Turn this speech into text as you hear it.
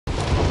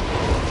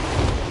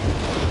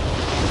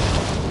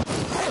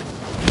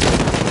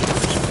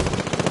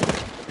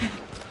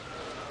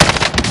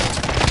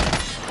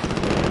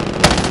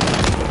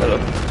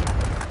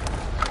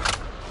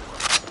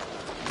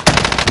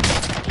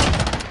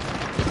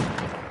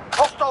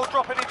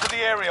the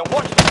area.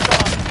 Watch the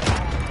skies.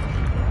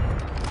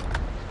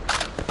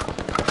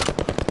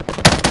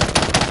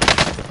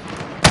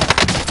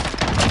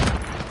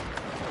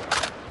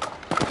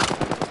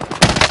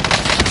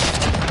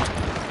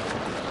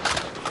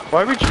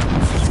 Why would you?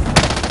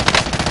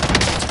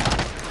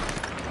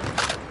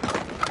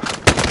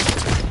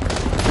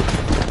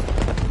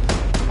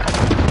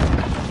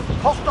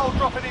 Hostile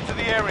dropping into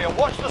the area.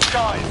 Watch the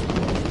skies.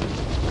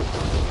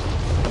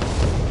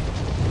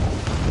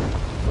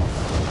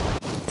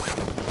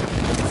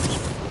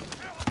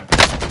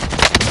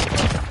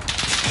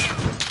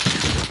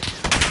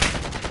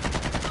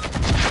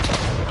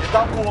 You're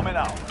done warming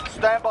up.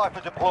 Stand by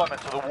for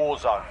deployment to the war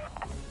zone.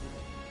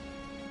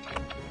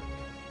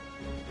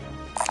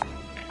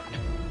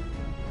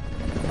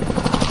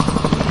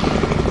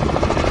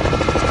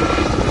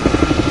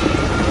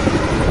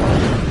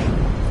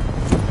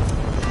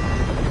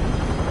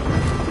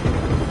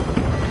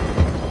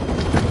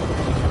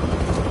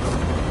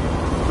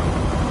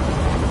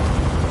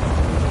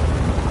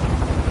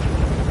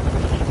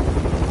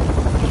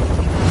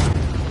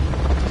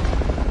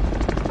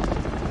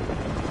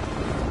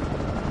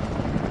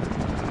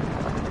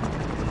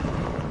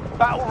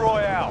 Battle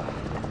Royale.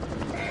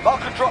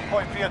 Mark a drop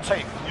point for your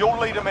team. You'll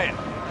lead them in.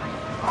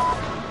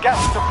 Gas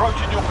is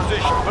approaching your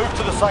position. Move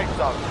to the safe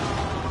zone.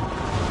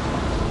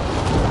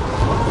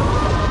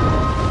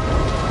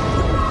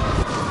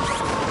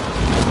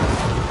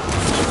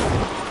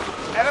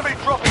 Enemy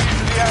dropping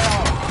into the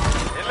AO.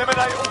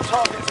 Eliminate all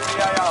targets in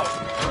the AO.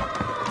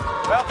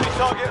 Bounty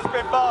target has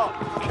been marked.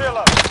 Kill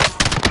them.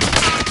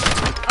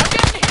 I'm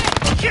getting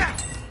hit! Yeah!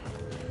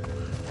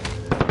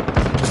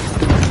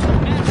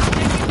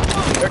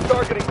 They're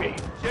targeting me.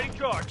 Getting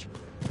charged.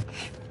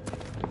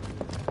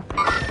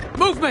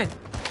 Movement!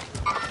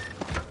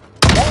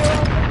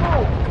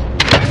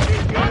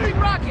 Loading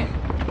rocket!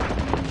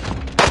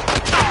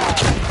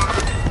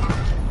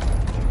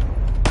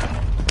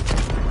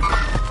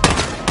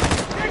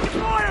 Taking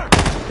fire!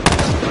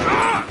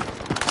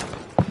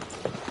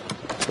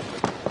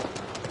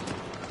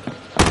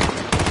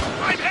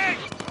 I'm hit!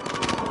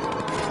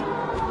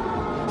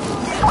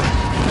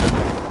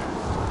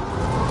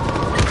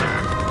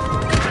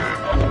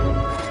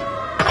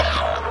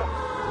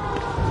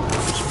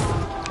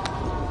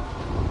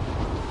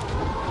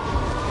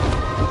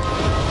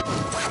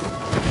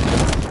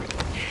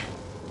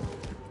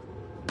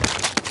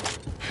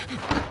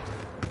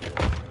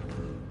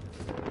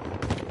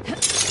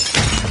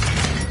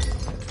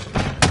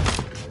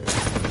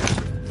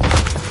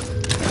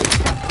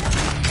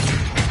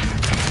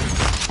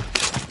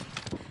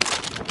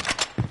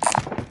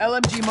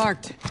 LMG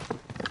marked.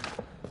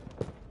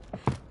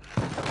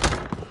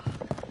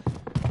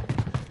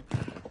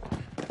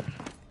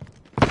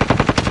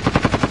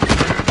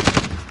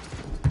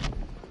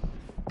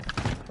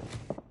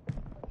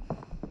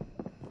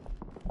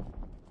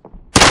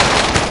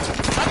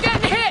 I'm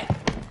getting hit!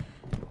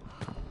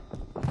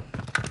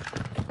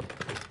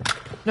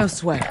 No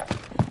sweat.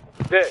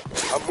 There,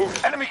 I'm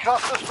moving. Enemy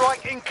cluster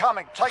strike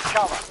incoming. Take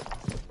cover.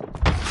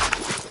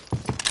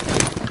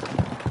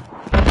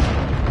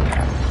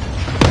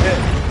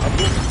 There, I'm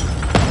moving.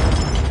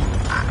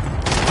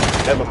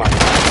 Never mind.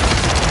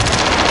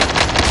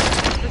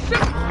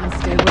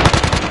 Stay with me.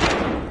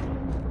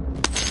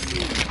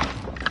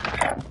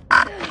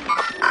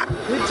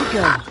 Good to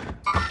go.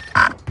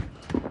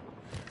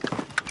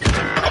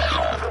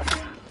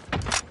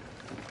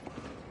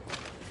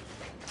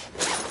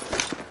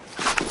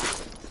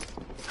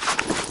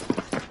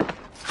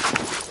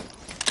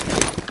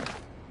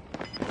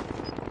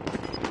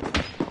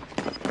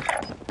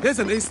 There's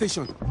an aid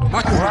station.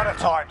 Mark We're it. out of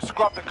time.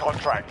 Scrub the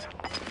contract.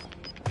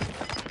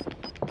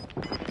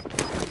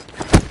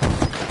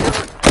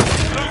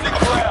 Losing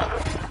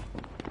ground.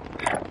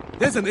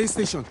 There's an aid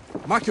station.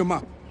 Mark your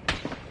map.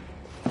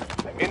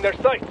 I'm in their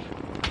sights.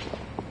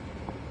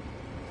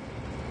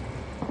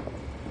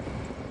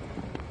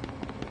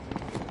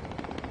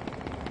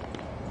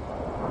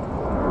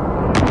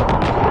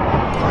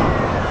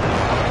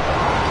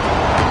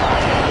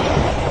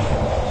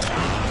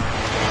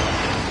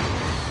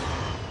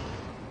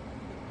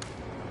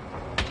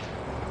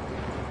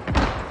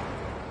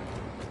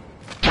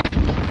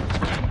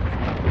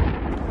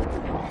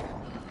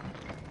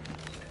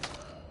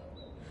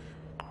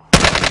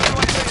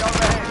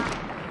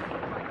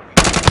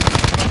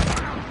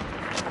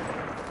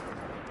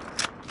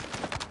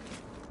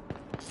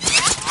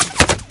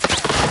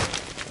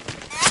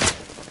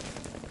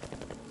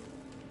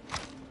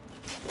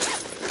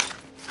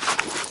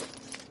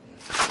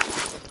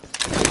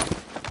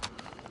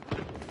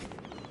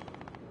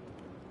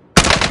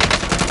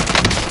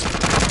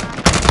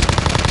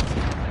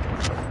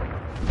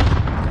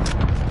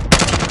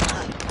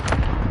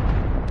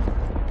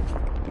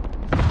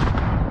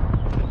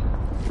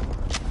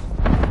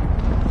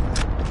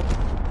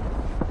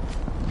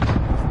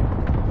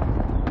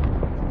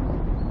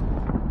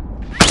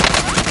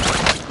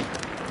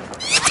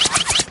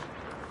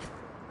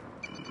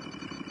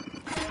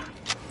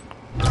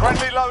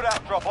 Friendly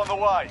loadout drop on the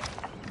way.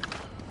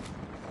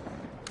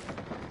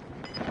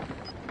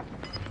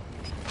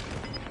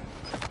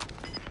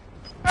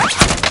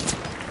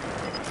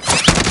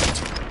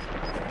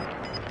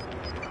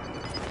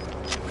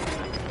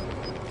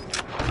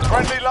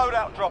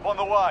 drop on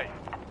the way.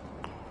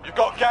 You've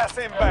got gas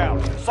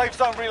inbound. Safe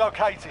zone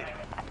relocated.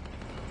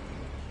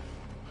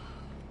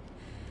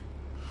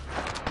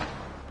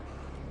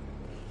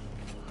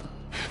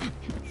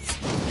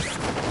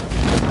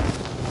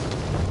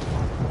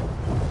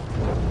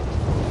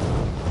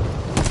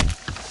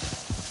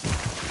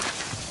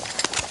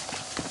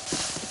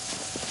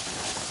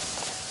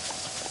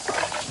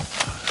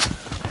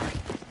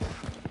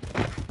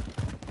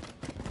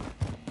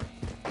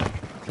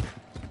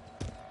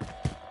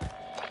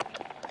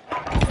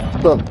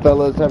 What's up,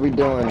 fellas? How we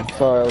doing?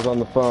 Sorry, I was on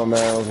the phone, man.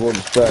 I was a little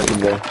distracted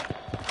there.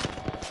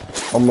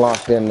 I'm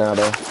locked in now,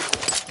 though.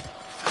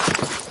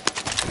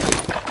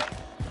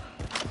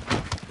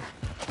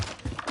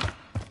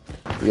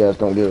 You guys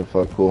don't give a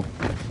fuck, cool.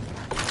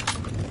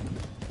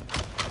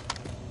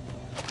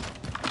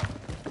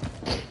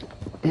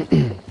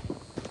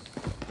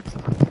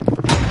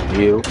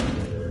 You.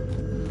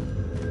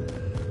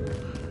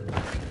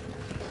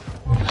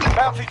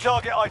 Bounty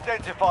target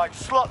identified.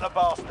 Slot the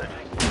bastard.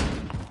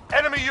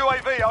 Enemy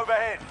UAV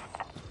overhead.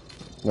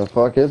 The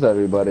fuck is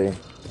everybody?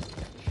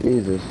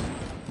 Jesus.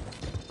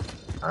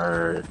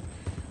 Alright.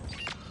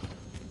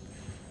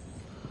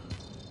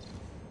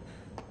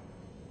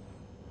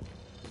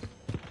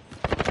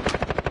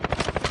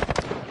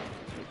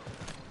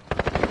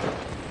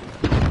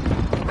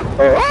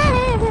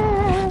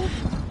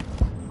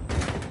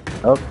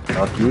 Oh,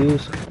 fuck you,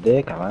 suck a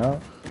dick, I'm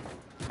out.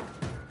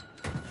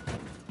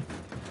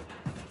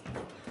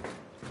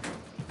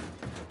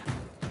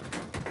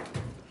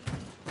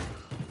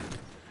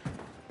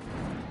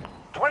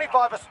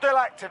 Are still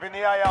active in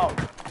the AO.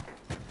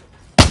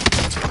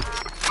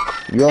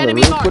 You on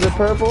Enemy the roof mark. with it,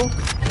 purple?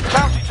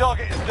 Bounty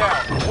target is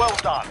down. Well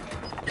done.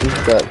 He's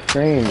got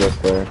trained up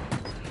there.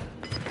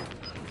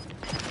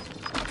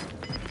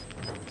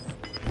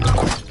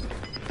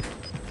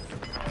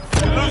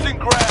 You're losing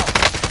ground.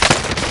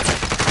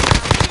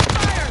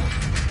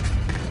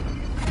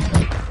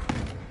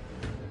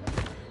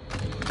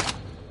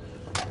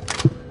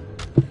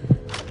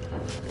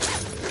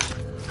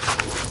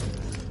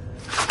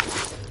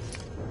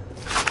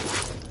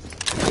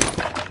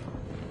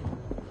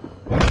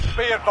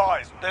 Be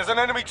advised, there's an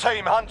enemy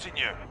team hunting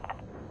you.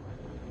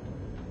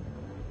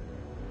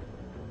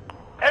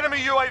 Enemy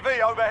UAV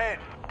overhead.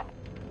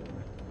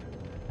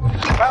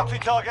 Bounty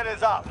target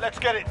is up. Let's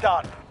get it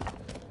done.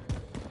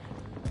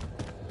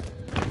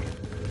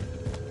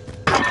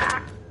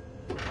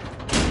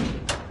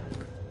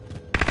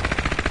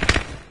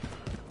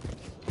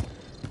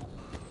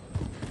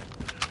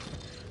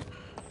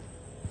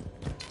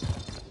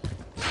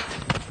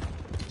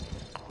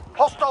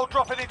 Hostile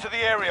dropping into the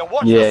area.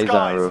 Watch Yeah, the he's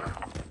on the skies. roof.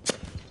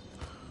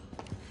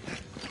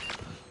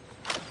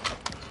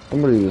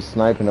 Somebody was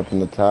sniping up in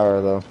the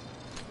tower, though.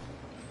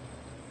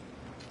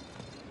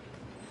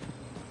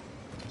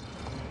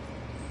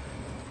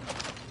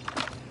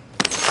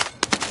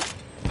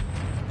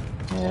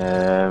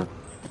 Yeah,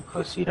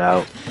 pussied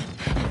out.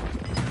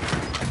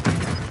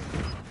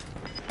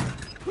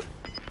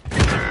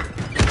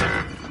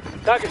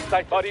 Target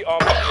sight body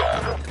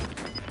armor.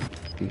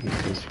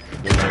 Jesus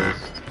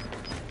Christ.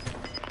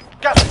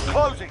 Gas is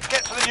closing.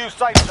 Get to the new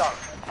safe zone.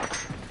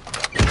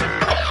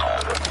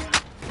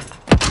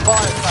 Fire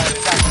sale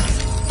is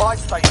active. Buy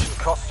station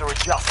costs are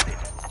adjusted.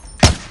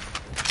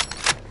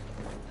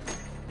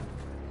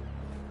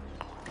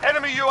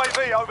 Enemy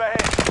UAV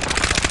overhead.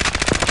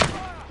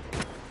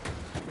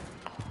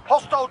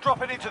 Hostile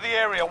dropping into the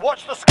area.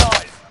 Watch the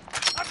skies.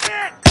 That's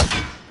it!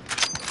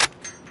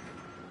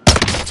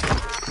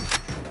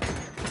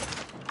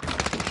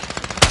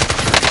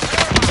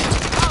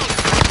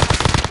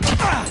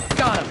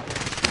 Got him.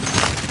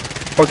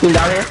 14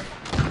 down here.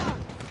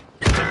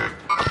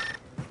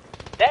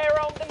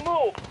 They're on the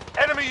move.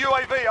 Enemy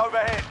UAV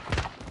overhead.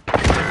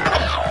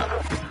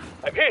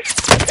 I'm hit.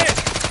 I'm hit.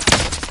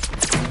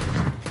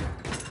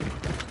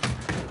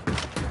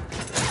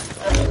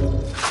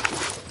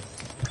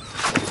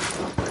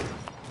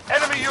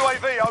 Enemy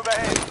UAV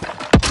overhead.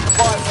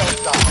 Fire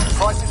sale's done.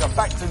 Prices are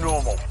back to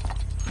normal.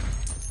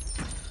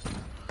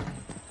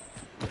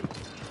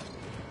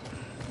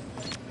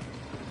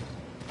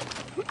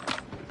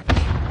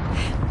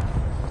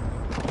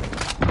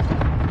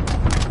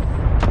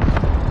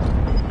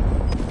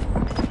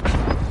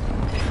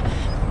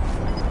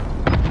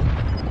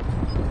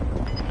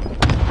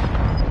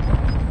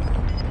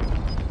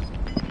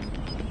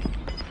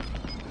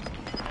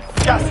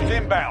 Gas is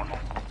inbound.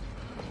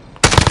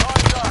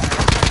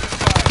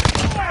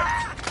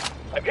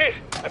 I'm hit.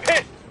 I'm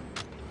hit.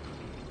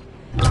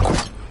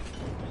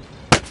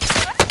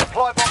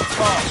 Supply box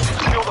marked.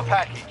 Secure the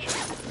package.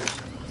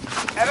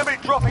 Enemy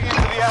dropping into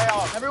the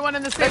AR. Everyone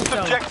in the safe Next zone.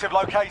 objective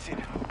located.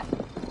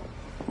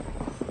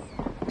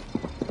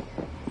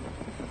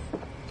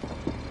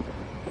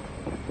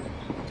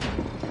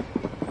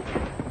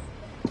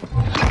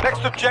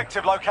 Next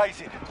objective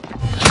located.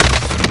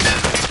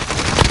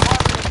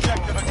 Primary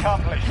objective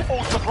accomplished.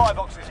 All supply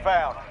boxes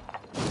found.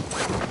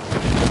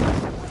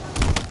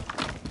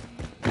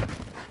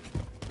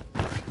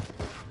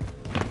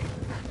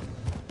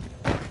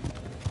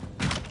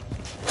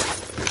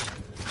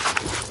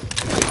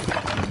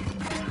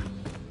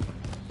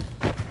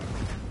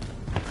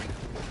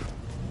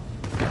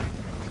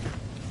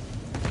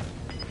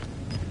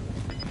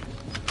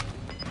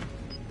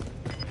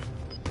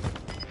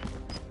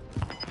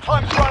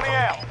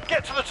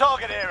 to the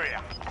target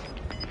area.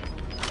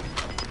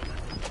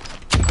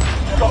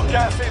 Got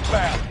gas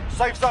inbound.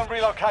 Safe zone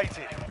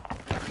relocated.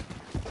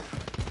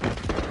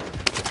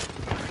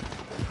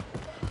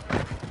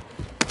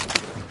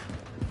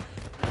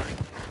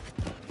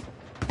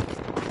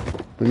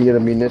 We can get a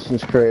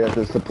munitions crate at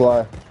the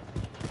supply.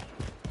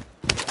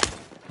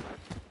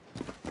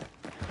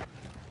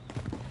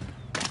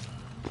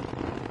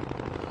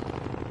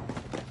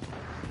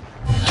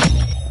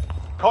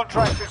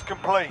 Contract is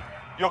complete.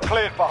 You're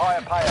cleared for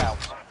higher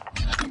payouts.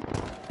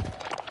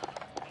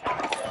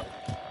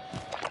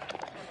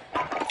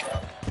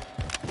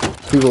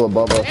 People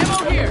above us.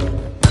 Ammo here!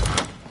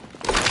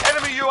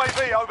 Enemy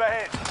UAV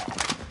overhead.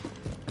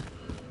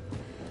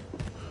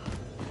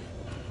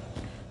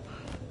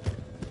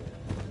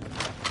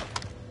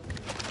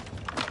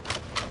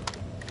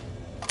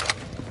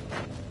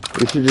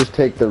 We should just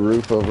take the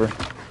roof over.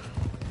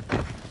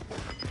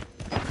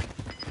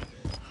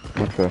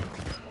 Okay.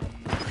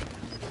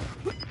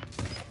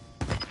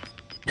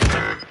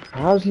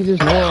 How's he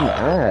just know I'm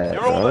at,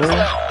 You're almost bro?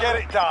 left. Get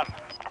it done.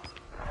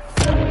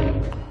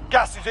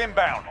 Gas is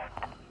inbound.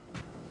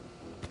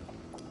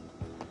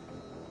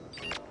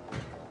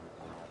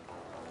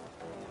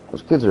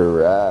 Those kids are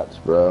rats,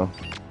 bro.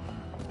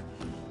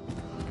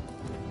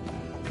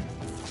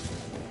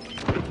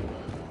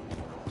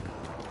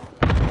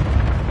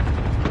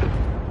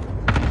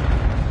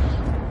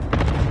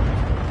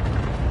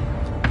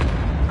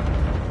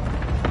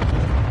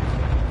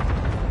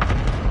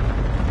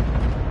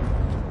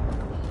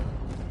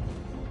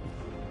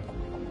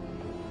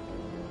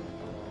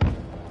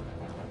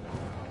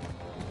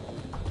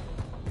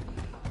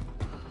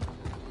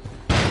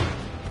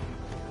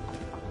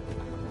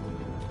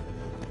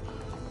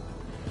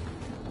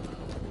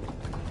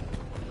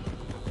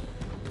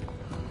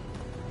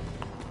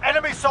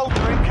 Enemy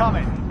soldier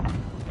incoming.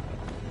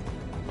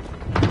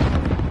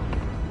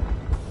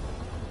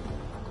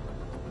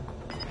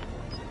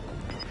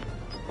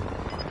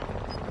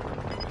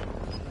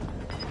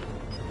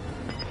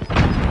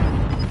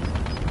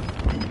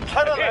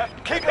 To the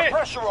left, keep the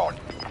pressure on.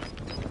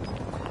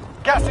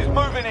 Gas is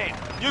moving in.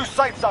 New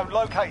safe zone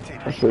located.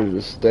 I should have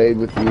just stayed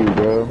with you,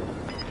 bro.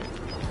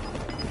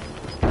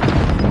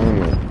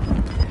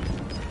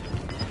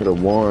 Could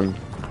have won.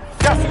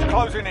 Gas is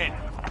closing in.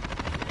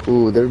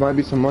 Ooh, there might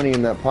be some money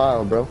in that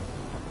pile, bro.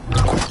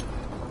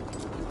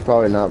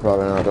 Probably not,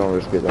 probably not. Don't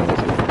risk it, don't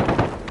risk it.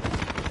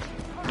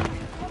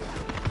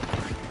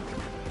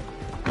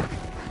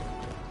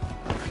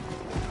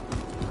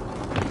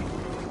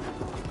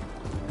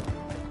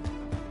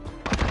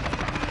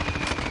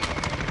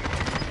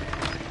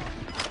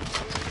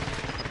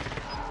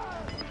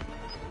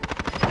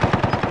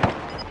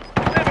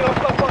 Enemy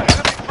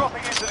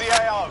dropping into the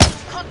AO.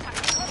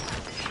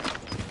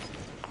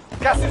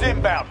 Gas is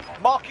inbound.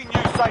 Marking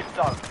new safe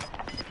zone.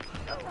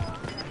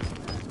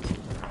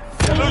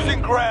 You're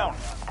losing ground.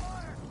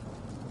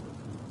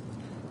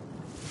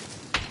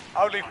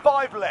 Only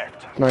 5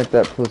 left. Snipe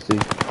that pussy.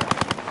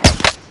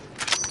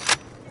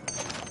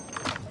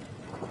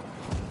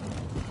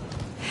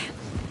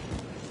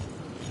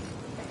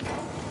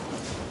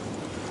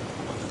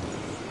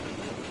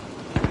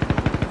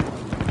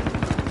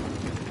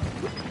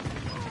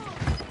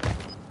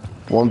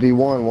 One v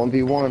one,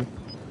 1v1.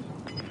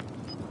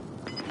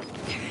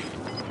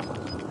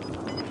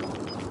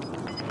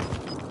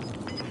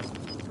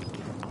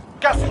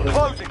 Gas is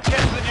closing. Get to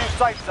the new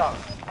safe zone.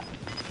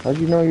 How'd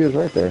you know he was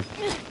right there?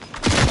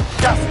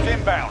 Gas is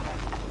inbound.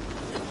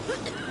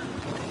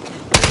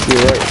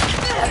 You're right.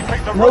 You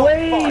picked the wrong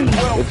fight.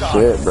 Well Good done.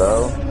 shit,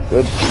 bro.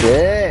 Good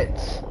shit.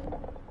 That's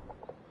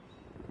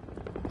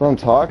what I'm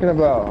talking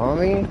about,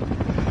 homie.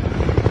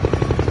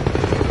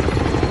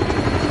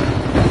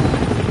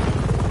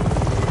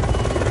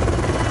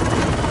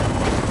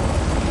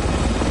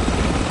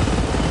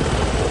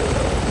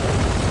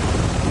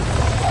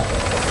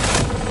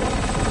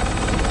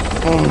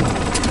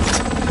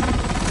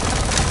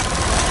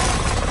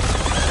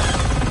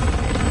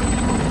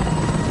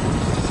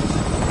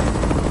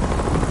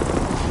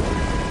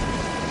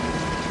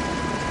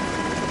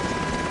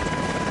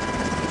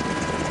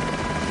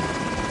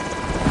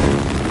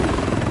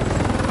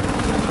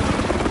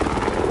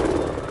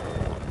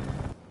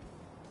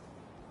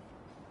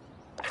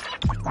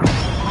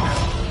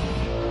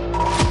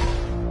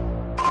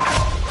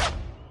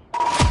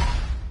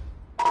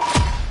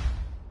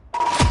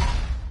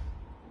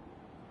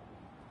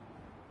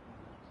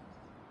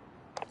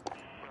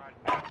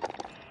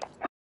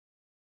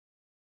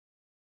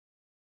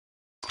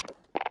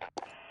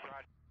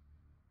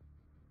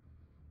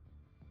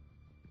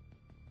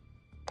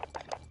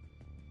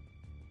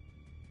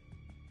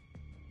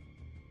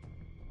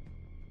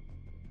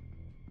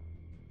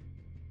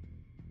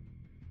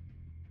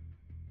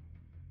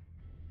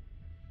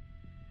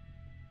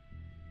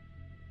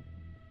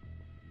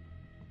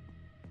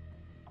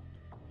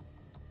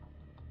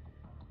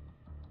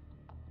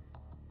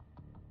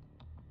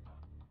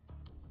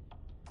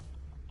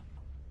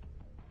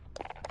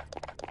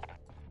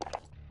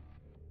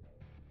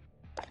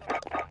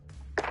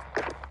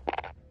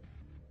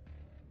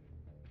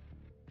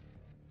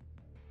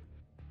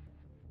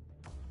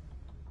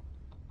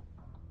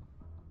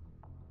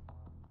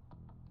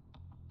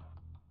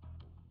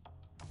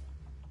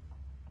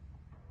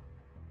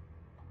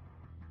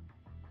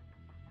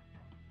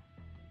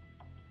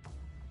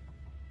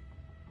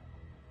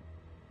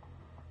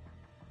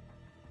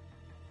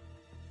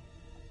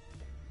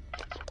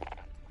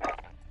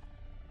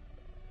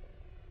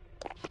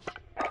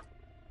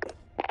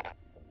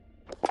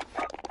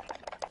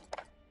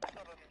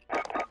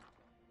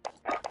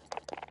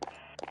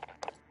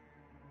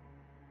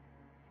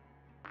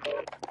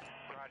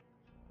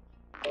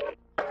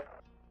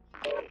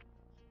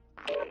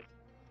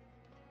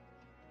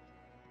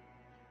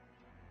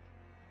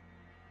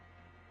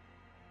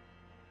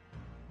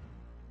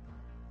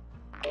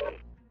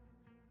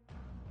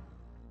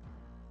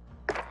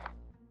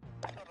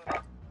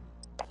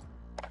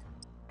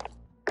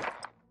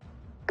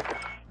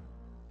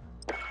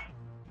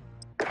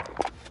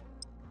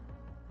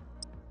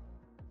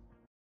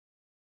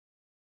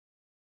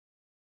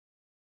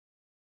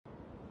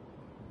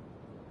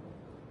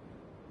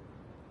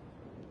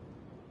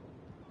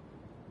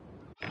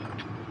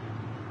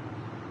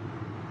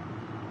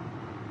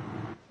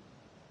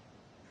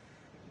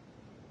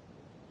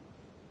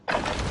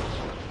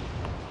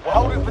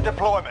 for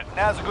deployment.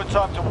 Now's a good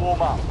time to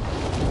warm up.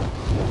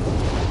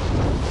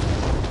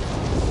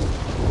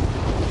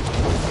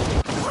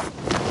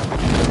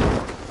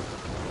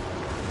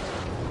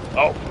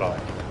 Oh, fly.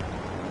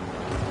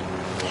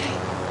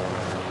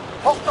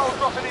 Hostiles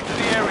dropping into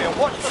the area.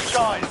 Watch the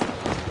skies.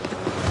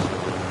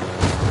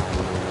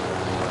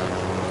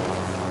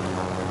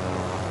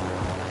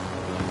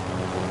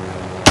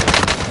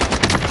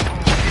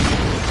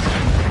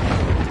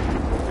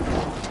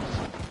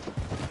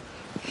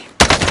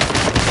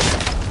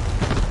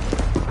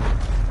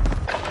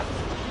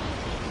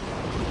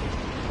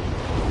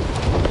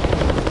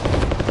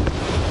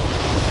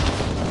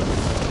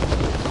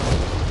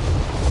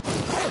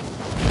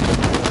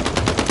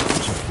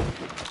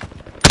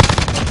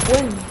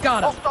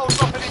 Got him. Hostiles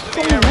dropping into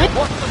the area.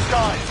 Watch the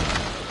skies.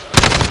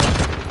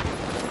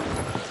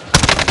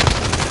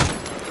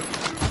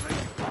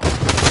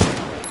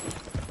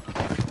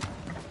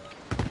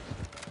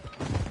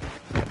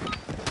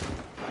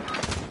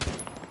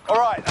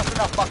 Alright, that's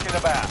enough fucking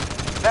about.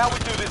 Now we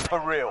do this for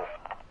real.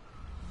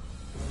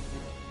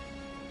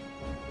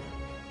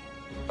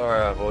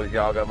 Alright, boys,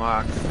 y'all got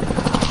marks.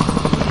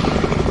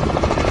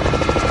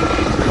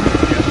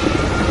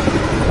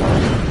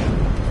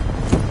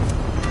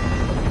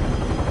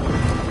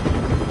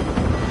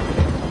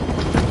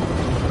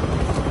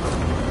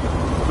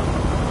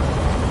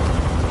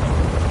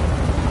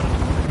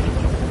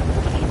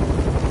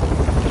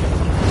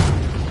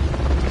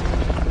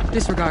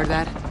 Disregard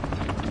that.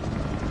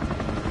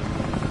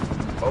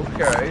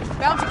 Okay.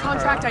 Bounty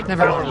contract I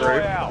never Battle won.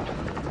 Royale.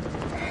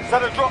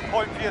 Set a drop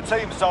point for your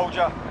team,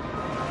 soldier.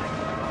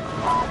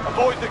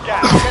 Avoid the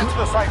gap. Get to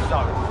the safe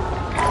zone.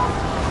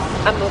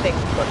 I'm moving.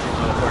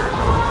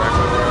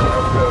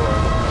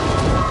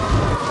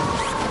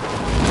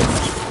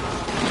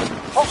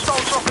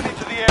 Hostiles dropping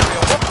into the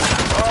area.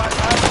 Alright,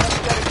 now let's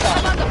get it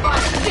done.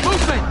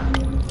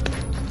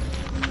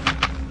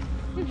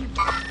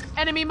 Movement!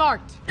 Enemy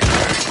marked.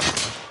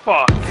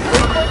 Fuck.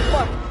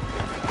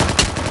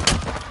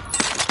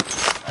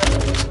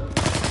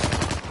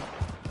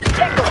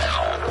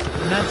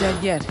 I'm not dead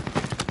yet.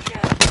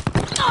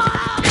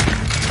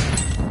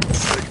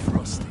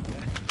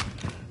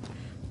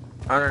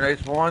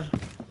 108 one.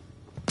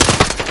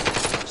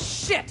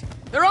 Shit!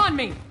 They're on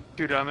me!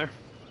 Two down there.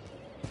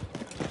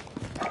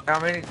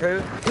 How many?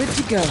 Two? Good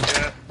to go.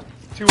 Yeah.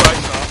 Two I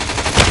saw.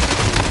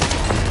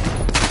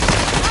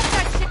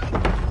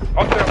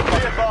 Up there. Be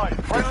advised.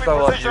 Friendly So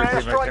lucky precision your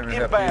teammate airstrike came and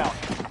helped inbound.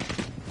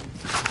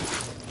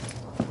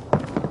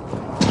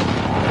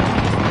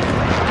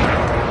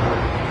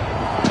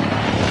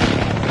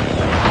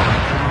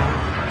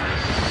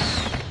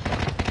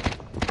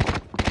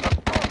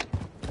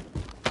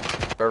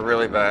 They're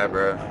really bad,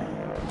 bro.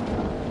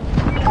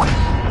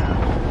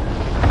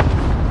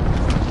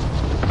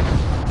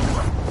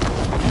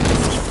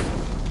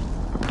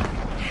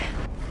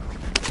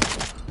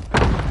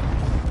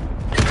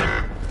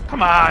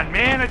 Come on,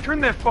 man. I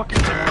turned that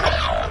fucking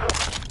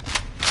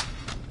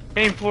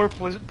main floor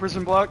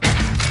prison block.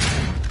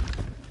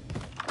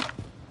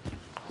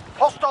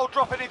 Hostile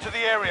dropping into the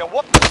area.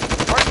 What?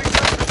 Friendly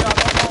sentry gun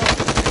online.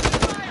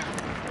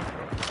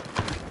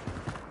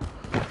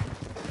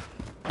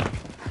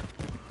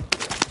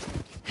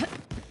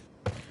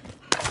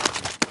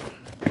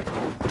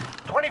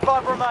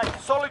 25 remain.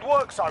 Solid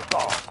work so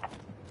far.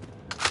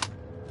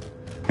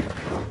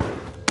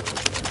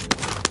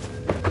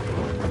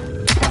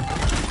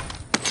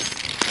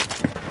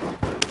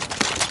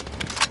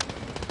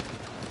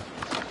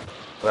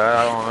 But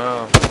I don't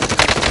know.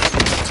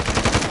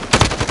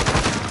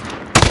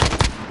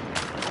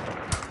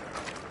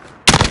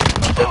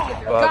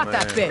 Got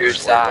that bitch. You're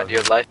sad,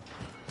 your life.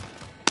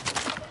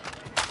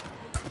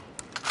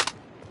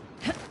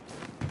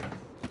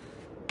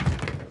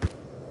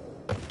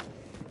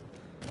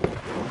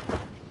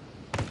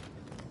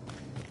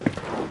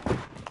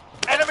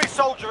 Enemy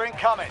soldier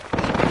incoming.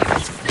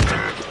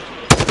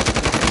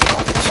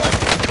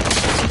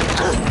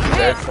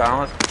 Dead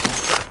silence.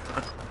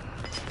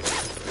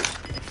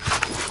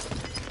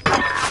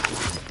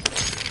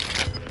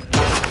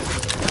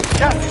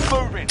 Gas is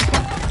moving.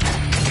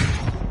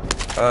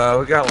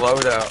 We got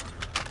loadout.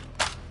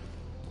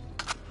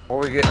 What are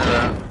we getting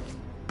at?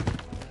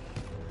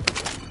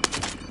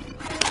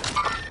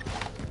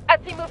 I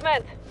see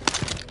movement.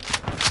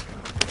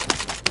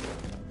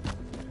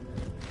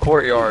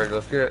 Courtyard,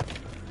 let's get it.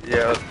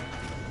 Yeah.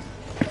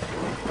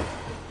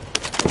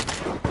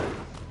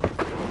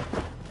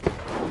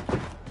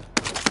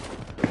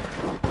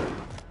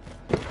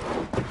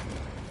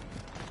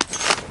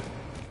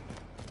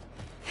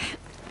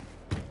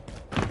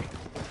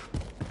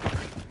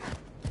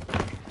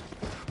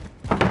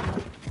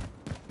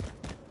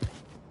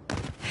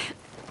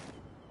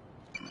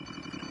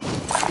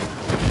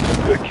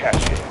 Good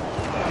catch here.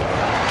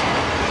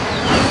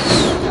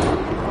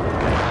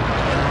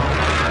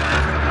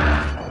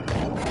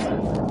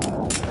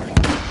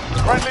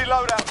 Friendly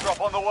loadout drop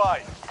on the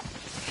way.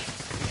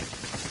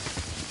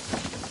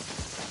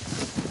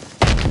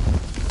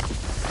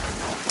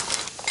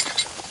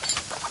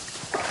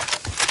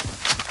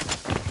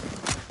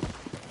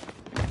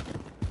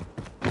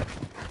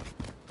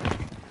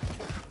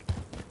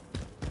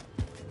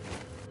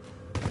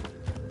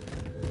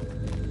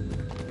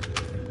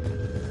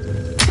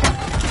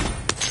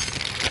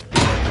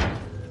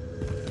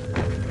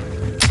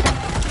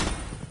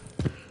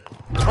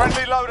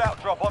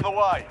 loadout drop on the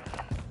way.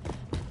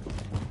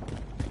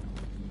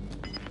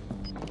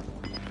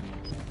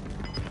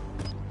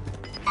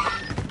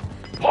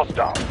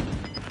 Hostile.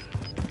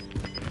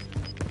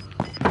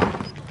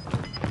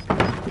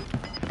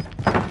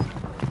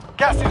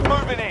 Gas is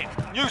moving in.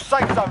 New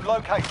safe zone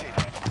located.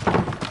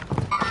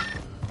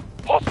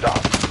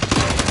 Hostile.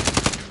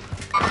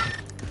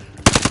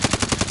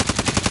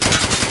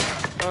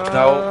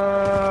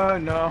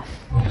 No.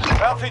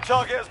 Bounty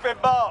target has been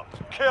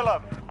marked. Kill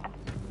him.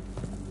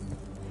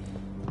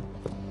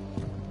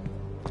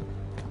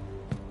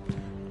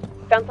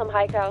 Found some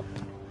high cal.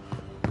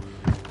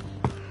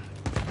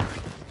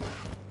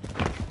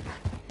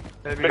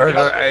 There's an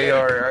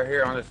AR right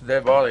here on this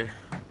dead body.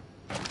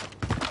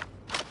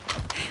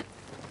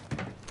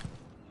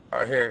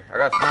 Right here. I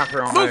got a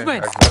sniper on me.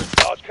 Movement! Actually.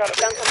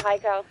 Found some high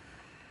cal.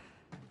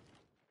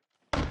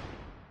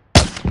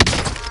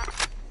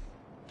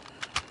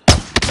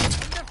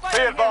 Be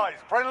advised.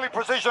 Friendly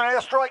precision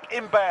airstrike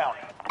inbound.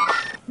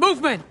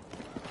 Movement!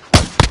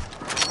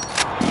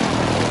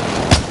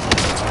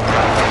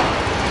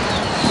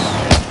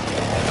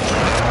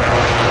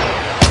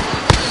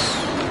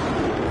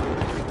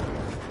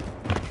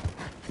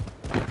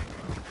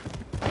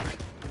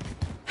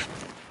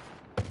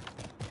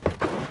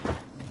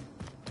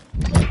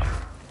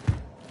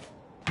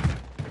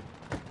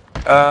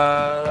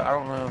 I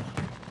don't know.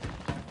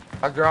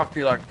 I dropped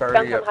you like 30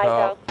 Found up some high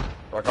cal. top.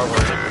 Like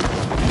over.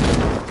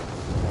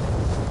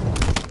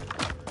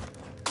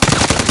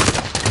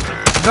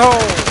 No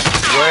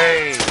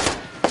way.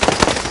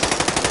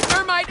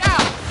 Thermite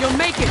out! You'll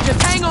make it,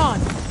 just hang on!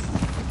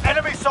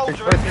 Enemy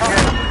soldier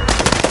incoming.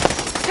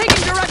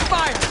 Taking direct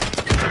fire!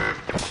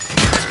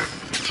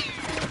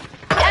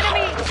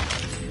 Enemy!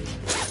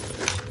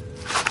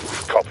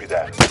 Copy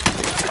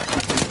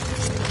that.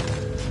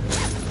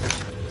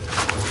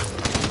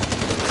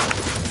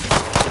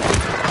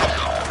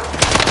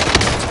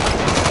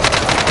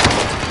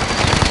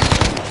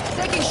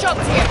 Taking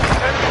shots here!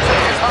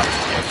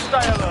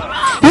 Stay alert.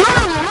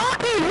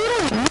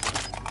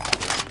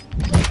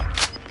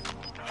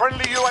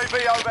 Friendly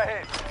UAV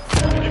overhead.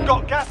 You've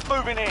got gas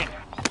moving in.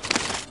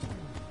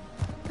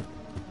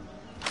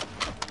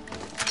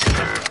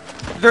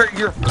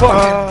 You're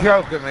fucking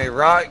joking me,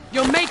 right?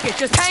 You'll make it,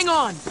 just hang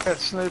on! That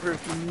sniper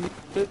if you need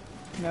it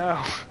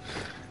now.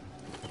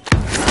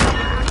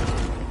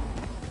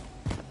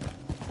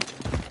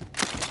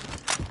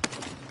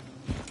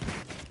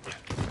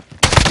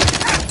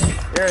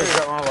 Yeah, you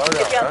got my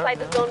loadout. If you're Right? outside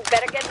the zone,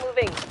 better get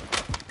moving.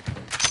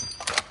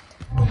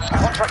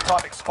 Contract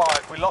time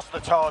expired. We lost the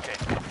target.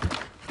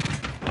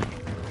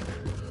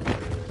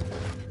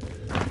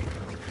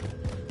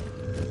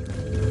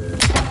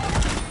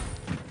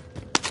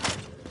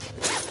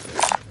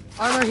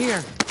 Armor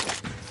here.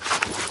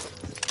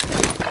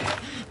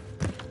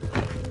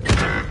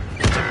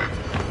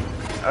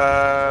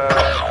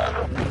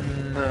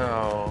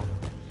 No.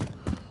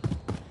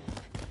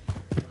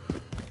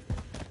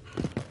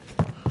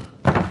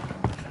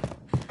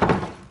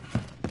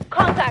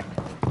 Contact!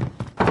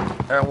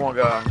 That one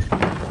guy.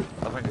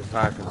 I think it's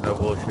hacking, no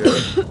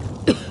bullshit.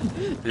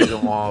 He's a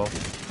wall.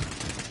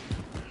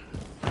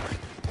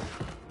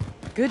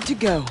 Good to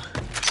go.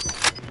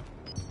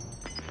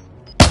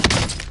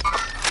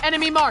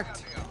 Enemy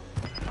marked!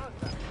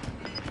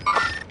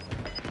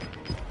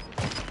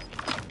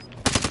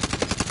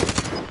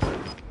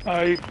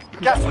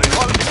 Gas is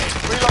closing in.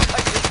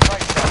 Relocating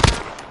tracer.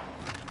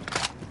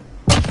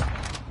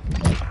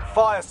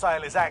 Fire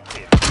sale is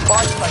active.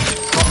 Fire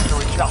station roster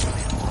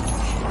adjusted.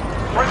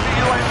 Friendly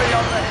UAV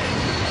overhead.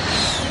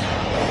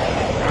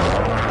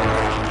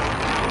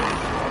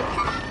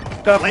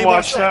 Top Leave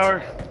watchtower.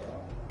 us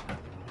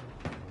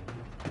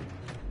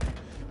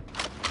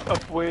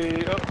Up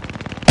way up.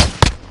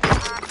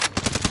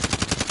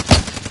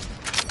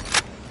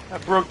 I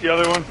broke the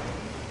other one.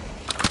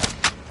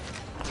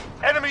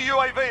 Enemy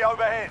UAV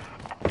overhead.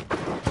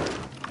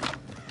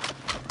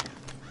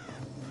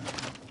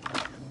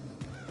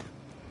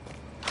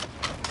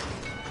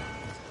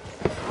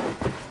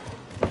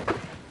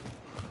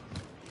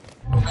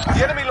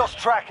 The enemy lost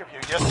track of you.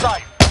 You're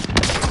safe.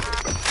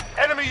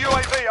 Enemy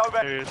UAV There he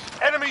overhead. is.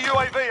 Enemy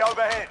UAV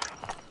overhead.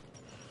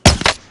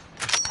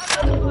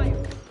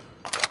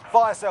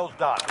 Fire sale's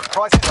done.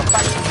 Prices are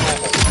back to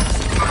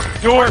normal.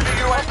 Door. Enemy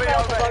UAV Hostiles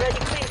have overhead.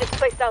 already cleaned this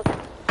place out.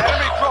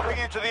 Enemy dropping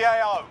into the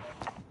AO.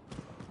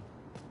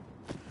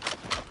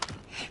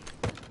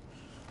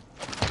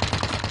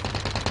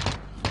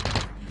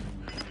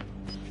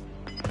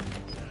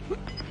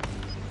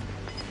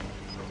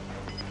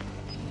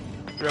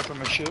 You're up on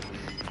my ship.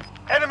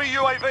 Enemy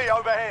UAV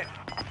overhead.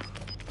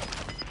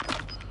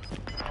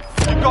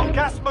 You've got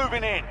gas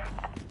moving in.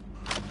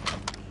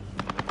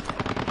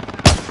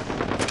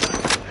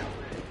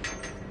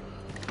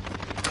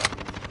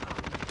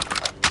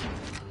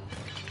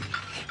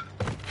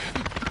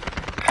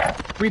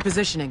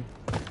 Repositioning.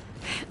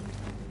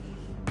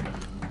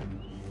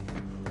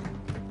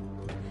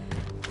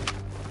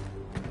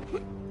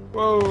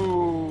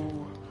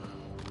 Whoa.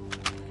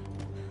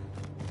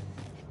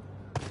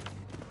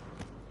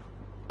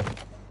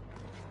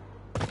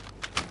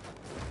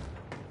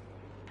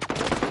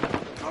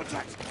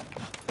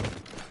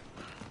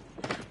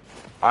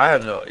 I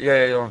have no.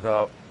 Yeah, you're on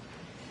top.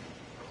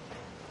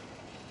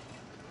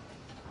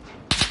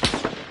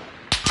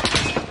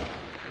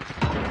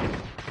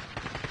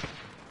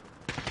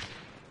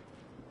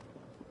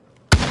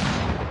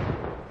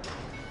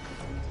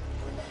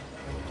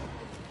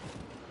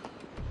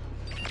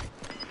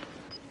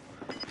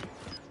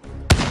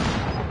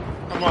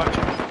 How much?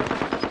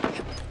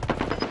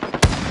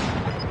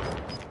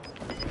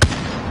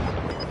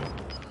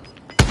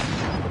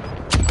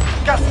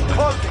 Gas is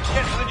closing.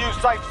 Get to the new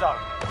safe zone.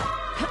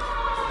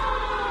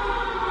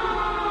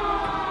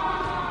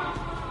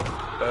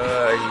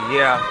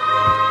 Yeah.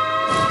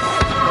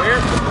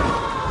 Where?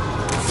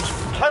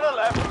 10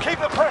 left. Keep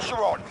the pressure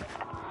on.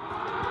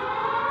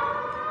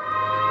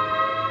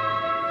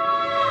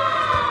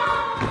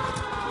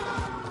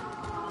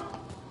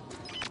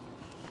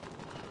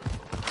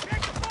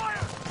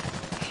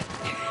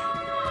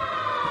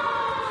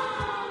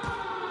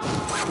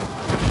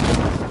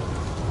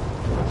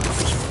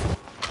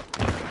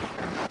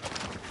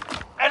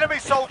 Enemy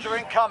soldier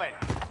incoming.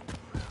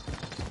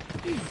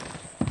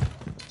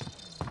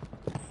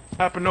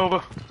 Happen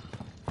over.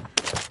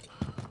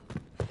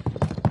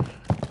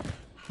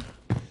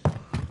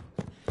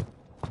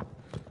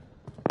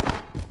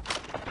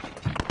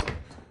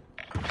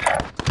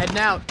 Heading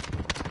out.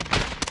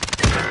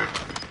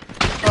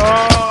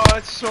 Oh,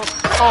 that's so.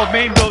 Oh,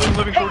 main building,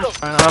 living quarters.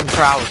 I'm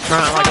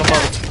trying like a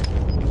mother.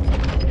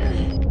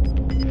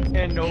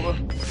 And Nova.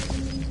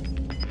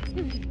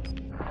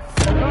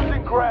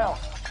 Losing ground.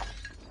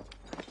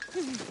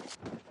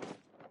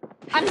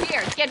 I'm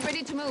here. Get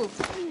ready to move.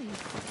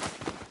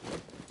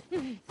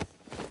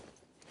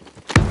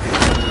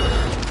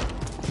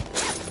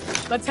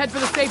 Let's head for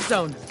the safe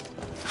zone.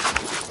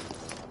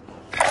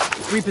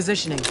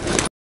 Repositioning.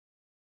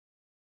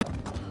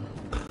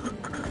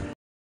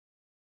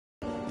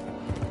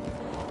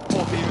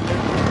 Oh, baby.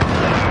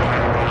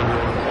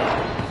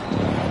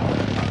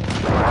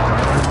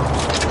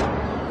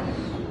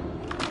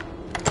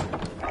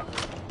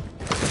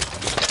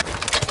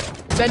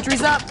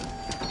 Sentries up.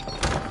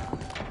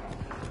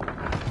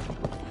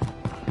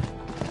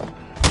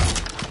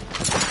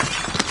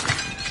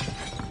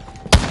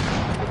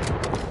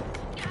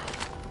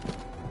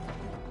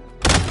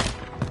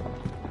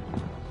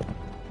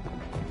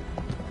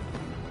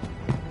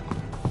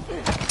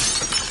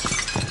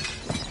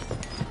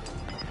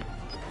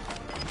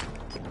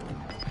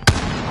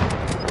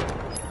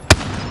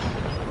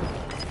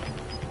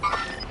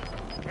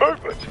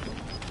 Movement.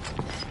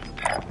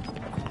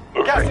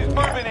 Gas is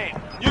moving in.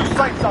 New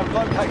safe zone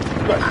located.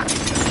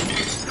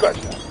 Scratch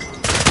that.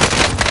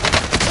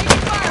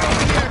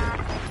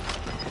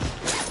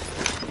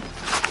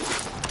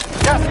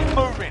 Gas is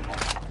moving.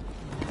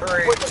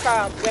 Put the car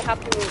up. We have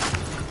to move.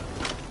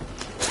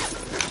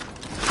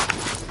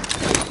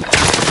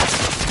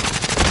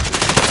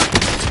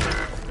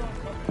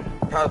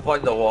 Try to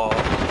plug the wall.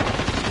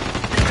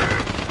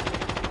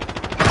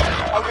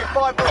 Only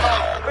 5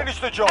 remain. Finish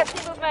the job.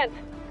 Empty movement.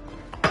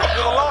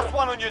 You're the last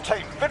one on your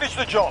team. Finish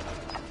the job.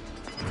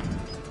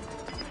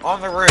 On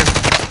the roof.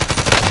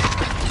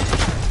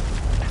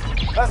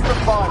 Less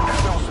than 5 is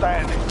still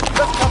standing.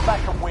 Let's come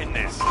back and win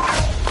this.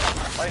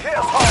 They hit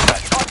us hard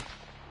that time.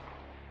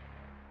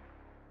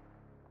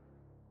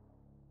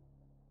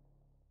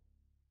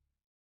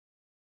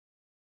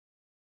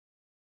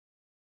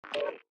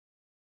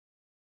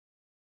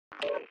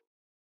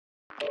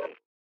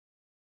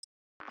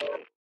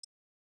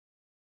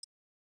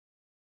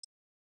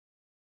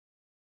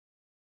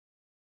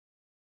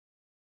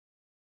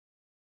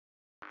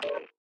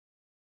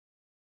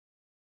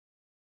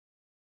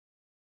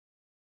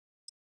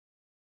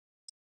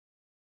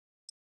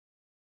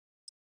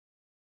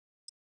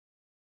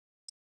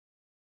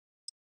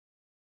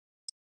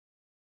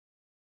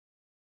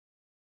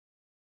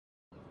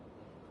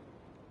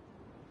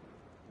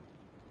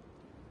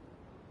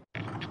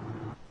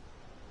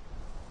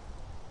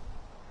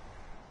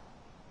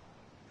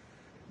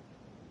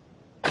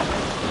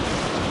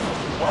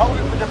 We're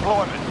holding for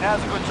deployment.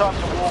 Now's a good time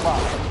to warm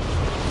up.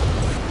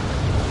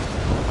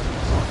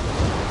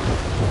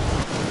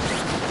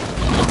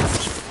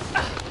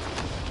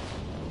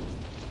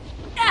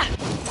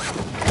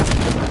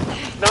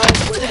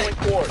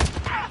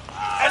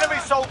 Enemy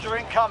soldier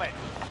incoming.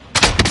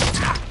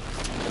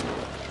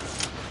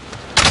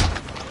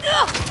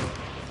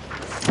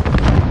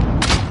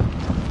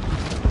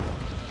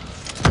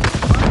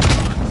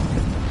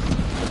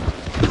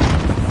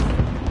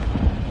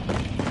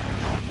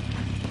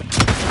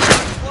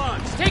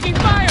 Taking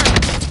fire!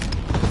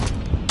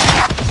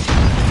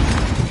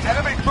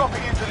 Enemy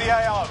dropping into the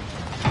AO.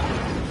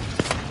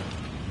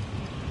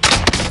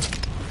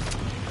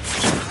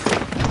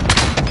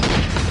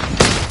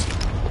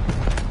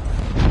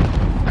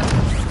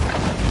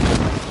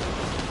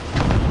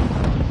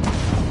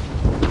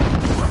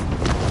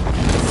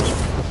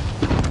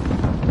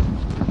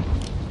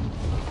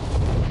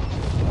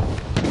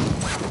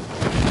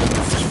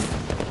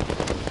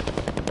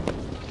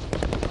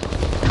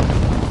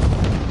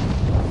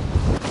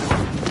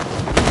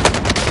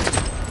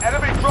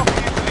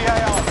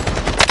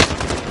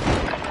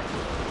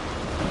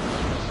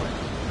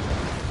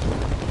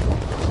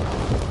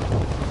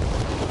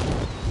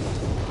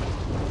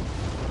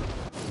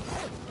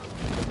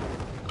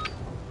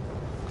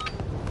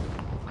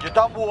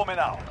 You're done warming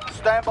up.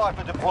 Stand by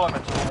for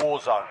deployment to the war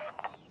zone.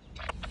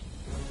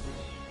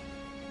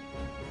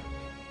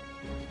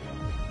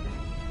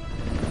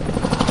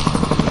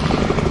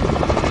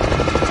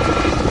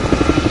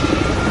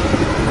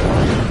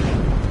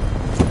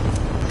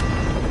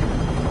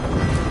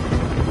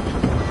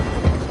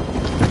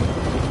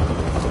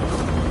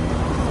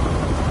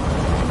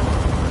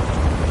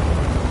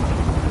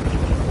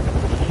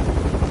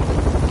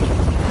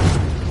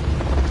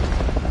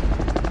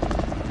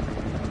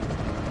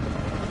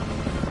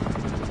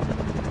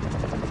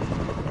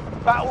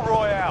 Battle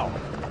Royale.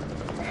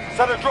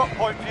 Set a drop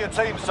point for your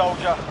team,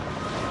 soldier.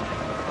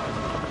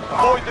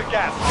 Avoid the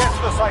gas. Get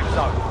to the safe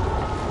zone.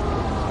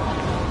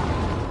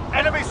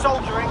 Enemy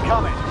soldier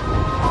incoming.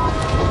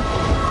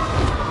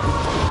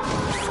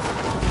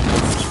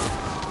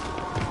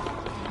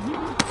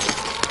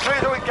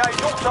 Clear to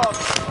engage all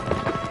targets.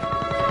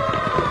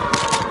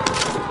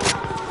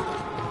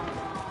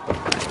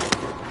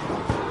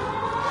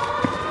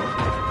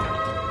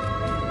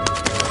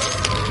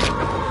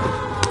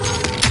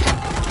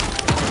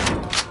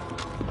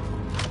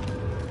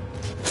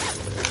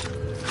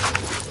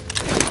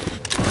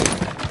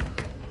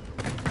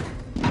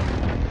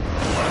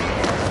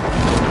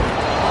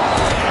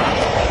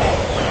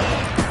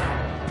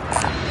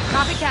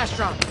 Copy cash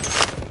drop.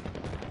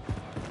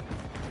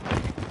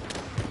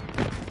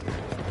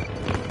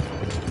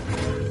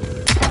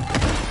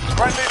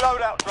 Friendly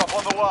loadout drop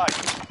on the way.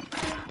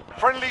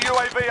 Friendly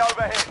UAV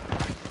overhead.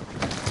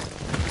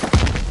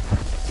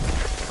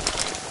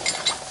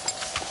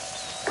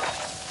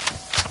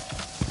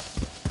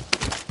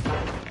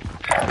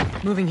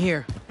 Moving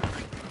here.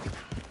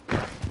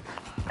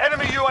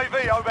 Enemy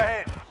UAV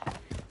overhead.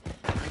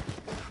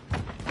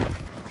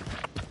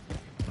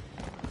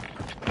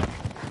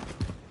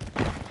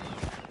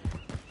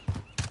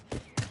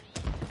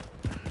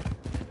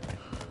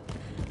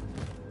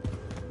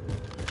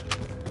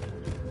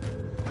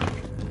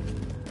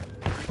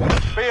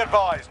 Be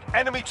advised,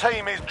 enemy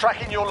team is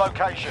tracking your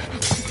location.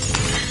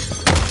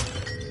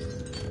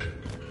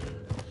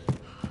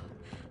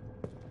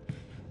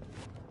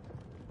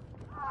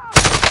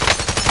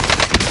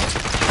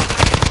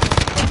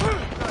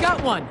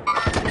 Got one.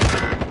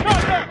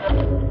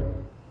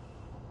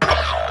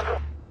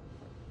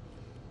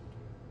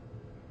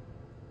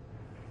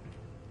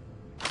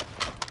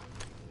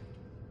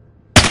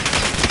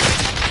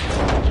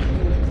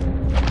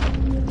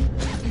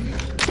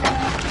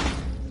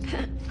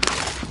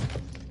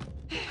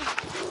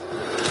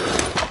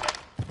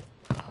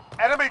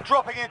 Enemy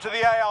dropping into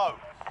the AO.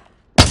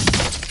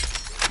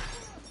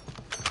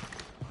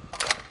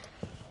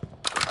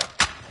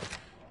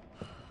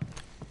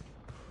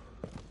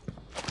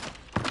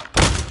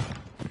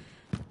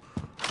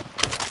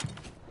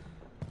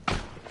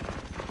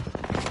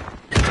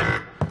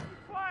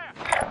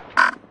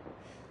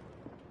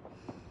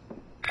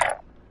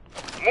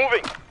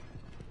 Moving.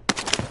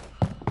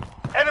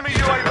 Enemy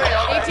UAV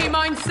overhead. AT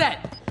mine set.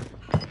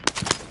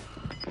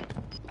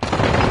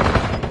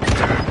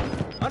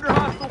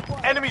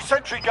 Enemy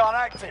sentry gun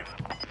active.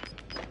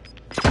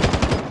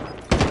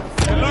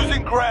 They're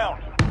losing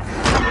ground.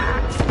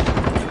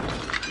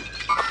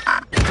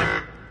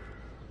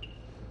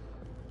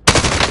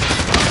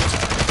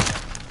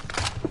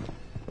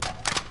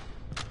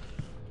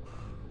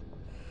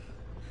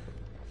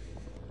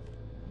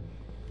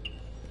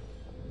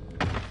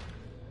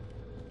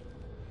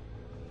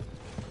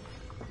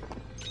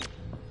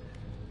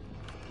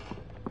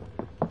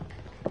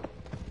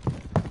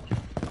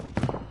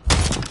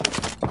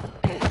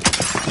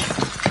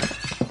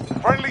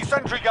 Friendly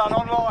sentry gun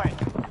online.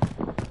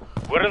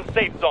 We're in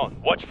safe zone.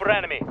 Watch for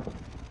enemy.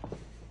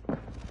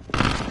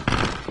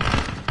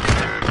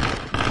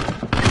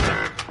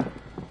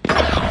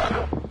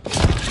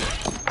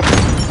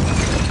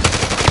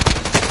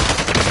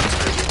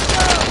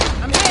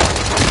 I'm hit.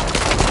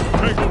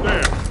 Tango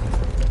there.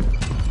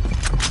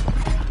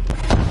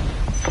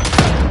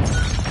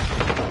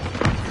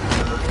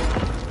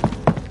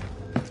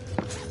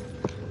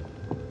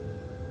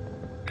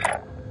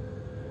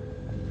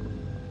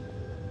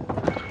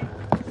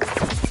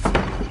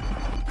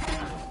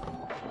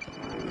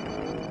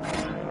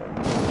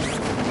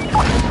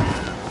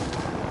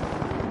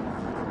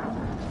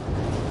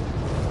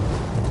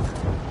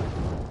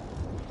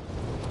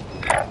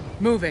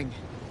 Moving.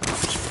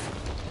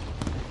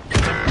 Got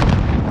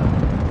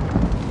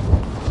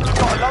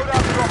a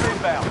loadout drop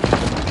inbound.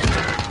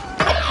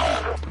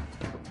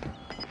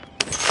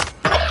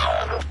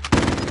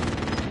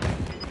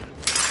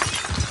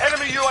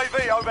 Enemy UAV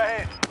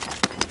overhead.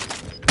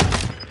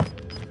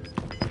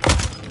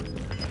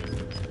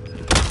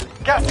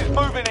 Gas is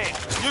moving in.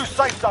 New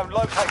safe zone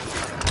located.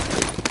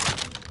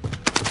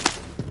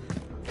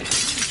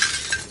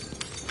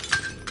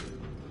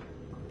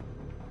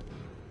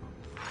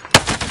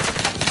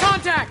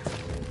 Contact!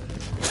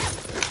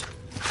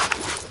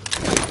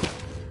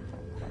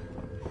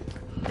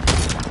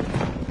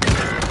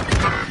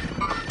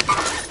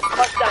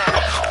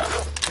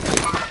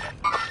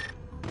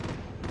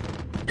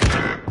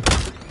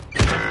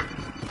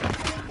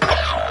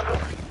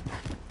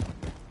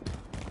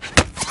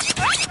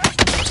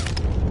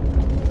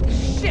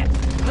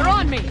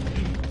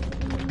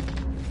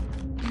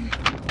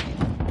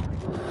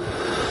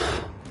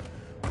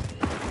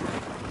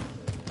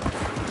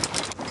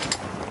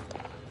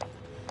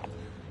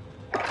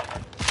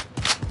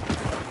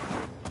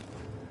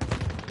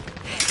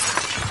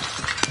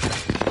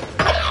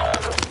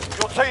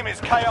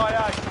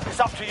 KIA. It's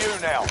up to you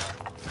now.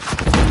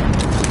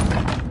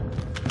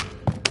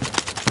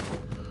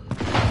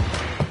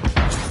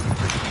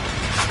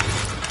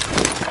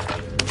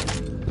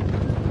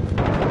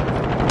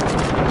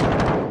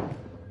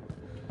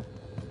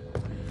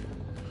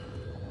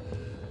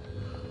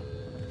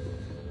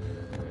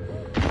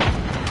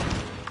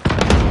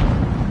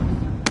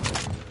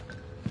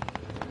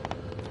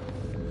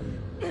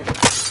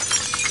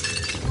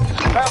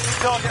 Bounty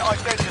target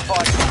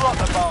identified. Drop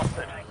the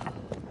bastard.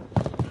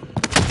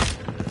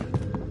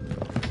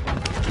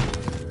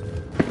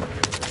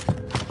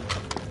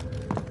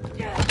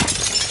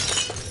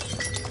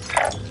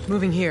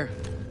 Moving here.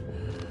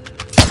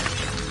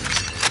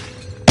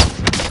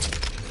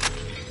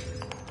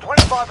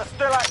 25 are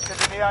still active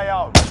in the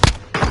AO.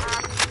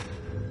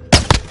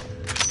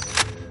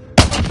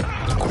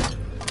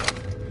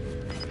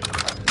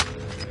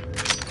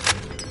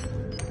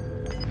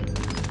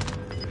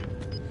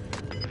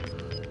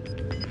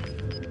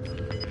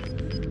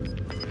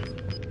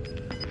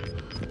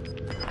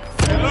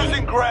 You're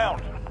losing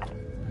ground.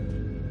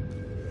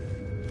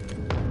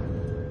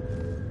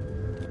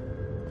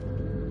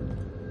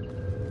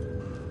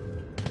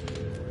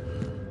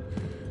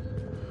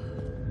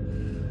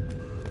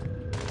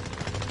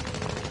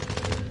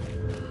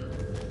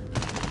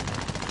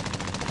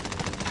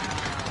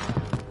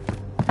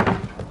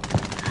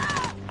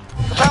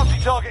 The bounty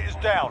target is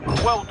down.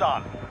 Well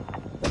done.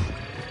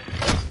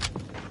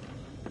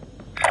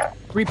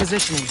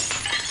 Repositioning.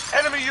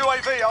 Enemy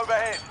UAV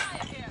overhead.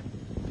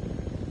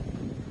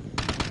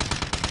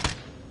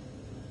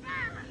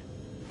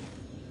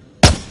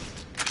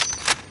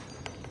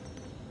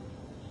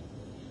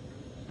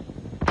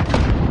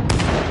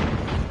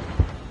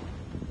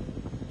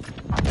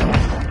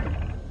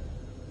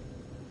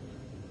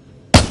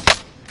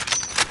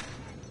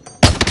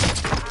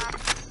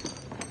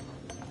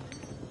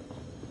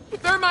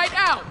 Thermite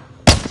out!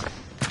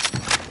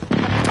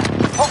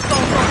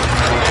 Hostile drones.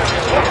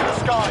 Watch the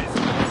skies.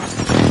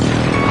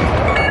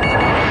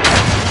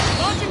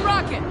 Launching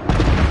rocket!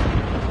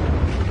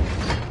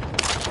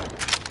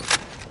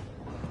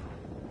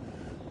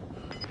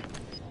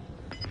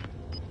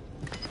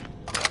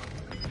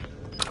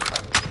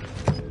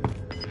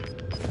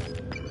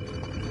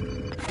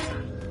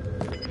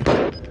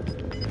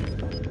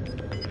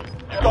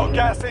 You've got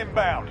gas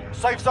inbound.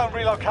 Safe zone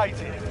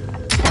relocated.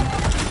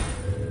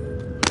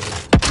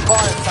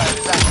 Fire sale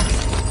is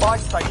active. Buy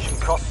station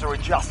costs are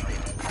adjusted.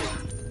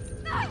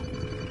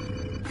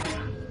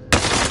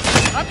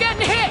 I'm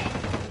getting hit!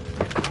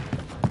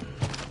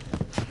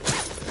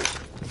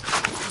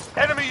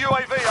 Enemy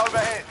UAV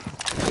overhead.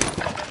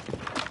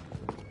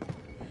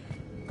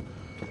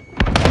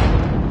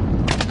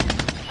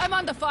 I'm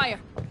under fire.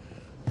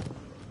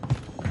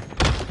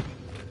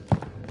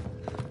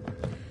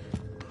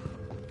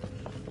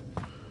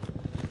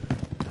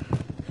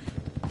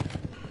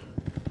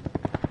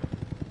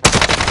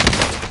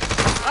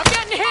 I'm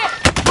getting hit!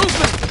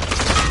 Movement!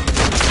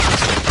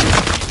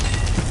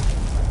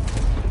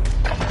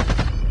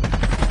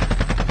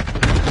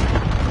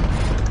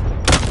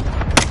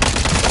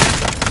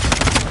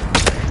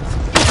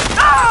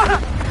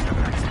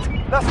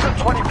 Less than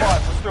 25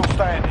 are still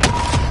standing.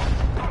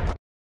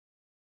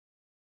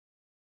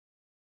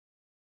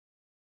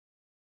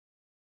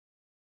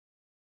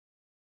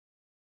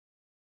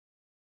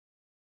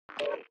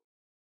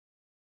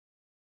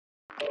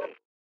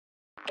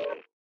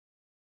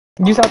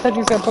 You thought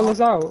you said pull us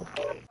out.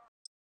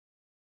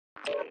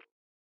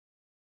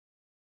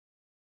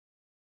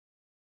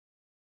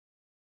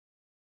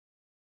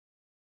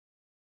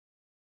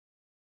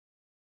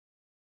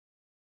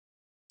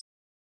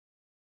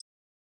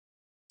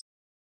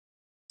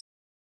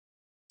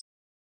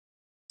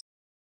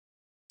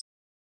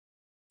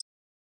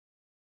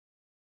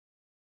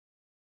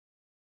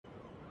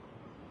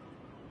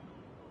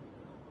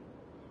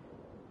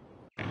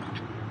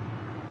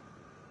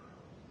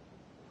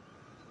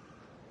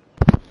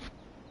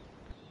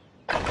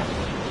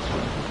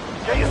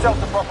 Get yourself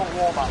the proper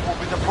warm-up. We'll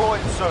be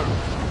deployed soon.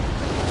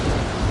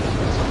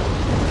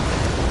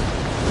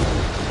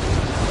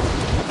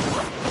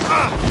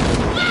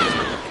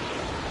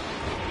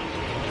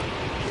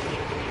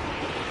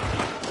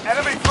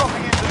 Enemy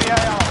dropping into the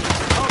AR.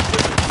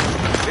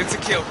 It's a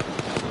kill.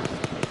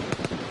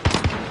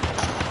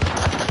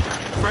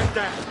 Front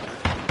down.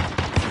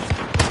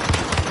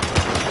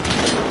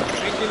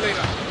 Thank you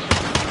later.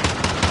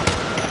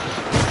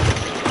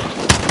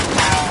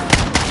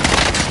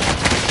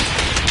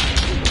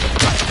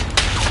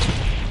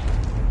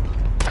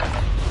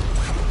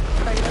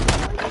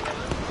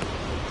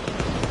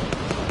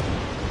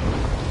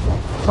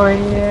 Oh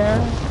yeah.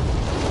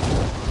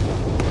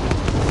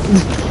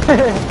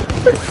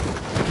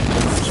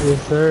 Yes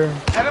sir.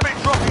 Enemy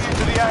dropping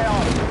into the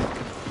AR.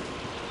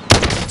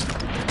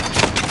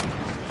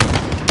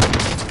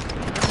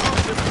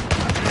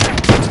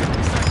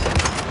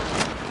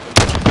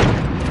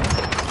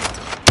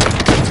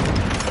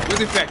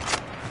 With effect.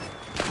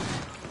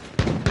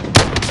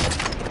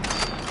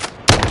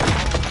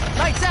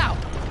 Lights out!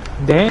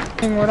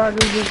 Dang, what I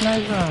do this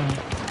next time?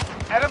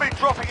 Enemy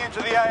dropping into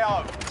the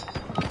AO.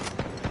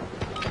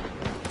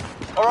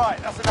 Alright,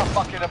 that's enough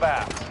fucking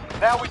about.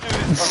 Now we do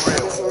this for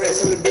real.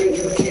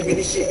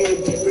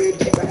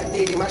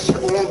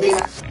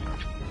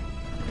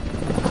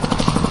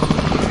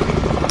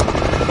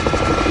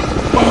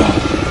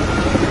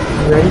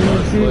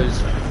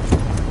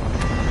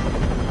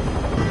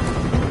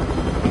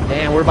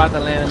 Damn, we're about to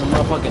land in the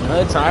motherfucking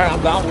huts. Alright,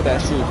 I'm down with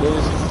that shit,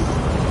 boys.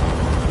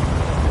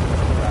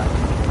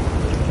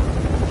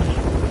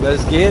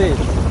 Let's get it.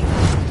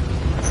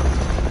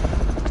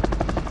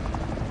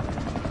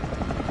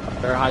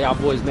 Or how y'all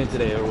boys been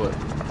today, or what?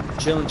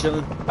 Chilling.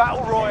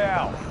 Battle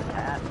Royale.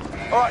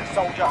 Alright,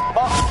 soldier,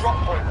 mark the drop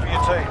point for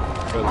your team.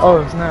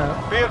 Oh,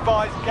 snap. Be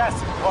advised, gas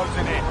is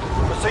closing in.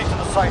 Proceed to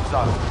the safe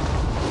zone.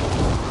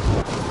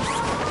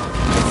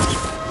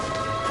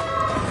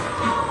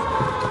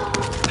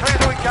 Clear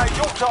to engage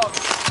your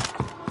target.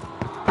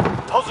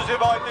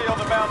 Positive ID on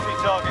the bounty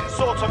target.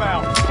 Sort them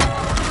out.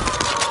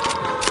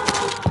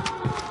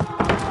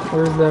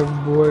 Where's that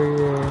boy?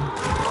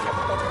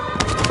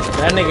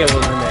 That nigga was in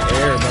the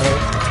air, bro.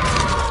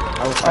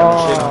 I was trying to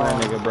shit on that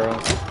nigga, bro.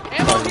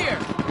 Ammo here.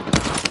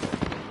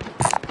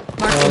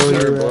 Oh,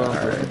 Sir, yeah. bro.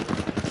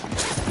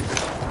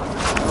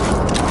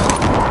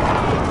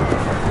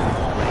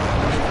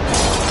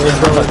 There's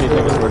no lucky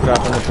niggas were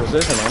dropping the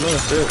position. I know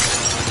shit.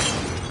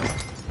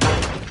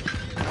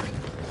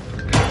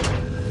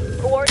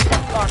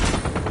 Coordinates marked.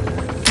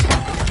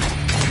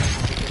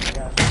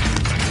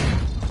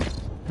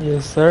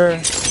 Yes,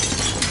 sir.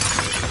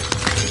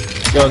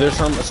 Yo, there's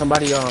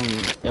somebody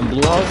in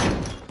Blue House.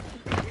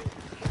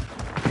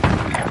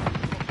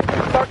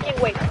 Marking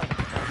weight.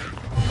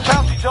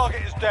 Bounty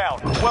target is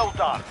down. Well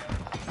done.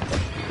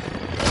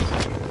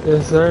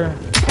 Yes, sir.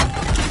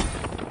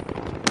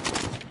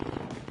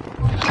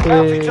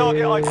 Bounty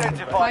target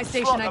identified. Buy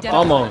station Slot the identified.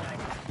 Almost.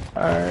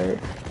 Alright.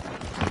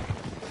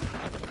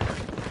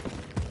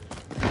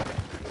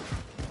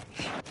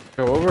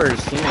 Yo, what were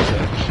his teams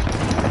at?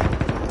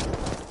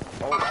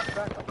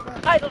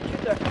 Idle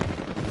shooter.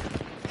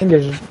 I think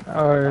it's,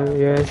 oh,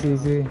 yeah, it's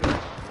easy.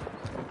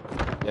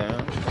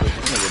 Yeah.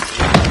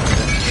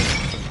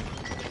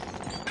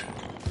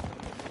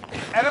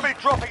 Enemy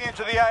dropping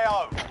into the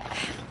AO.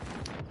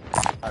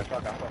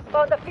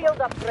 Found a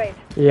field upgrade.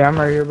 Yeah, I'm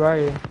right here by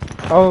you.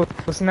 Oh,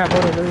 snap,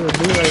 hold on, there's a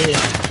dude right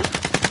here.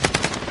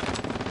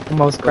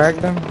 Almost cracked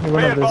him. He Be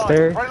went up the advised,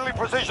 stairs. friendly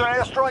precision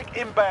airstrike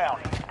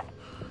inbound.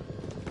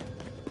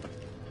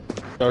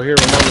 So here,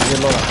 remember, get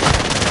low.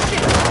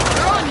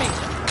 They're on me.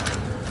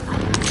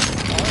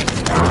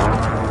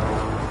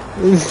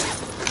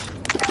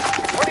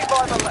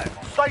 25 and left.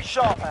 Stay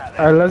sharp out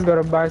there. Alright, let's go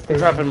to buy I'm station.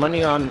 dropping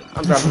money on buy.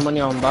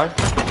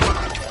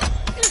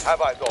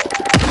 Have I got?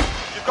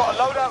 You've got a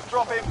loadout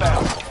drop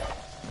inbound.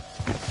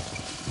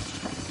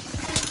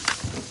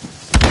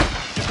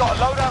 You've got a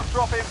loadout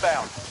drop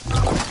inbound.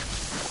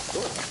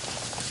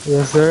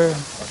 Yes, sir.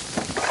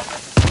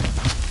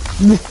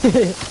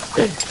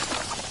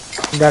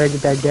 Gotta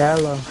get that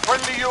gallo.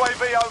 Friendly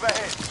UAV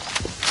overhead.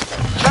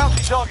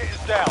 Bounty target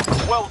is down.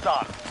 Well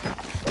done.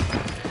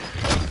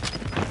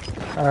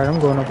 Alright, I'm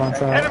going up on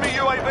top. Enemy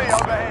UAV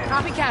overhead.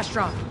 Copy cash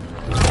drop.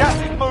 Gas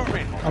is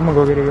moving. I'm gonna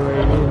go get a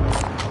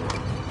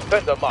UAV.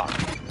 Send the mark.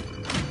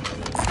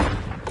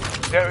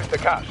 There is the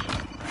cash.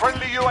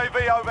 Friendly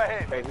UAV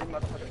overhead.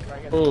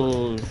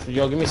 Oh,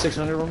 yo, give me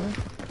 600 on me.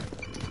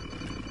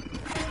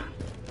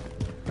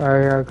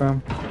 Alright, here I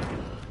come.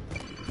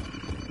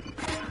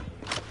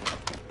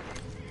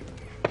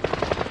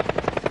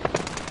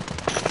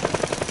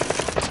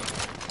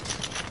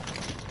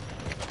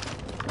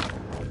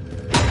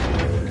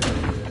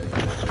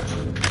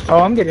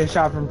 Oh, I'm getting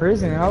shot from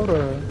prison. Hold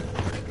up.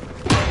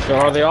 Yo,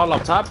 are they all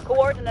up top?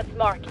 Coordinates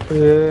marked.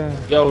 Yeah.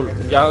 Yo,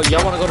 y'all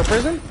want to go to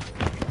prison?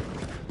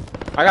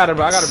 I got a You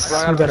gotta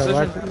position.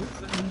 watch it.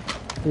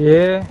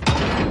 Yeah.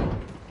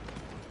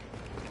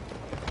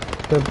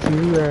 It's up to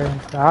you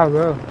guys. I'll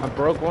go. I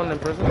broke one in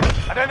prison.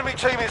 An enemy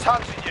team is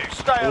hunting you.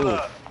 Stay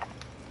alert.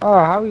 Oh,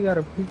 how we got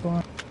a people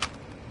on?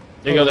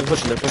 There you go, they're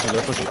pushing.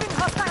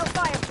 Hostile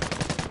fire.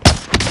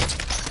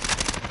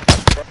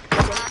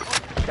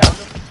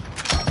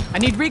 I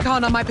need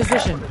recon on my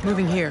position.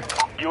 Moving here.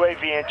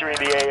 UAV entering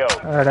the AO.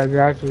 Alright, I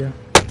got you.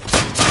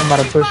 I'm about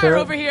to push Fire her.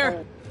 over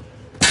here.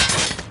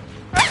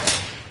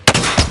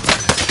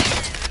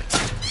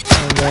 I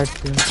got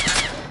you.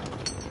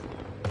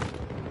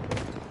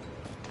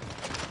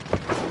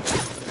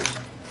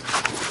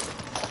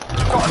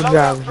 Got a Good loadout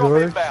job, drop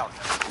George. inbound.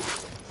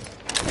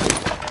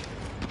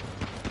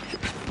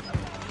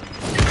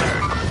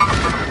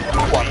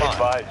 Be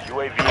advised,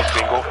 UAV is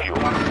bingo fuel.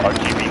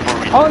 RTB for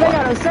respawn. Oh, they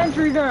got a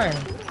sentry gun.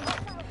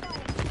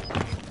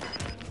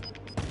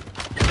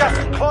 Gas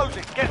is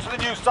closing. Get to the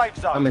new safe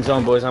zone. I'm in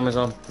zone, boys. I'm in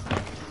zone.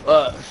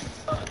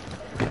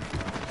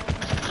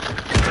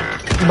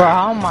 Bro,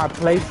 how my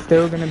plates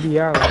still gonna be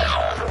out?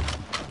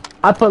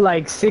 I put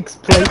like 6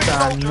 plates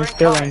on and you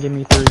still ain't give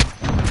me 3.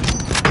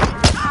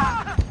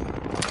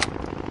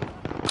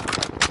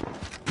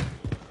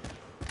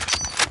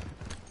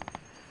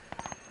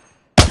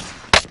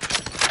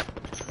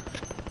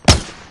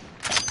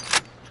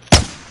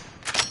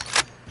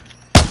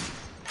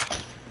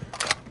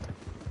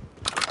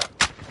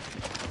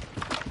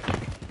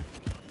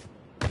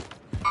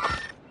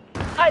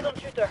 Idle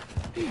shooter.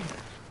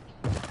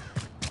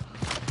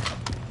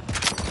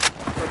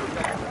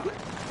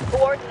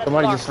 Coordinates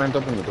Somebody marked. just slammed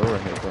open the door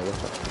right here, bro.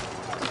 What's up?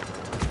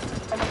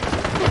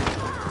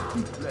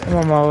 I'm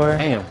on my way.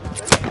 Damn.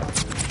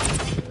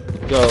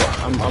 Yo,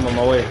 I'm on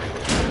my way.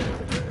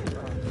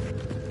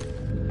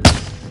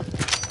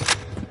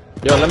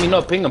 Yo, let me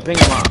know. Ping him.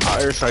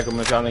 I'll airstrike him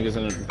if y'all niggas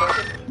in the...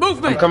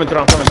 Movement! I'm coming through.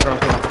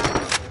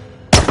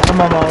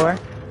 I'm on my way.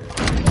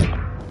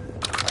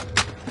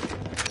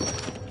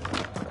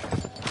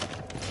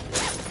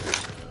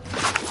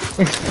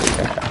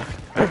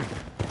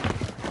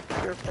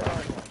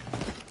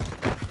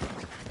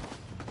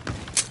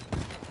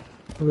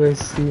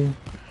 Let's see.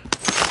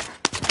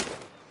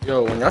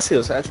 Yo, when y'all see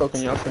a satchel,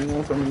 can y'all send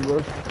one for me, bro?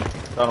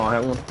 I don't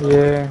have one.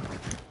 Yeah.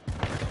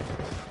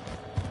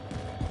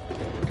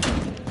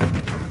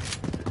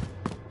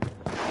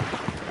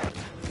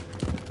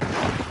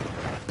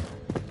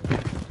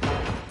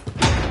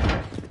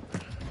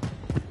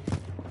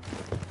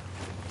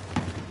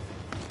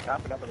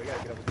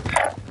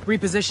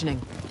 Repositioning.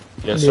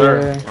 Yes,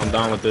 sir. Yeah. I'm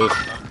down with this.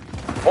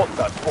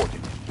 Hostile spotted.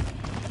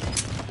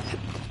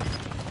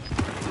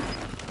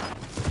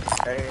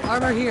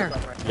 Armor here.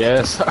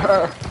 Yes,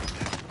 sir.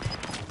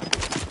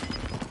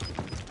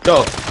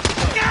 Go.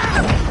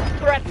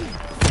 Threat.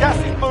 Gas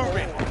is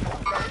moving.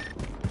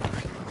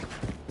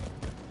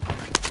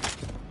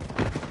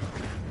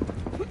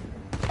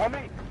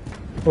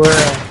 Where?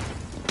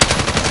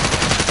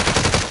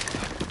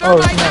 Oh,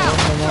 Thermite no, out.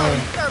 I'm on my way.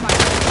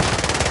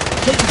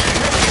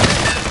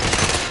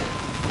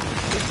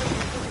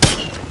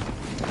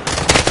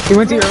 He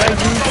went to your right,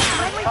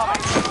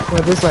 dude.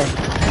 Went this way.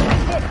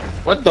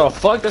 What the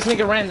fuck? This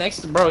nigga ran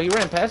next to... Bro, he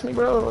ran past me,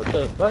 bro? What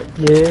the fuck?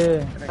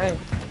 Yeah. Hey.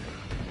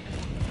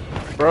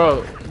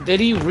 Bro, did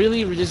he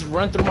really just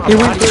run through my He body?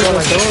 went through bro?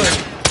 the door.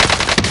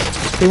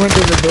 He went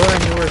through the door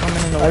and you were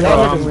coming in the way. Bro, That I'm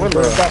nigga was with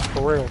burnt bro. up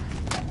for real.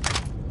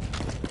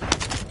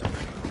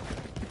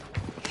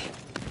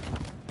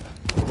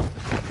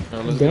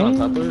 Yo, let's get on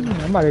top of Damn,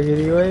 it. I'm about to get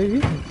a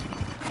UAV.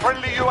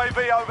 Friendly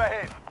UAV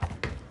overhead.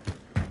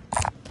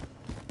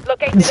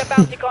 Located a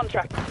bounty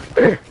contract.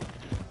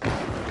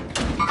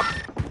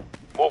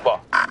 Move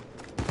up.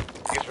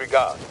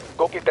 Disregard.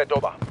 Go get that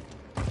over.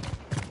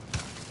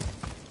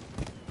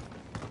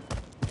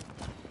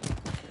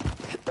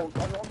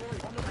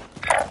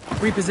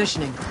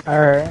 Repositioning.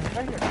 Alright.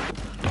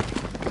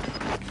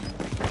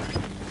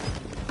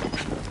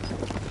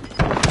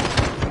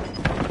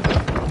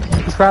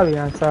 He's probably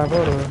on top.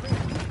 Hold on.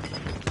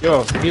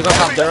 Yo, he's on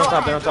top. They're on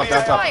top. They're on top. They're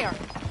on top. Fire!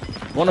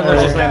 One of them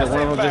just landed.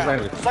 One of them just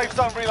landed. Safe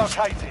zone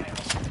relocated.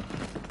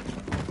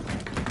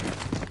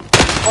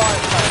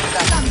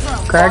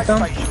 Cracked him?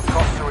 Station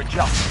costs to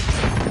adjust.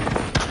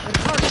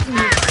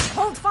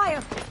 Hold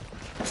fire.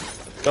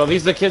 Yo,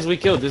 these are the kids we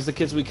killed. This is the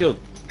kids we killed.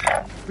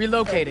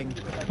 Relocating.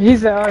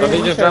 He's oh, So yeah, they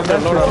we just should've dropped their left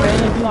load the on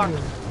same people.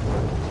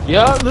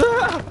 Yeah.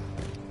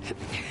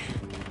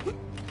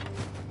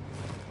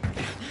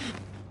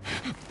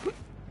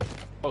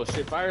 Oh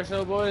shit, fire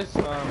sale boys.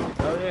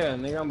 Oh yeah,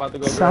 nigga, I'm about to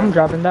go. So I'm grab-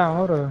 dropping down.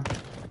 Hold on.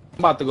 I'm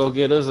about to go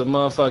get us a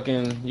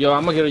motherfucking. Yo,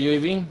 I'm gonna get a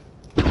UAV.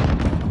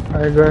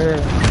 Alright, go ahead.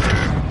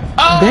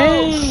 Oh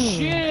Dang.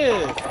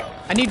 shit!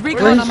 I need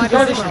recon on my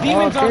Yo, this position.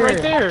 demons on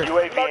right there.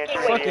 UAV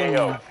entering the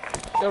AO.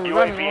 Yo,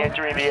 revive UAV me,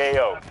 entering the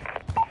AO.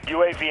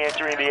 UAV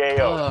entering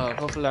the AO.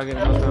 hopefully I get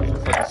enough time for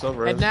fucking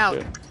silver. Heading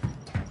out.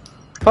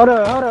 Hold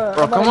up.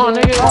 Bro, I'm come about on,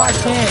 to nigga. get- Oh, I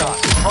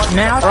can't.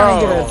 Now I'm trying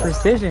to get a Bro.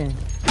 precision.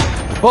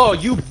 Bro,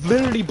 you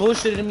literally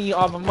bullshitted me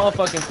off a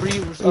motherfucking free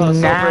Nah,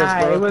 silver,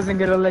 bro. it wasn't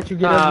gonna let you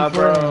get Nah, up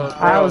before bro, me.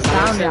 I was yes,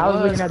 counting. it I was was,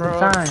 looking at bro. the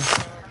time.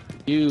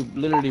 You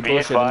literally Be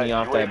bullshitted me advised,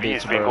 off that UAV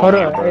is bitch, bingo bro. Hold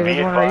fuel. up, hey, Be there's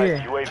one right advised,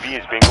 here. UAV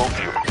is bingo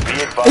fuel. Be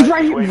advised, It's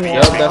right here. UAV is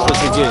Yup, bingo that's what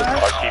you fuel. get.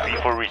 RTB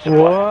for resupply.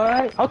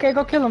 What? Okay,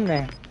 go kill him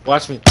then.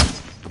 Watch me.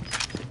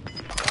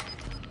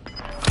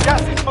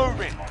 Gas is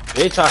moving.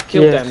 Bitch, I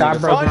killed Yeah, that stop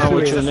nigga. broken Fuck wrong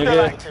with you, shit. Still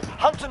nigga. active.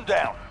 Hunt them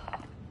down.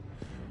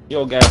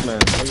 Yo, gas man.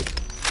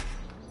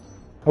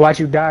 Watch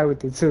you die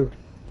with it too.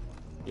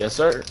 Yes,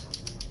 sir.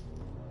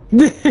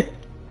 We're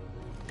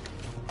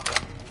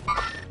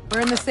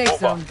in the safe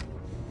zone.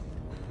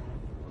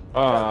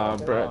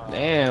 Bro.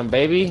 Damn,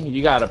 baby.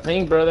 You got a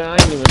ping, brother. I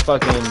ain't even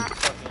fucking.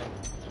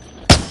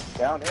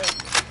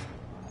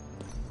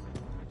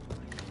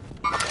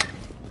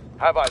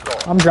 Have I gone?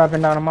 I'm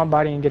dropping down on my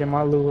body and getting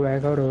my loot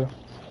back. Hold on.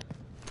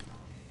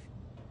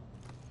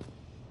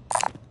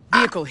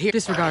 Vehicle here.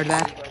 Disregard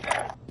that.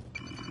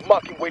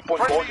 Marking waypoint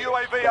Friendly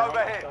board. UAV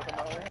overhead.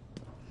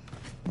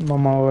 I'm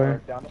on my way.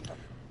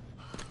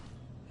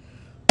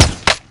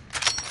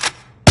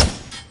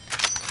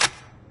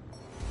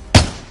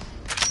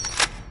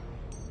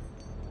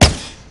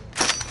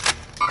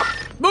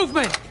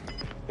 Movement!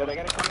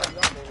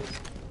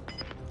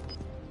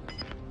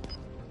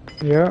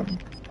 Yep.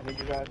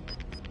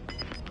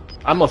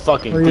 I'm a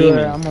fucking Where you at?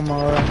 demon. I'm on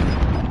my way.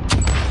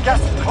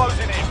 Gas is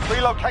closing in.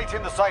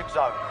 Relocating the safe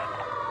zone.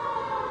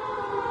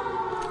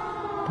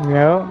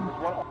 Yep.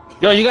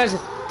 Yo, you guys.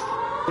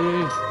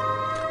 Dude.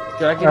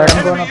 Should I get Alright, I'm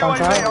out? going Enemy up on UAV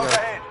top.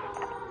 overhead.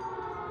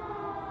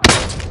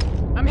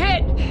 I'm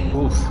hit!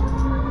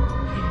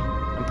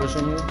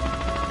 Pushing you.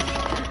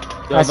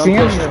 I see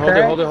him. He's Hold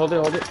it, cracked. hold it, hold it,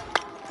 hold it.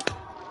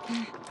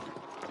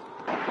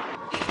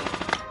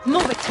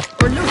 Move it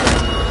or lose it.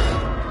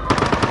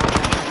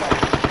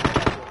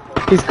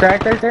 He's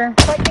cracked right there.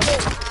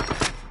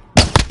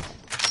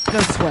 No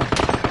sweat.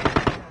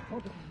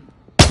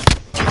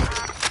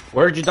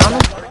 Where'd you,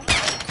 Donald?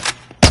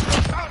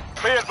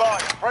 Be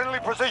advised, friendly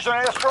precision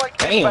airstrike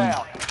Damn.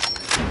 inbound.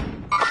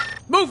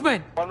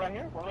 Movement.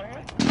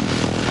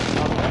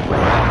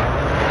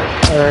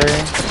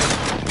 Alright.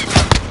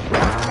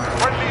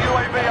 Friendly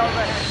UAV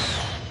overhead.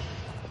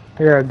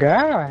 You're a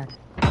guy.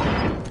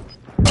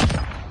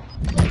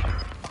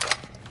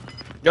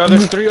 Yo,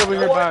 there's 3 over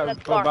here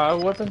Coordinates by marked. a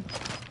weapon.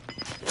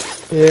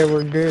 Yeah,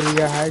 we're good. We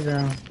got high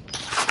ground.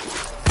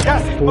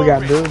 Gas is But we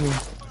got moving.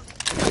 buildings.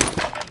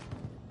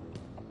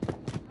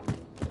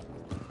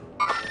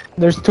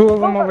 There's 2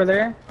 of them over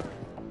there.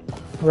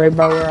 Right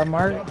by where I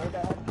marked.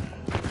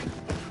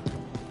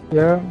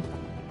 Yeah.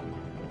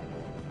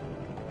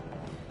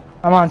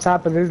 I'm on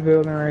top of this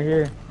building right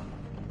here.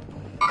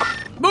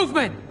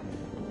 Movement.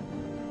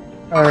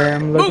 Alright,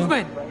 I'm looking.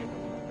 Movement.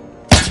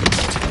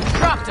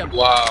 Dropped him.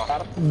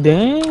 Wow.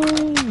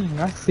 Dang,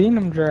 I seen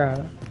him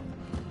drop.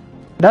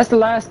 That's the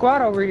last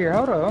squad over here.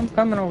 Hold up, I'm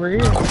coming over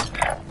here.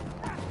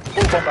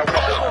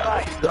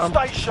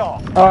 Stay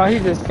sharp. Oh, he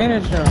just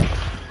finished him.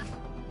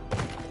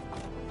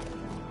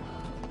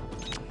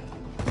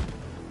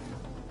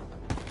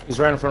 He's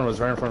right in front of us,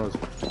 right in front of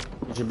us.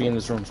 He should be in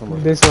this room somewhere.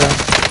 This way.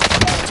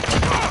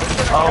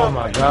 Oh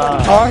my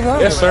god. Oh, I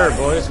love Yes, it. sir,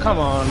 boys. Come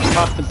on.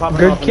 Popping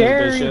Good off in this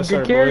carry, bitch. Yes, good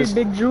sir, carry, boys.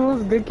 Big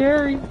Jules, good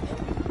carry.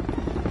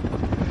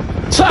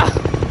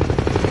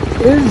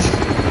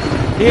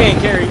 He ain't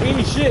carried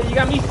me shit. You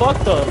got me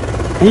fucked up.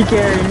 He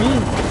carried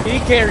me. He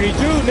carried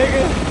you,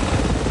 nigga.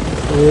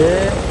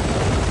 Yeah.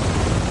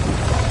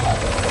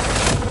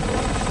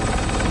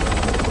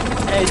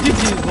 Hey,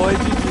 GG's, boy.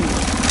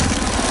 GG's.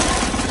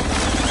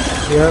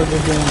 Yeah,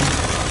 good game.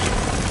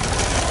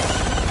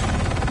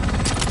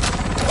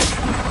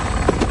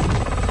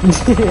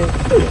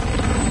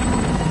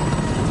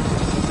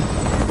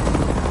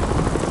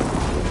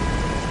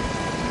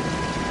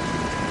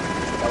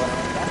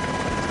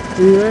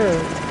 Yeah.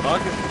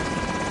 Fuck it.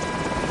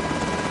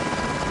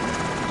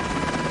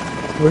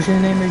 What's your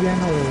name again?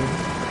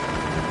 Oh.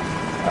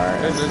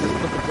 Alright. Just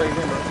put the play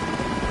again, bro.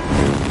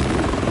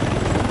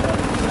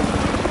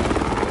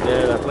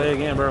 Yeah, play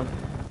again, bro.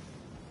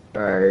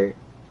 Alright.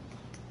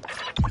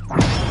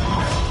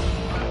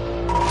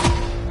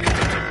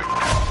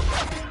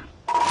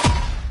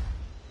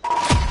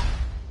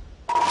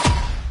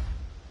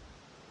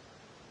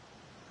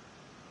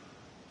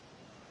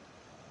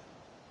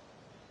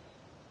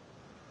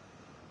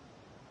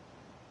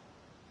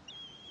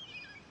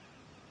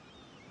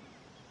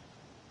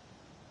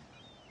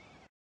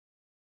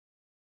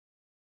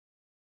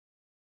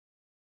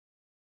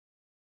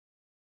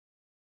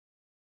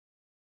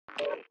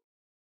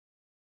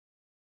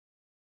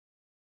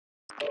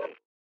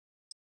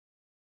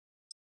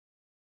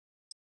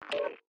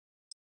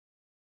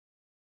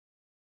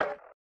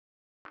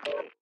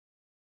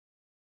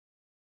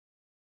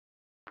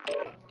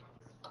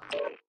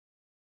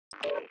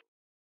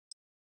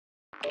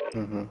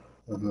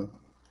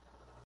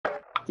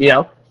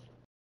 Yeah.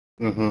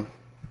 Mm-hmm.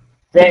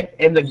 That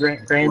in the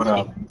grand What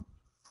up? scheme.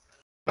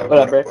 What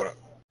up, bro?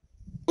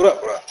 What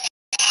up?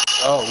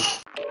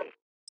 Oh.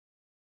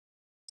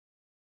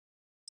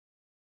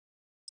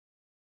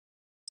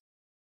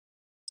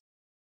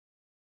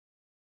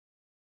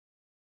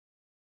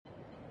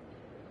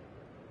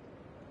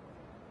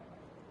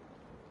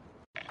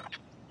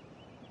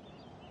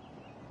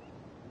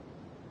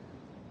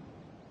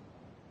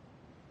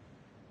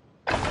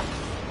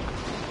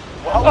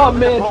 Well, Oh,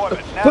 man.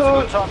 deployment. Now's a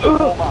good time to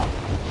warm up.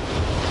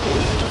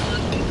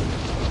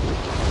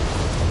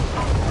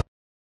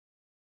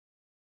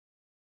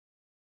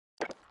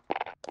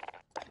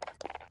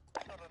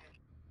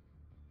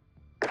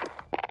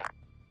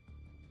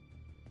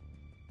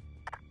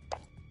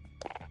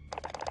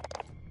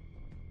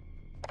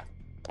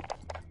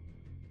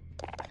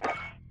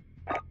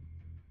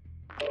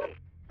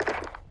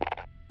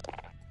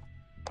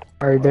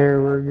 Right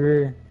there, we're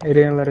good. It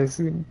didn't let us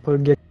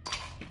get.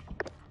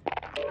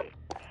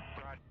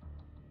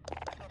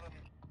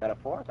 Got a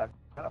 4? Got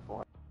a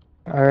 4.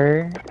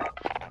 Alright.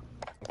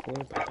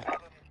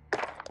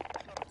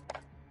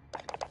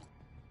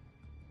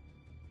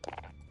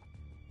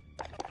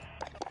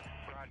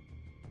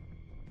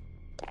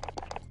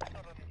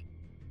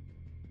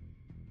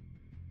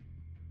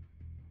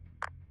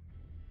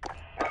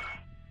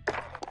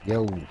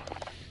 Yo,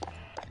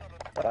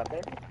 What up,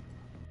 baby?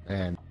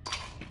 man.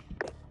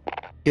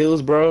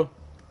 Kills, bro.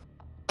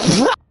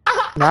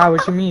 Nah,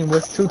 what you mean?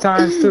 What's 2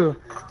 times 2?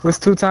 What's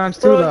 2 times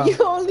 2 Bro, though? you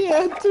only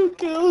had 2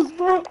 kills,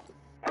 bro.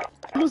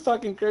 You was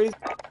talking crazy.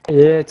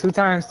 Yeah, 2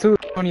 times 2,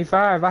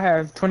 25. I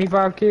have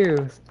 25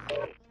 kills.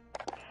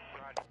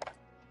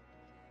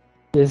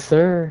 Yes,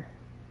 sir.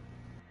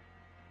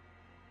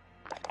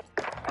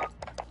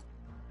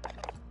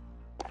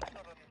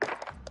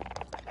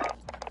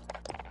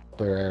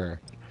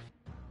 Where?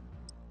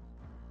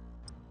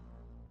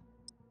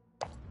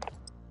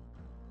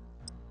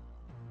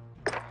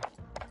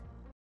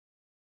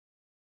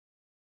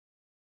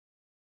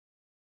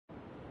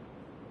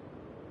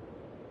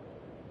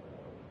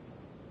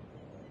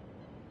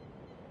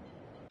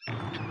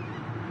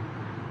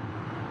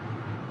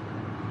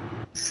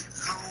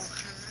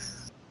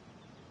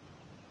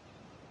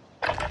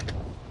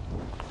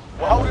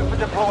 We're holding for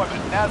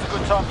deployment. Now's a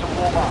good time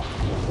to warm up.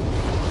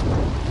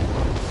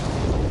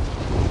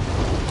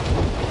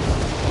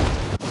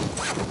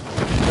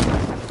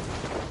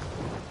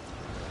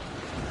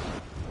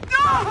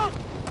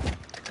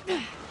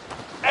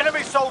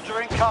 Enemy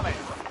soldier incoming.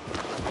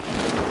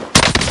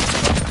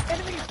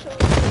 Enemy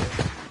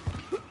soldier.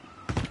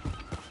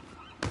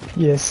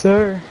 Yes,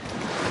 sir.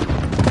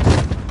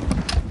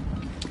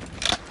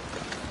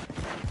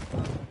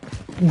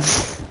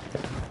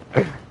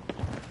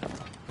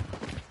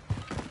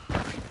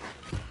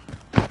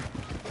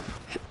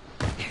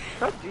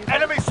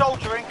 Enemy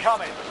soldier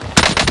incoming.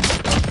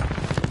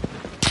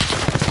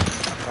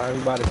 Alright,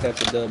 we about to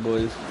catch a dub,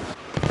 boys.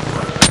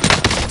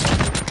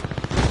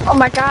 Oh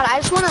my god, I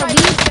just want to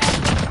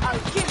leave. I'll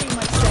give you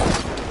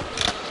myself.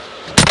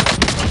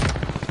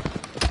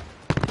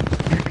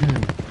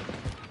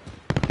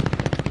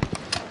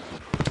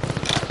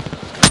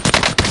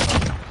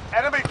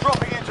 Enemy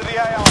dropping into the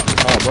AR.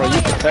 Oh, bro,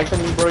 you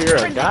protecting me, bro? You're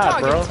a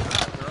god, bro.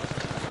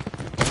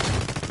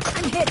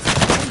 I'm hit.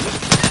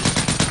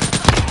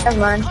 Never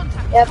mind.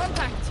 Yep.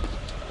 Contact.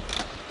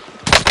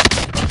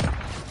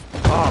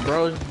 Oh,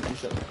 bro. You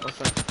should. What's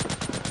that?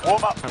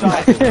 Warm up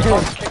time.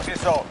 Time to kick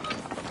this off.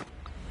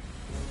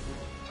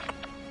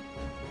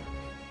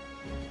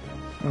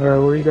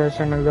 Alright, where you guys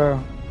trying to go?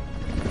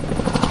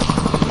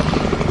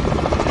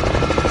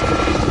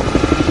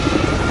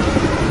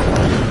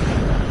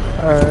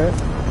 Alright.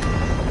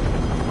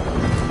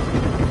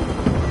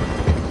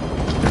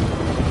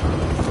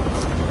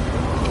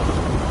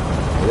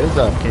 What is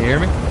up? Can you hear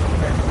me?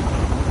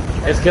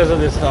 It's because of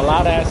this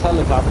loud ass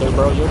helicopter,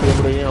 bro. You'll be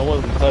able to hear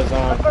what because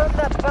Confirm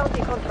that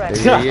bounty contract.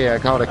 Yeah, I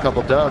caught a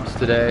couple dubs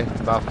today.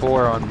 About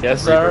 4 on.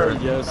 Yes, sir.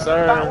 Rebirth. Yes,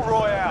 Battle sir.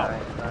 Royale.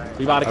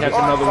 We about to catch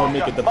Alright, another one.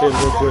 Make soldier, it the fifth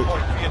mark real the quick. drop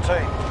point for your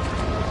team.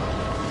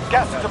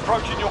 Gas is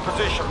approaching your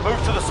position. Move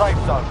to the safe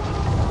zone.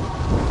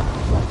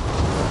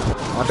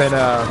 I've been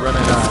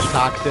running a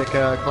toxic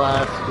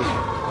class, just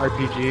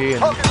RPG and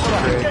Target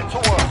selected. trade. Get to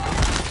work.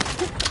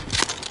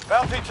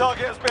 Bounty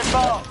target has been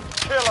marked.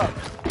 Kill him.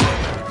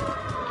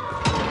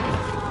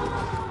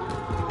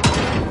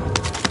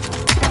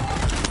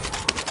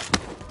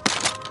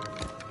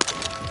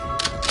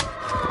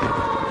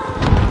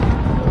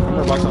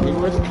 Box on me,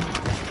 boys.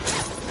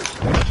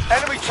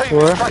 Enemy team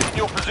What? is tracking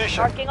your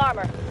position. Marking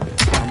armor.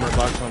 Armor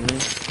box on me.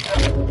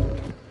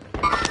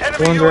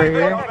 Enemy One's right UAV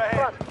here.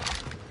 overhead.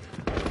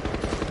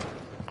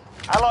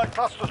 Allied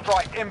cluster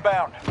strike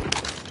inbound.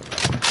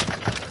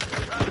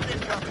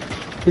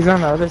 He's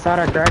on the other side.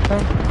 I cracked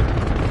him.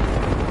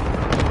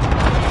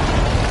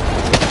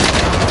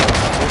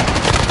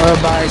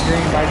 By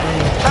green, by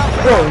green.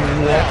 Oh,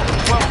 yeah.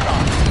 Well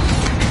done.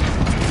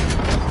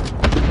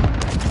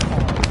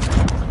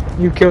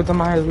 You killed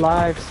him on his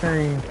live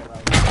stream.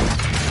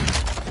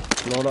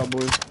 Load up,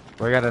 boys.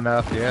 We got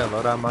enough, yeah.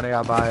 Load on money.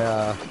 I'll buy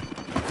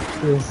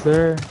Yes,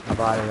 sir. ammo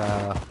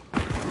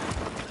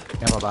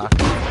box.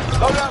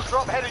 Loadout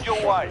drop headed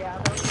your way.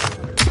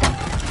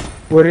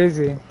 What is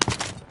he?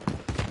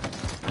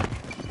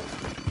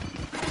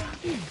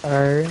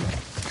 Alright.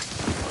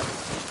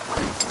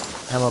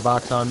 Ammo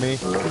box on me.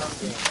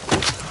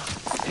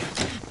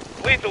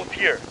 Lethal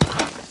here.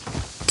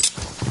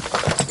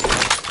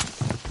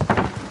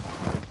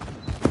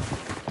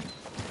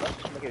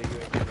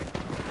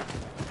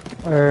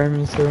 Alright,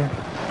 me too.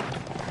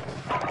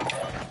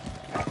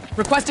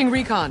 Requesting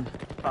recon.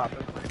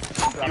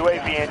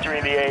 UAV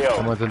entering the AO.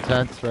 Someone's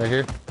intense right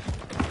here.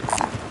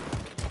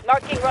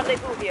 Marking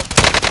rendezvous here.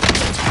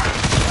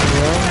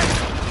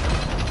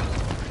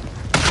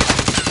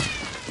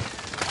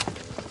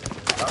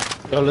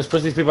 Yo, let's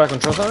push these people back on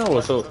trust on or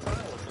what's up?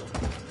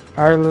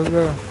 Alright, let's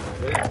go.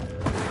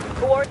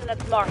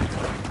 Coordinates marked.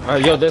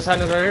 Alright, yo, this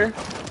hand is right here.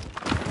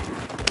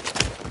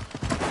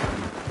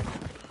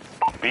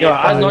 Be Yo,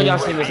 I know advised, y'all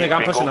seen this UAV nigga.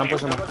 I'm pushing, bingo I'm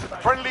fuel. pushing.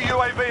 Friendly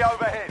UAV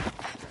overhead.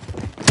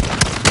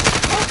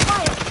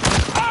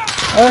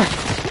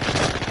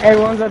 Hey,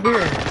 one's up here.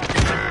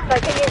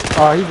 Taking in.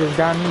 Oh, he just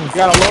got me. You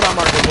got a loadout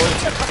marker,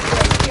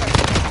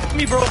 boys.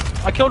 Me, bro.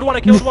 I killed one.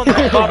 I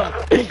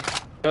got him.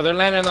 Yo, they're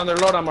landing on their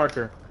loadout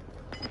marker.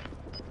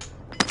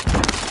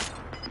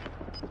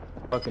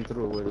 Fucking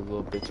through it with his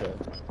little bitch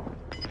ass.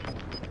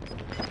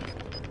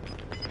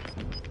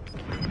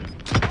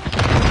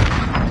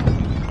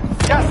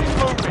 Gas is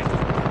moving.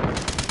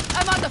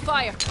 I'm under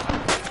fire.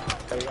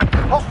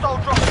 Hostile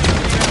dropping into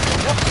the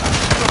area.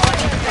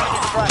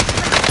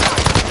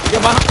 Yo,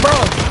 bro.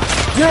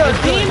 You're a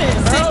demon,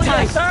 bro.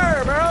 Yes,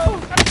 sir, bro.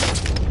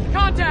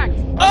 Contact.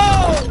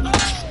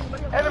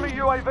 Enemy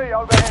UAV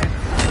overhead.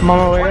 I'm on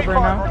my way up 25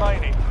 right now.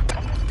 remaining.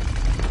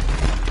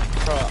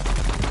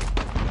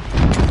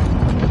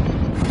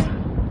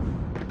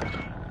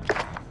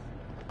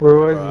 Where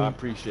was Bro, I he?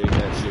 appreciate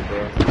that shit,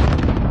 bro.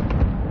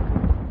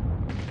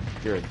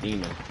 You're a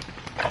demon.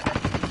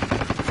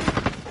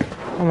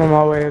 I'm on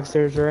my way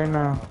upstairs right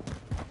now.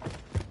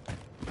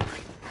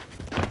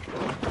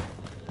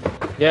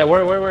 Yeah,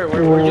 where'd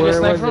you get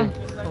sniped from?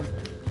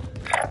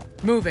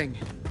 Moving.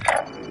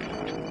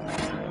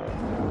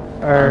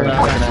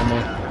 Backing at me.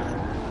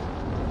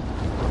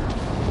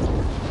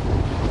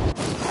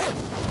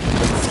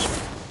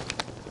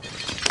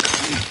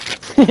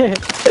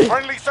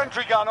 Friendly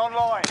sentry gun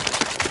online.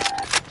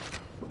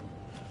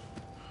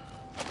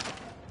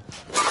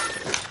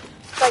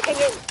 Striking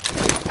in.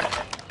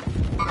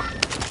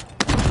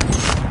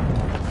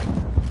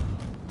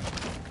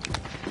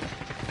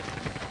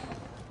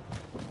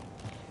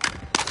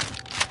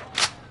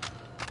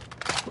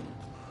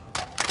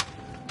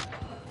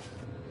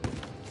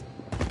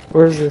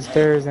 Where's the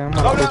stairs? I'm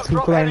gonna put 2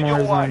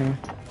 claymores on him.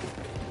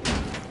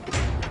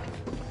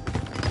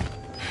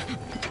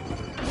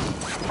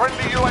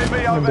 Friendly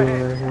UAV I'm gonna do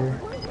it overhead. right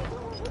here.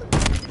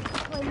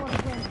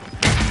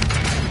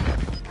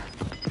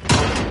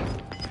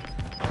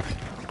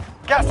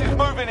 Gas is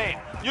moving in.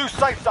 New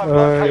safe zone Yeah.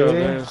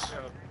 located.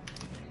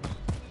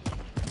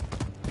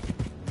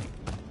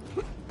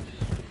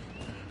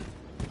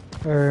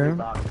 Alright.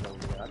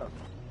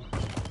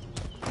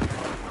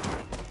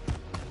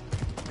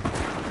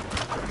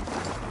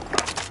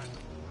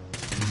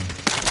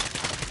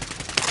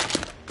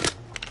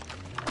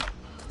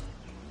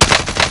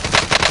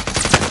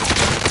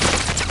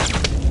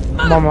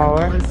 I'm on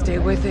my way. Stay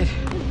with it.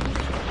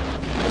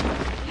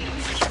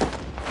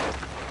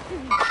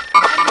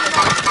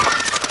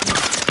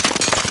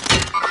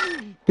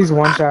 He's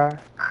one shot.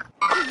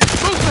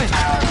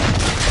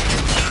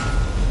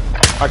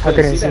 I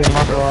couldn't see him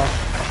after all.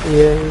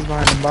 Yeah, he was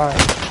behind the bar.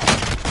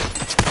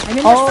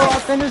 Oh, I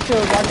finished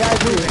him. I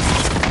got you.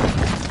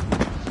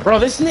 Bro,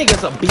 this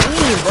nigga's a beam,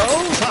 bro.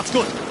 That's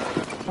good.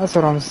 That's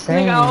what I'm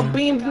saying. Nigga all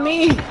beamed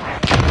me.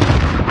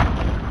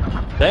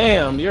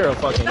 Damn, you're a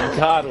fucking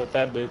god with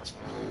that bitch.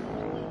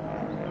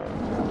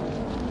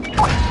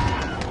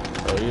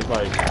 Bro, he's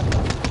like...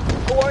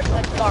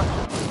 Coordinates marked.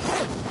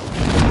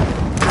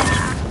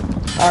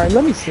 Alright,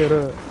 let me sit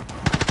up.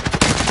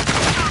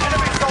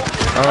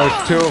 Oh,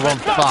 there's 2 of them.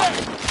 Fuck.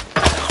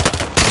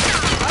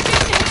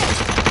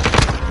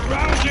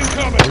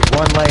 There's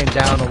one laying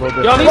down a little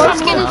bit. Yo, these Let's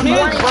some get little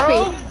his kids,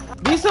 bro.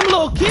 These some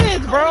little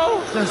kids,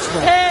 bro.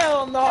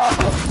 Hell no.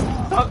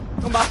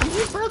 Come about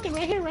he's broken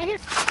right here.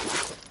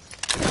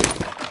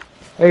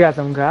 They got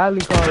some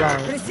godly call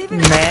out.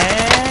 Man,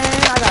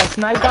 I got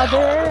sniped out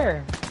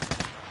there.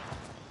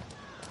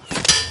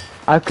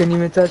 I couldn't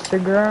even touch the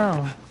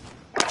ground.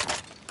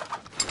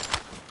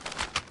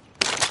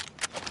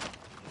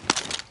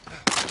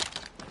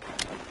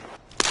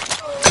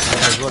 I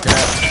was looking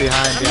at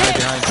behind.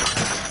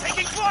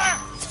 Taking fire!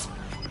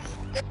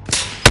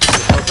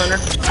 Control center.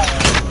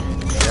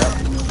 Yep.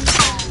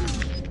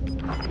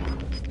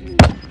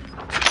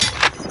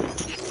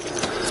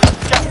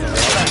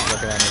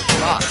 Looking at me.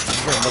 Fuck.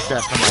 I'm getting looked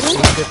at from like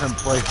 8 different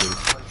places.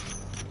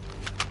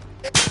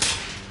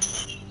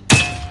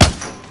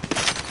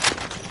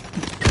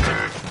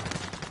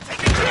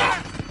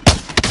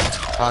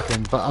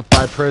 Talking up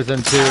by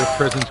prison too.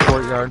 Prison's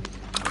courtyard.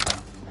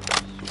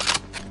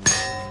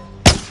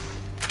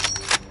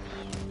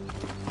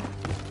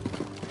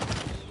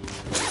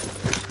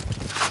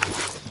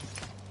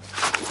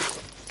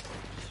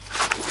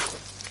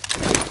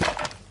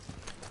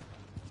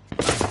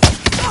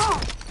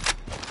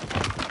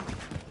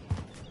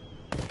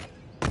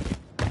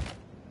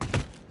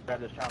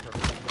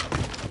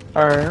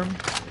 Alright.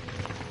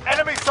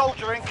 Enemy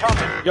soldier incoming.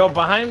 Yo,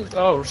 behind...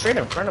 Oh, straight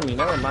in front of me.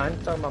 Never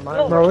mind. Talking about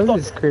mine. Bro, what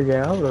is this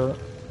cricket? Hold up.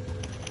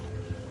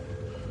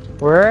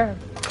 Where?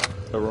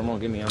 Yo, Ramon,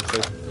 give me. I'm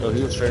safe. Yo,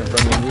 he was straight in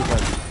front of me. He was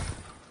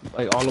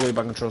like all the way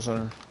by control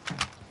center.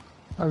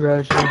 I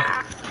got you.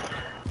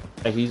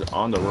 Like he's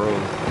on the road.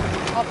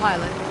 I'll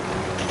pilot.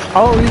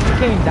 Oh, he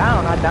came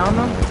down. I downed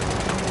him.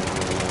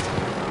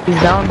 He's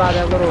down by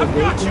that little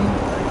gate thing.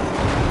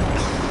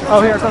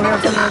 Oh, here, come.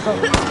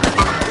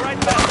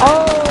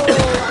 Oh,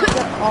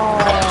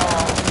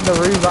 the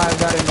revive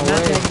got in the way.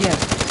 Not dead yet.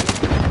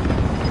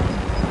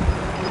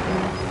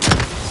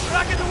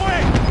 Back in the way.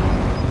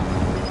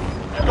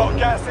 You've got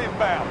gas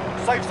inbound.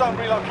 Safe zone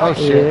relocation. Oh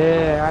shit.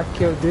 Yeah, I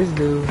killed this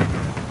dude.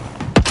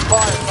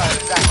 Fire sale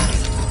is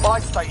active. Buy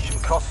station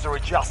costs are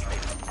adjusted.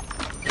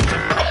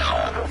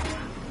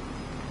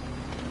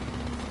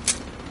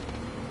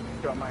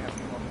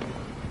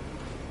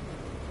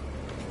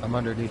 I'm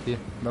underneath you.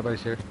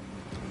 Nobody's here.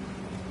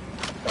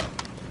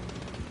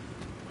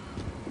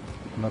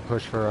 I'm gonna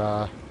push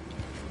for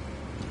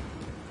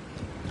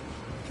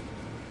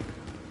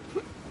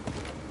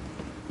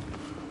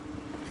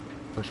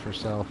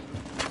self.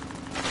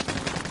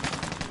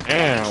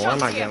 Damn, where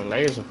am I getting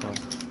laser from?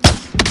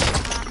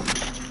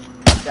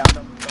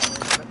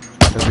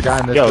 There's a guy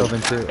in this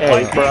building too.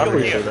 Hey, bro, I'm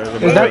pretty sure there's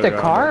a Is that the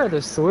guy car or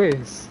the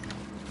Swiss?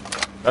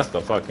 That's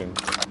the fucking...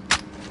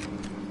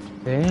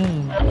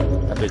 Dang.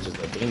 That bitch is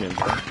a demon,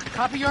 bro.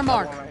 Copy your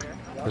mark.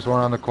 There's one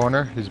on the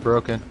corner. He's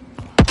broken.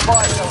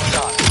 Fire sale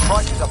done.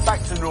 Prices are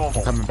back to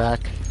normal. Coming back.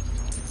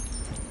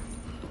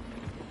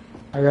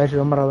 I got you.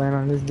 I'm gonna land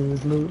on this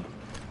dude's loot.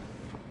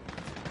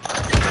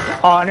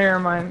 Oh, never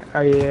mind.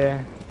 Oh,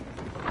 yeah.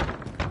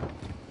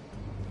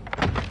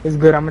 It's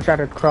good. I'm gonna try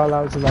to crawl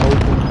out to the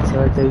open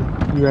so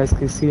that you guys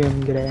can see him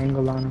and get an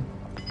angle on him.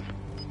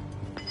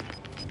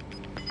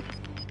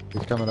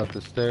 He's coming up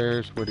the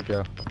stairs. Where'd he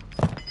go?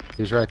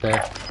 He's right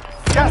there.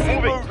 Gas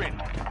is moving.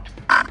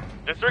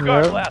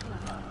 Disregard Yep. left.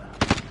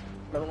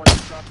 Another one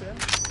just dropped in.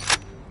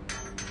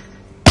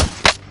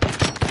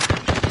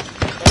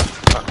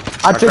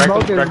 I took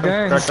both his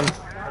guns.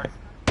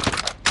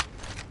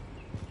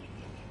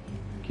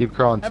 Keep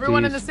crawling,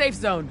 Everyone in the Steve. safe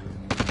zone.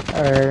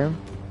 Alright.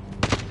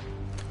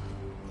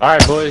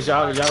 Alright, boys,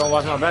 y'all gonna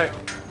watch my back.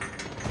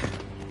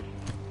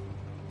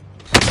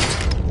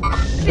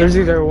 There's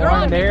either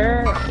one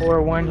there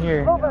or one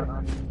here.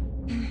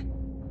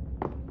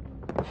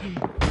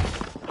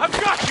 I've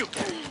got you.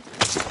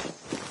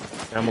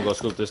 I'm gonna go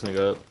scoop this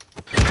nigga up.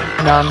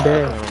 No, I'm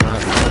dead.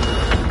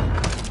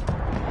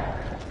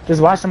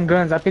 Just watch some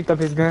guns. I picked up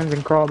his guns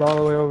and crawled all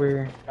the way over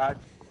here.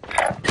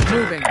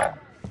 Moving.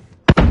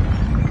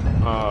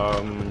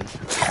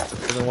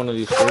 Isn't one of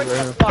these three right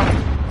here?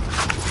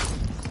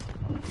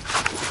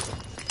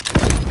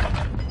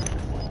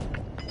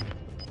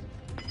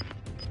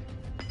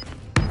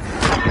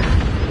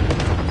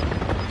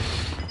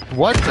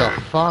 What the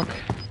fuck?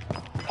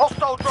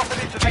 Hostile dropping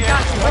into the area.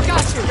 I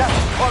got you. Gas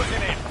is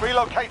closing in.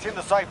 Relocating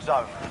the safe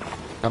zone.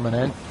 Coming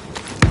in.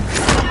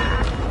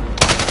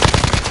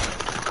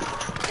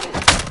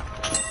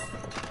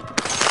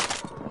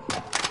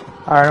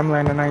 Alright, I'm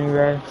landing on you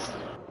guys.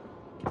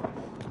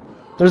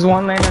 There's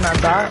one landing on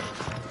top.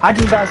 I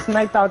just got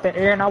sniped out the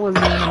air and I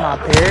wasn't even in my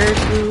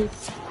parachute.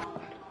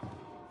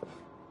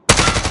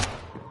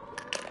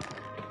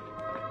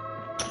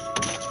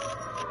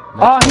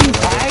 Oh, he's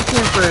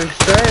hacking for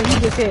sure. He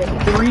just hit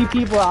 3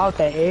 people out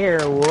the air.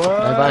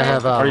 What? Anybody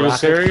have Are you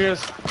rockets?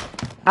 serious?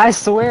 I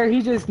swear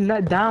he just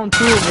nut down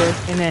 2 of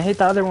us and then hit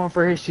the other one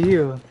for his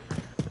shield.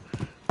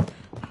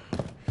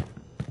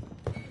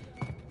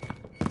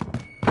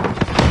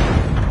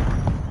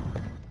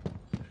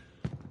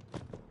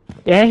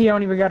 And he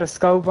don't even got a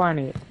scope on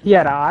it. He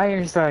had an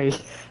iron sight.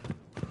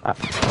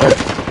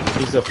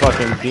 He's a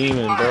fucking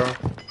demon, bro.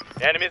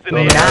 Enemies in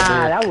Nah, the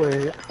area. that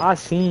was... I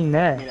seen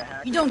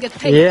that. You don't get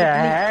paid. Yeah,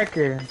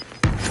 hacker.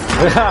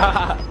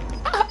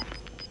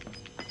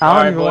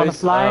 I don't even want to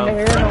fly in the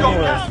air no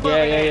more.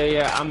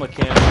 Yeah. I'm a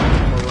camp.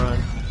 I'm gonna run.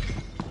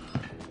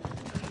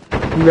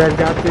 You guys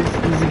got this?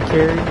 Easy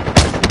carry?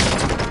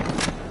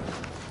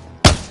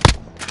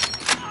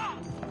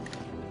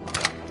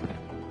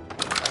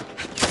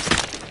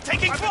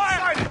 Taking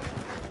fire.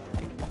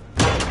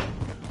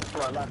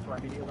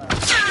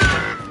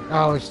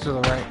 Oh, he's to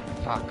the right.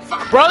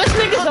 Fuck. Bro, this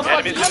nigga's a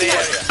Enemies in the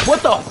area. fucking...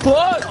 What the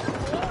fuck?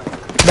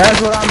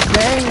 That's what I'm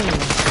saying.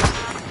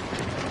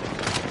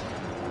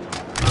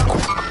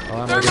 Oh,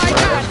 I'm They're gonna my get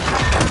gun.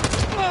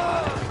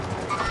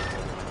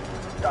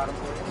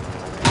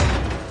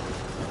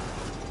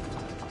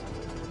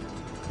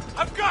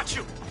 I've got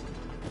you.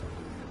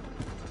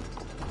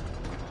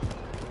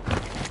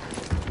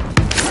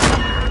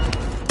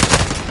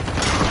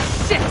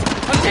 Shit!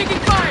 I'm taking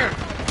fire.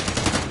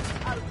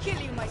 I'll kill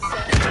you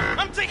myself.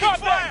 I'm taking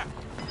fire.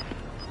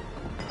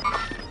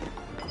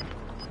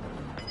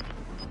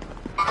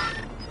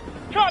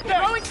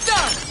 Contact. Throwing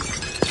stun.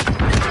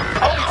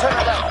 Only 10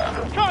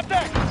 left.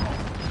 Contact.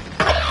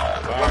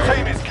 Your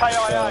team is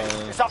KIA.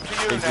 It's up to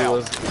you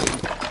now.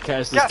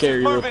 Catch this Gas is carry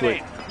real moving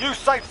quick. in. New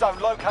safe zone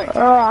located.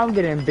 Oh, I'm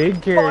getting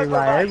big carried 5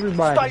 by remain.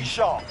 everybody. Stay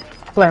sharp.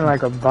 Playing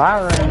like a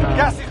bot right now.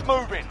 Gas is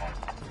moving.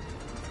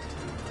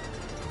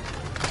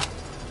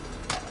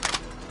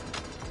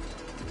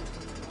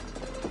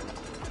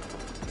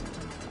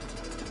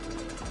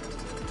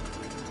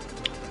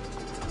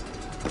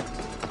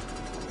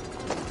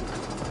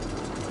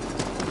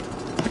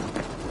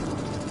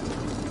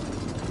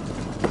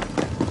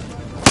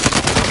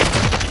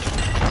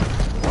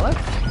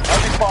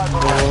 Only 5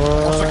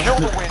 remain. We'll secure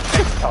the win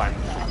next time.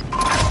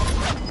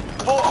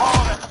 Fought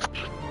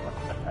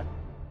harder.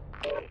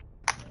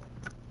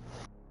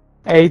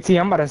 Hey, T,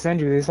 I'm about to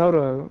send you this. Hold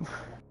up.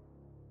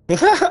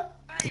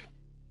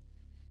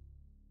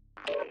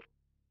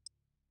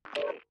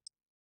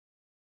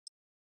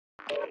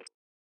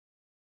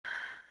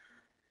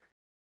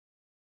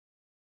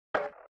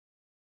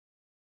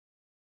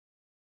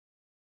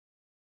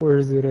 Where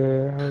is it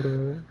at? Hold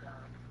up.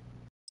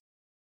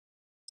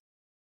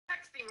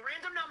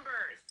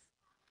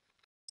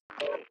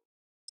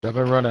 I've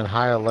been running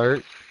high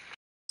alert.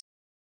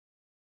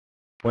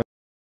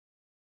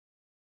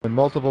 When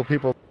multiple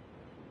people...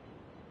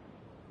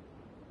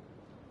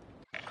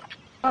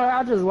 Oh,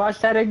 I'll just watch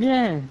that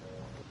again.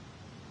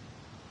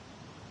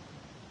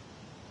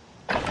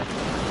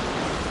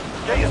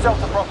 Get yourself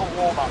the proper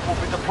warm-up. We'll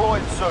be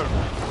deployed soon.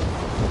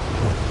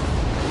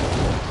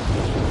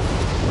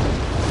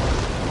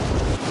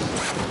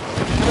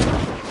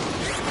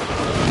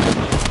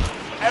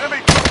 Enemy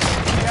in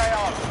the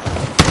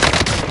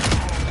AR.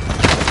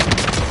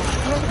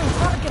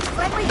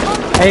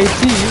 Hey,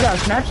 T, you got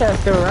Snapchat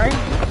still, right?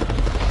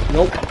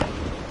 Nope.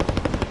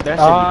 That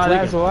Oh, shit be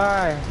that's tweaking.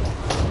 why.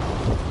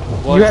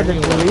 What You had to you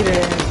mean? delete it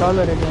and install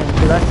it again,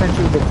 because I sent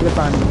you the clip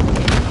on it.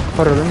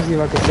 Hold on, let me see if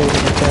I can save it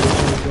in chat as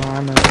soon as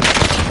I'm in.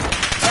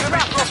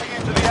 Enemy dropping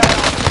into the AO.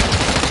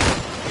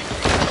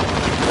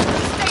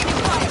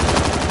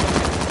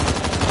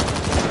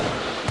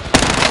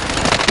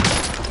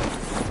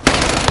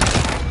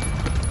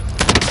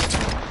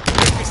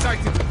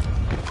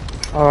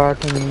 Oh, I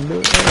can do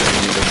it.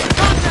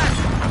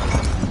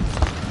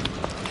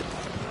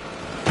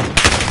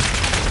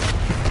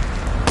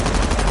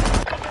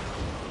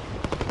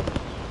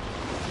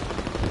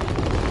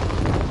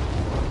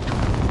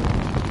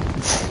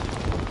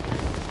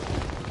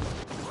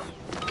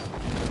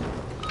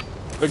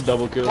 Big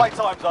double kill.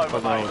 Playtime's over,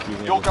 mate.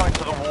 You're going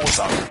to the war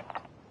zone.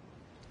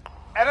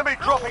 Enemy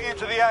dropping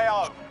into the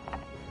AO.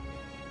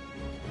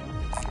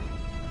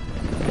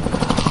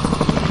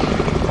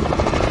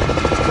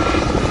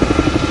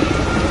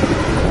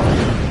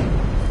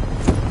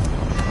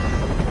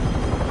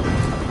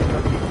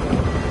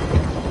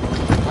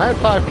 I had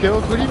 5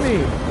 kills, what do you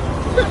mean?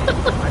 Let's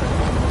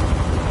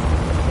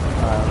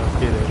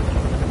get it.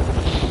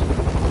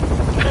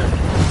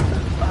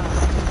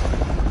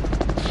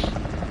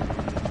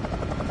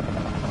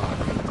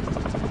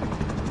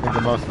 I think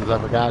the most has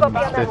ever gotten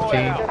is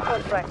 15.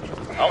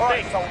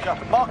 Alright, soldier.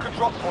 Mark a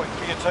drop point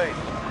for your team.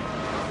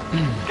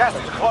 Gas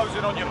is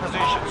closing on your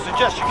position.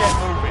 Suggest you get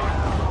moving.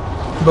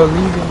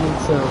 Believe in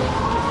yourself.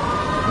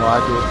 No, I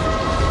do.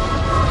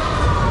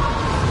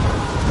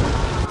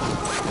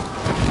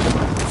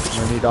 I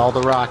need all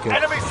the rockets.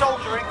 Enemy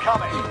soldier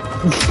incoming.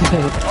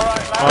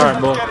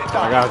 Alright, Bull.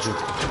 I got you.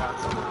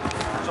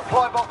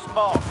 Supply box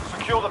marked.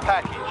 Secure the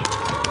package.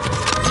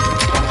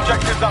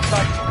 Objectives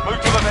updated. Move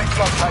to the next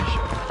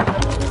location.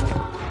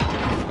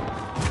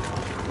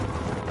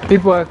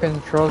 People at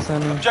control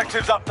center.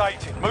 Objectives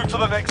updated. Move to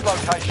the next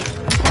location.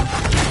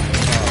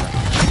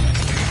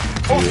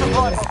 All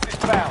supply box is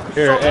found.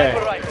 Here, hey.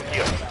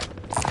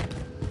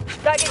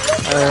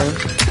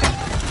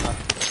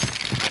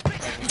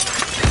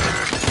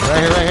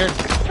 Right here.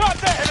 Drop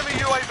that enemy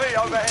UAV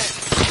overhead.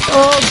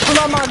 Oh, pull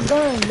out my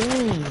gun,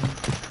 man.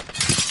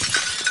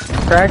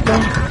 Cracked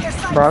him?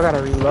 Bro, I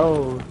gotta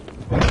reload.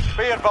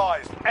 Be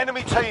advised,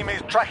 enemy team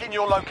is tracking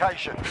your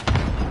location.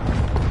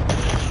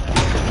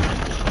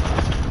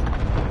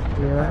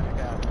 Yeah.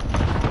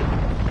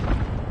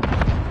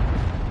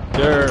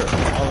 They're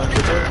all in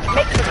there.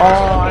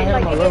 Oh, I hit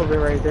him a little bit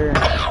right there.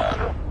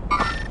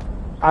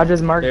 I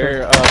just marked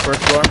They're him.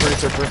 first floor, I'm pretty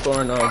sure first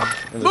floor in the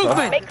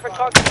top. Make for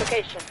target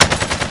location.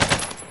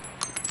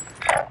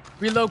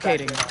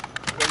 Relocating.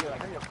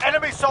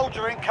 Enemy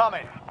soldier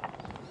incoming.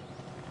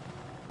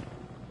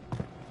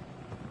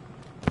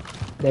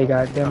 They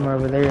got them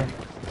over there.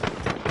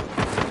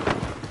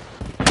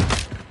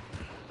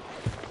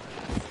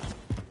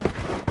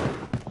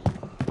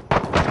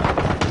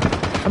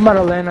 I'm about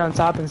to land on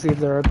top and see if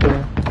they're up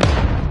there.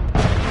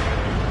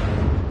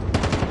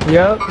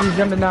 Yup, he's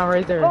jumping down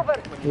right there.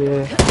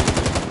 Yeah.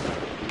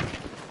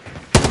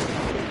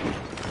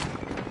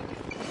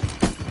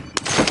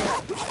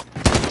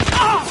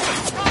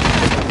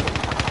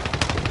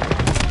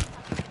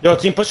 Yo,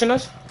 team pushing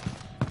us?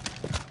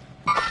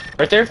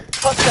 Right there?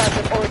 Hostiles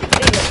have already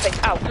cleared the space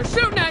out. They're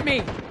shooting at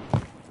me!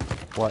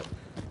 What?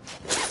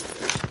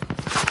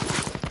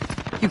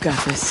 You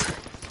got this.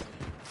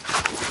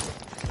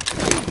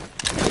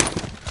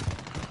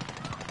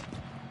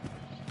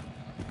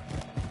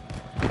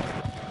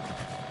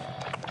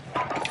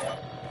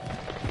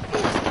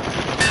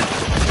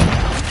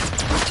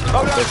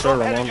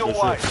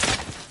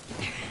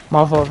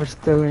 My fault for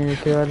stealing your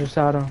kill, I just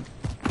shot him.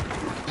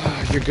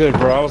 You're good,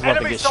 bro. I was about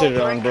to get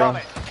shitted on, bro.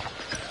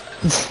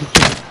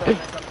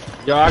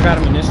 Yo, I got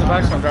a munition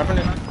box, so I'm dropping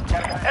it.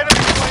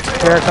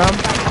 Here it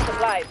comes.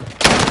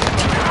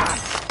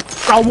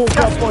 I woke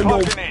up on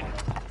you.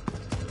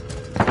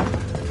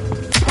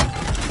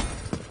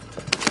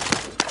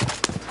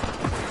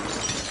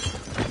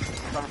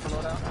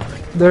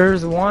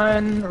 There's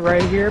one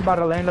right here, about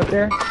to land up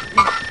there.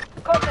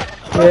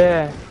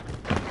 Yeah.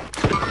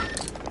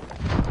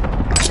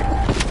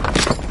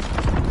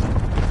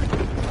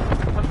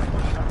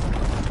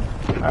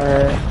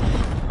 Alright.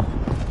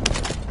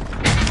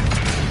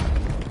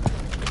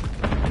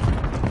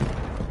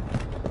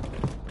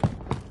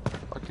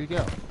 Where'd he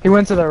go? He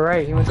went to the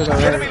right. He went to the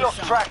right. Enemy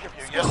lost track of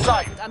you. You're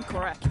safe. I'm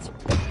correct.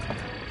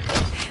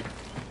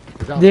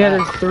 Yeah,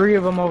 there's 3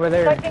 of them over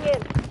there.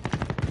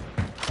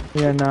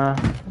 Yeah, nah.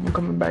 I'm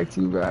coming back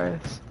to you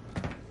guys.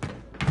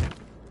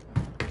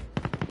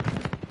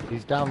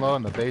 He's down low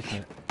in the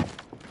basement.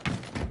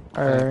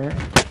 Alright.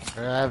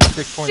 I have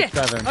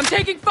 6.7. I'm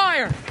taking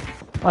fire!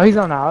 Oh, he's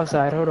on the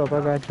outside. Hold up, I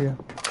got you.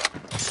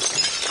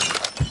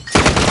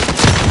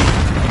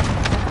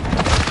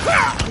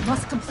 We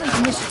must complete the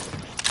mission.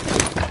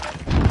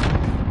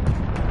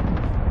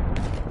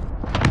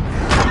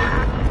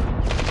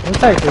 What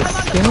type of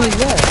skin was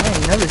that? I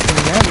ain't never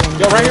seen that one.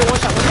 Yo, right here, one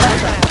shot, one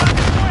shot.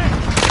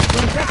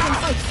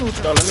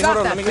 Yo, let me Got hold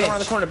on, that let me get bitch. around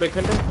the corner, big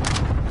Pinder.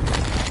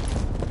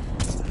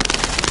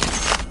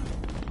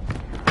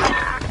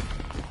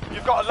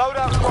 You've got a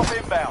loadout drop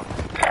inbound.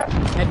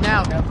 Head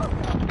now.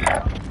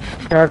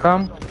 Here I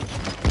come.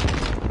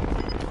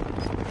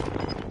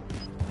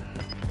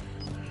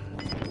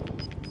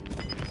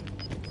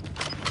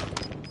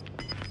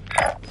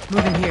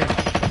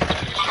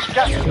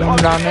 One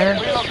down there.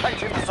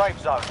 Relocating the safe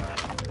zone.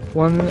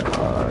 One,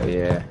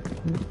 yeah.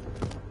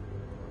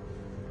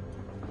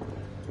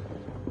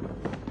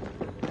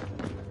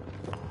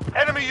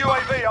 Enemy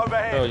UAV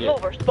overhead. Oh, yeah.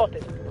 Mover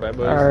spotted. Bad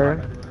boys.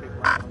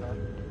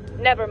 Alright.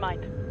 Never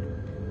mind.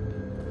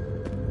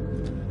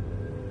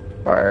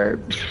 Alright.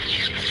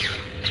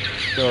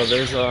 So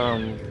there's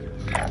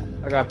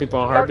I got people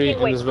on heartbeat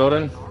in this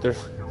building. There's.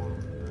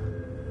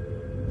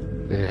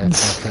 Yeah,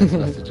 text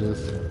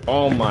messages.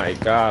 Oh my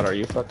god, are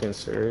you fucking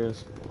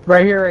serious?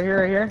 Right here, right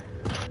here, right here.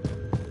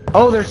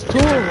 Oh, there's 2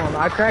 of them.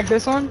 I cracked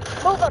this one.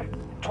 Mover.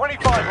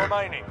 25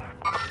 remaining.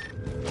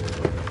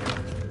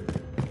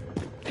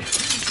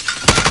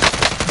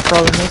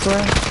 Probably this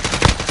way.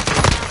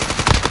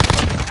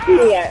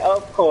 Yeah,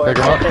 of course. Pick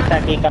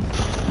 'em up.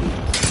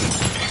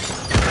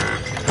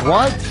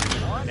 What?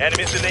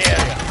 Enemies in the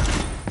area.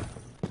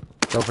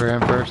 Go for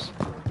him first.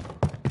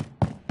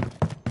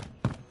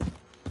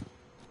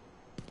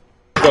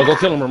 Go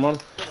kill him, Ramon.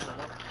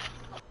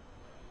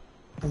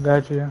 I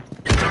got you.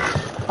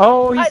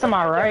 Oh, he's to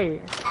my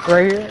right.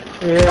 Right here?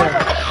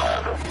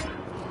 Yeah.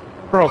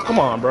 Bro, come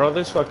on, bro.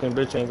 This fucking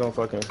bitch ain't gonna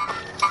fucking.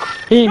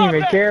 He didn't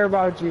even care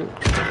about you.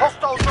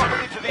 Hostiles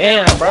dropping into the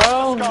Damn, area.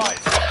 bro. Skies.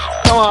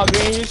 Come on,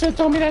 Green. You should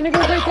told me that nigga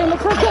was right there in the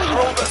front door.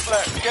 All that's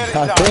left. Get it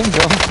I done. think,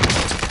 bro.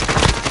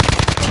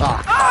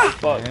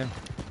 Fuck. Man.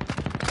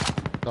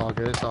 It's all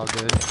good, it's all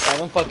good.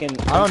 I'm fucking.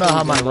 I don't know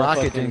how my I'm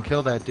rocket fucking- didn't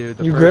kill that dude.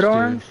 The You first good, dude.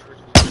 Orange?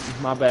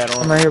 My bad,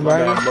 Orange. I'm right here, My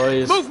buddy. bad,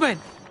 boys. Movement!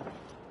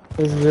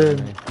 It's good.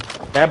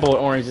 That boy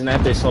Orange and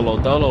that bitch solo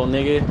dolo,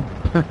 nigga.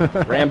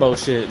 Rambo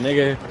shit,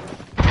 nigga.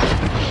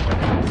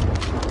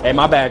 Hey,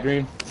 my bad,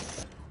 Green.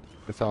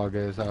 It's all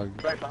good, it's all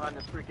good. Right behind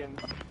this freaking.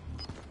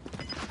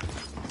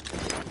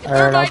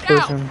 Alright, I'll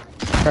push him.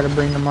 Try to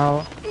bring them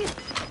out.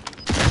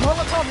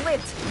 Molotov lit.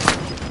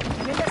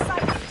 Enemy in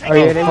sight. Oh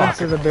yeah, they went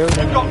to the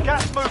building. We've got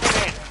gas moving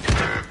in.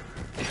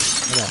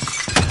 I got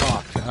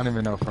fucked. I don't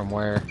even know from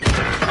where.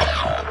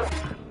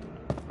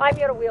 I'm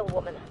your wheel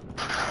woman. Move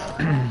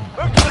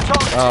to the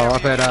target Oh, area.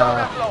 up at, You don't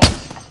have long.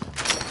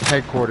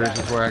 Headquarters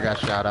is where I got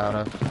shot out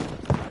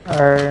of.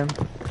 Alright.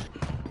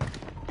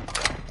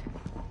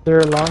 There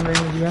a long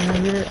range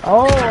gun here?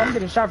 Oh, I'm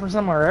getting shot from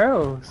somewhere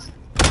else.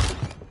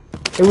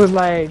 It was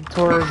like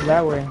towards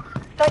that way.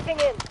 Sighting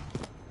in.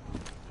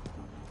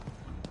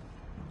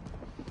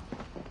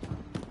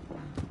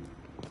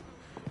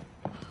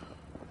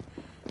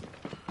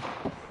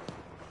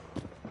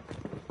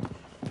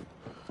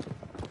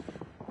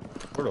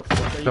 Where the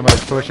fuck are you?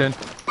 Somebody's pushing.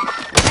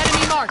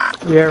 Enemy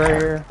marked! Yeah,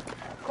 right here.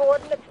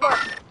 Coordinates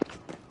marked.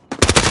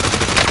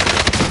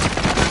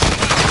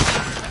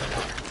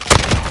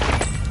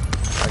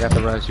 I got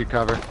the rest, you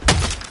cover.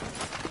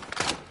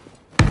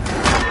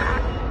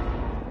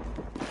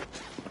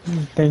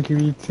 Thank you,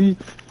 ET. Yeah,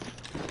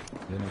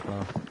 no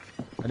problem.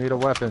 I need a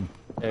weapon.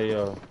 Hey,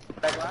 yo.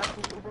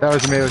 That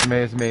was me, it was me,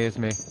 it's me, it's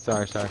me.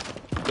 Sorry, sorry.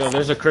 Yo,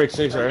 there's a Crick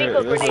 6 right here.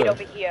 Lethal There's grenade a...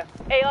 over here.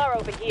 AR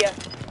over here.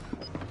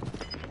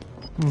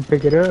 I'm gonna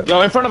pick it up.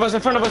 Yo, in front of us,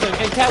 in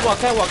Hey, catwalk.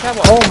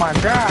 Oh my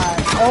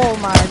god. Oh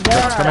my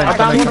god. Come in, I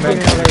come in, got come in.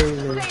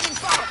 lately.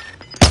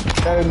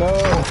 Hey, no.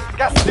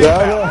 Gas is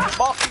inbound.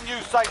 Marking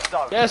new safe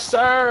zone. Yes,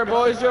 sir,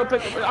 boys. Yo,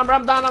 pick. I'm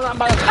down. I'm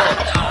by.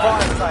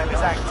 Fire sale is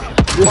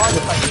active. Fire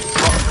stations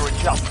are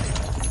adjusted.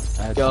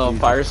 That's Yo, easy.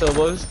 fire sale,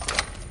 boys.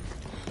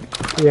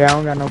 Yeah, I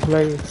don't got no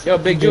place. Yo,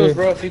 Big Yeah. Jules,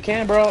 bro. If you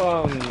can,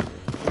 bro,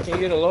 can you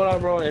get a loadout,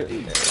 bro?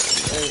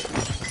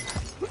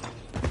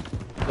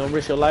 Don't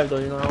risk your life, though.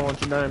 You know, I don't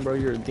want you dying, bro.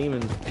 You're a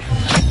demon.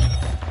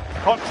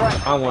 Contract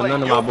I don't want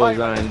none of complete. my Your boys payment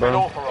dying, has bro. been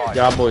authorized.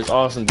 Y'all boys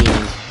awesome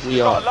demons. We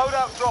Got are. a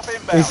loadout drop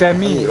inbound. He said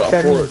me. He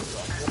said me.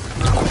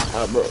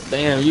 Bro.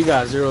 Damn, you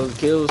got 0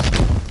 kills.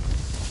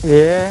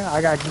 Yeah,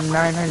 I got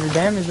 900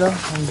 damage though.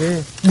 I'm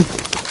good.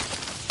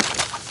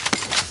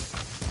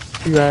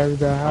 You guys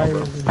the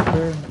highest. Is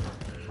good.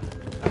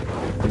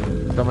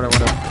 Somebody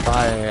want to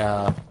buy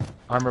a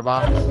armor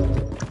box?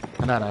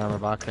 Not an armor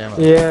box, ammo.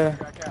 Yeah.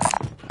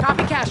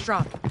 Copy cash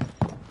drop.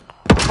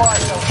 Fire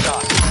sale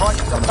done.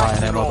 Prices are Buy back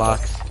an to ammo normal.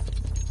 box.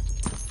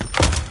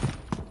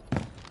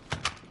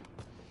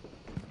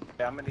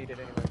 Yeah, I'm gonna need it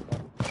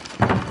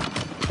anyway.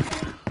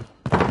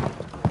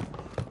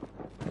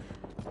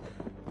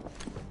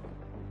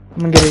 I'm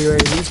gonna get a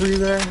UAV for you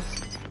guys.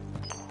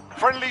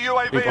 Friendly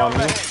UAV People on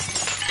me. overhead.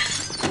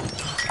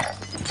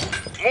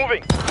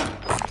 Moving.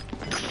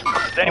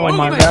 Is Oh anyone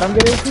my here? god, I'm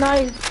getting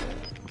sniped.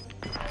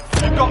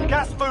 You've got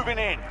gas moving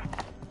in.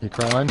 You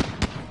crawling?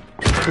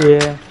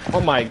 Yeah.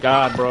 Oh my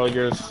god, bro.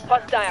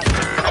 Hostile.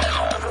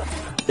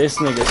 This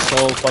nigga's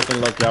so fucking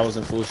lucky I was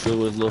in full shield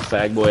with his little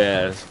fag boy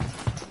ass.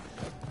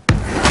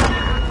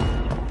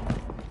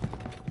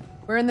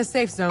 We're in the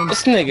safe zone.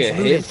 This nigga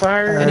hit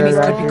fire. Enemies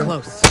Alright, could be here.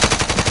 close.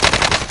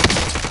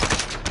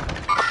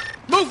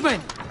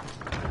 Movement!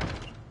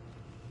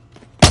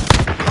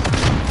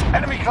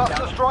 Enemy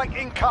cluster strike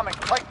incoming.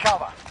 Take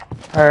cover.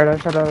 Alright, I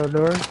shut out the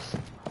doors.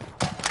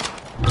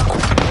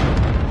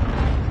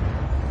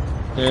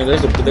 Yeah,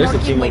 there's a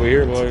team over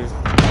here, boys.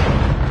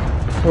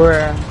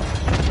 Where?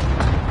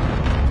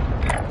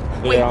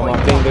 Yeah, on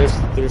my thing,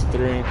 there's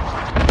 3.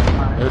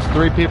 There's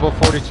 3 people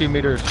 42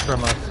 meters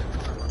from us.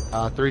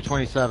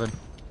 327.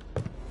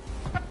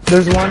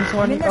 There's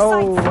 120.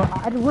 Oh,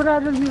 what did I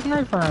just use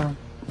knife from?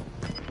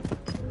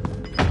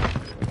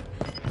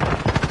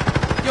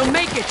 You'll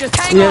make it. Just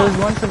hang Yeah, on. there's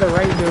one to the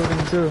right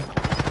building too.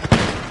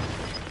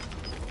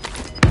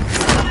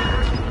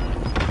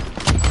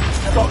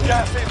 Got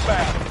gas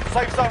inbound.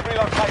 Safe zone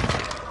relocated.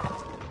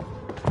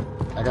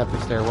 I got the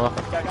stairwell.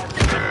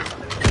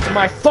 Oh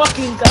my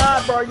fucking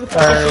god, bro! You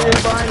fucking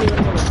shit behind me.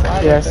 I'm gonna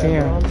slide Yeah, I like see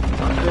that, him.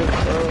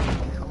 bro.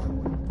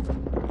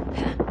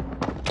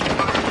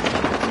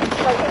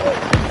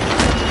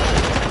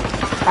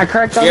 I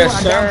cracked up Yes,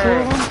 one. I downed 2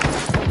 of them.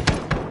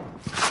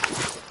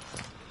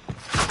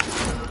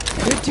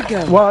 Good to go.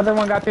 What other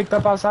one got picked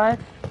up outside?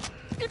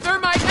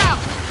 Thermite out.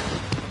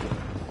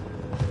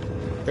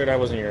 Sure that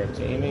wasn't your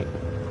teammate.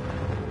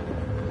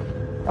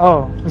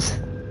 Oh.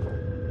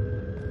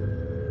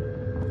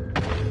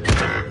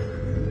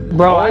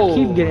 Bro, I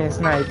keep getting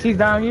sniped. He's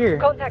down here.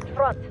 Contact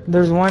front.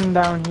 There's one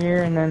down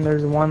here, and then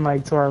there's one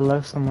like to our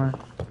left somewhere.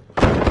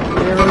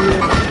 Yeah, right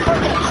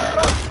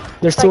here.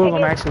 There's 2 of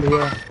them actually,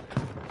 yeah.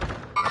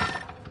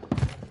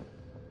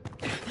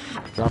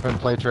 Dropping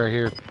plates right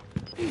here.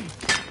 I'm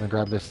gonna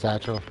grab this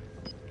satchel.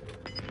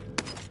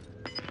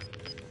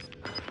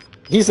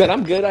 He said,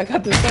 "I'm good. I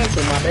got this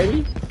sensor, my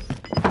baby."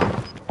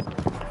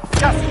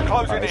 Gas is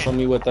closing Right, in. show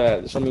me what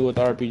the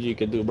RPG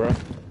could do, bro.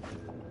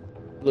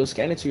 Look,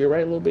 scan it to your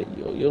right a little bit.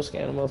 You'll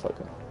scan a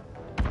motherfucker.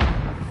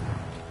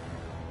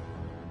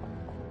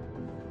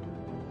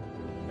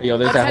 Yo,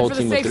 there's that whole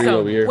team of 3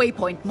 over here.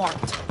 Waypoint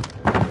marked.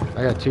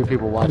 I got 2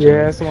 people watching.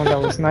 Yeah, that's the one that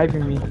was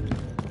sniping me.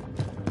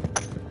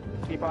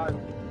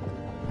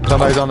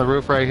 Somebody's on the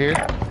roof right here.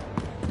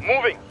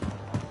 Moving.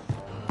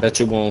 Bet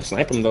you won't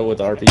snipe him though with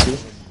the RPG.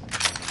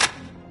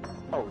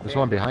 There's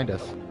one behind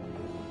us.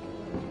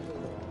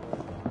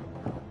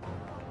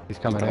 He's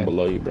coming Down in.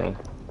 below you, bro.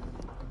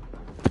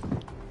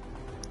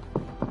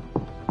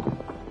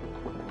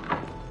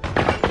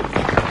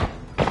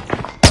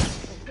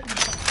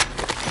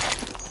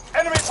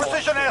 Enemy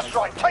precision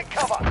airstrike. Take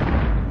cover.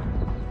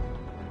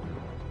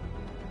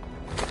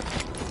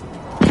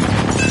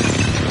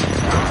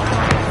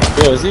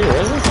 Yo, is he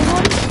really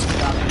somebody?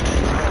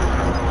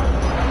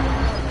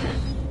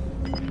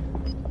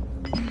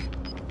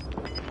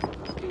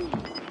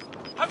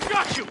 I've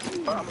got you.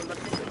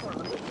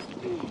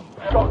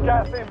 Got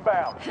gas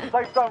inbound.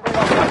 Safe zone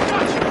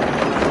relocated.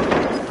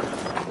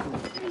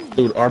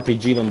 Dude,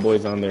 RPG them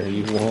boys on there.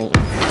 You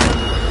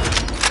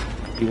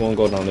won't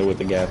go down there with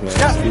the gas, man.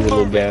 Just do a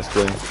little gas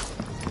play.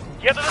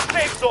 Get to the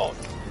safe zone.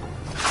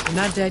 You're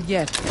not dead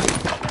yet.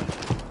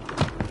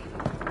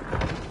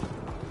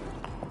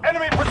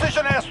 Enemy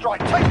precision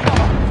airstrike. Take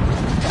cover.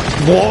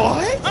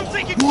 What? I'm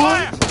taking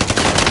fire.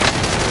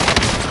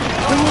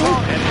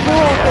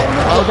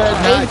 How did that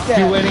not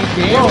do any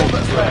damage?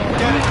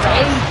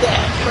 Ain't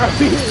that, bro?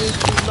 He didn't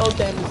do no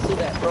damage to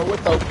that, bro. What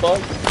the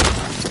fuck?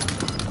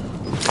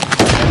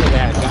 Look at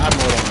that God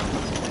mode on.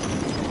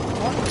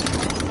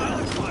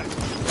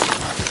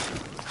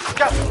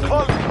 Gas is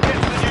closing. Get to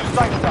the new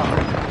safe zone.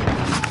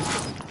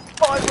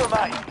 5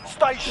 remain.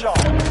 Stay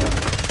sharp.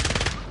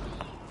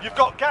 You've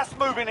got gas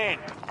moving in.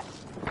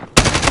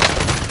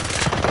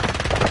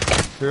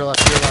 To your left,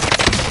 to your left.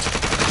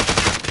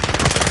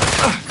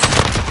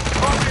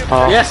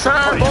 Yes, sir,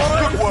 Good boys.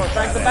 work.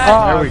 Back to back.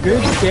 Oh,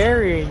 good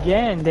scary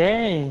again,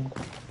 dang.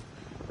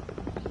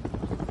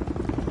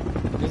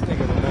 This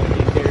nigga the one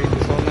he carried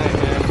this whole night,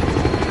 man.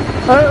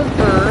 Oh,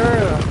 for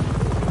real.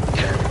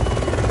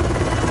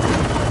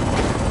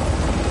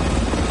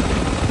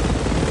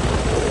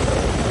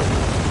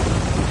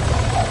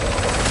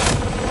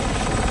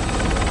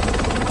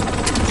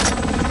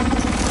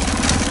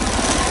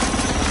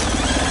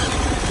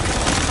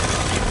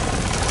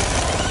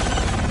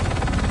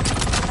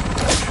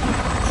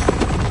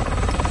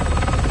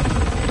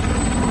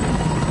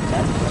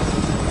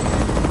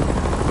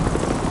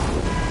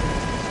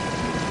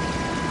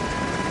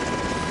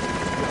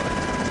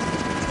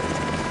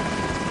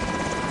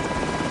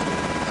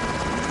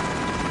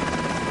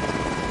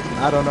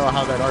 I don't know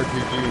how that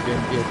RPG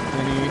didn't get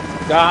any.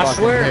 I fucking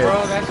swear, hits.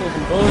 bro, that's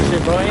some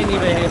bullshit, bro. Ain't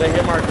even hit a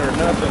hit marker or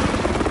nothing.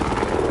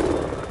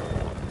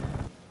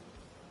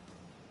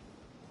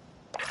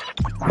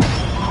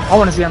 I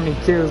want to see how many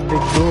kills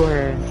Big Bull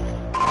had.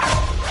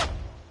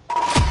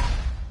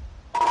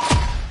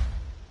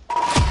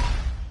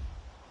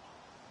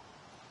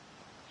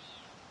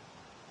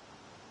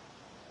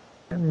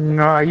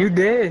 No, you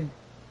did.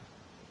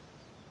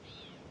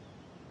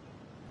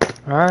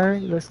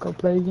 Alright, let's go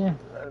play again.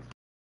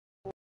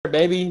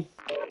 Baby.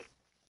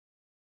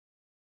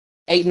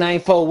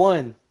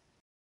 8941.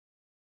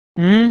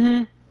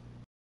 Mm-hmm.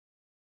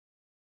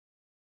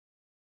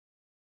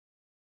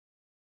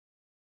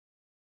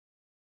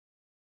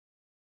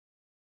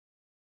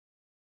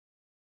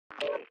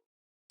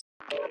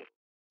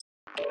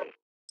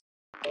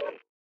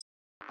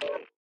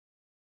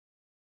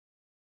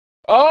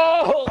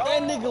 Oh,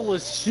 that nigga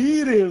was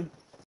cheating.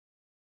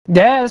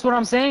 Yeah, that's what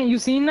I'm saying. You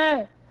seen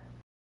that?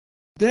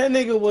 That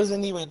nigga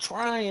wasn't even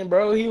trying,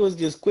 bro. He was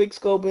just quick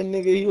scoping,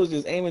 nigga. He was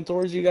just aiming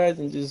towards you guys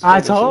and just. I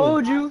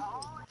told you.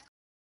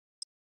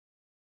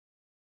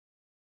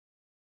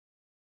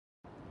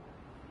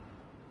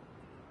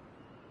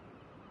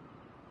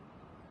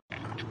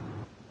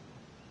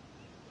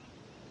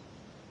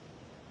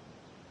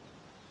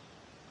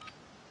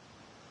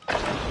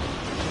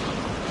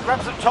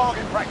 Grab some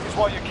target practice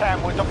while you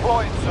can. We're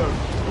deploying soon.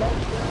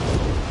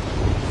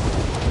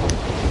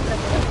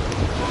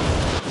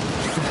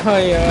 Oh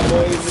yeah,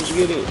 boys, let's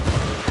get it.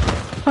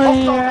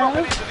 Hostile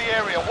dropping into the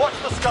area. Watch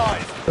the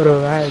skies. What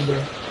do I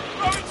do?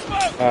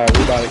 Alright,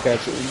 we about to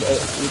catch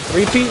it.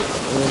 Repeat,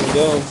 and then we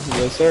go.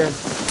 Yes, sir.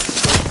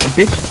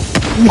 Bitch.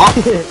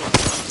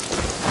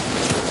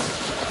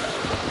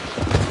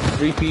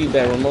 Repeat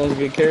that Ramones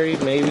get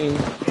carried, maybe.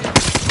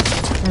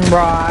 Bro,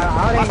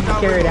 I didn't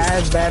get carried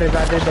as bad as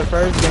I did the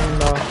first game,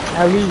 though.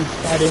 At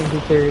least I didn't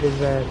get carried as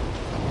bad.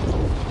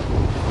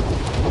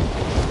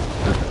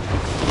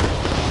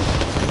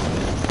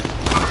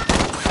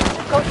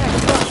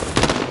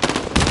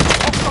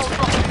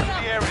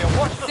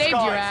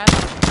 Saved your ass.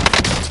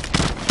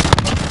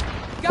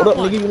 What up,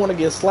 nigga? You wanna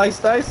get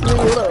sliced dice, nigga?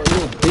 What up,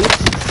 you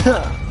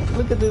bitch?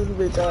 Look at this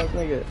bitch ass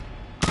nigga.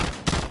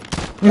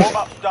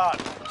 Warm-up's done.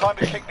 Time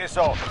to kick this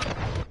off.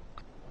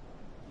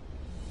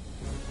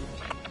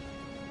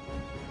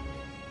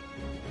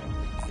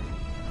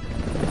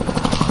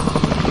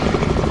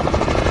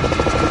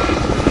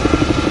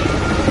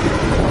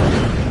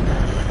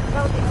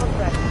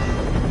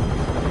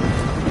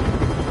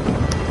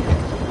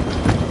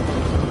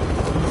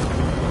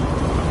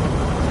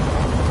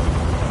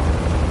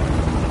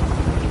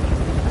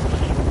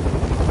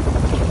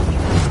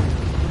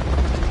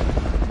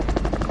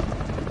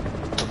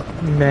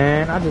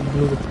 Man, I just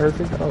blew the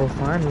perfect. Oh,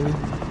 finally.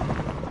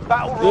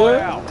 Battle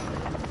Royale.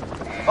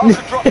 Mark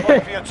a drop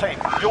point for your team.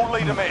 You'll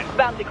lead them in.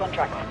 Bounty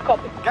contract.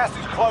 Copy. Gas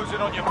is closing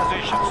on your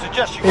position.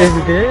 Suggest you Is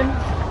it good?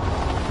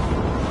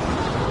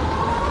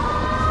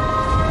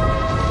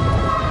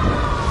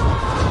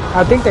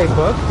 I think they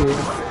buffed it.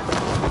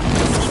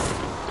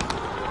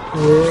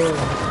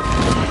 Yeah.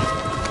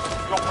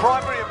 Your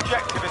primary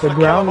objective is The to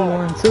ground kill them all.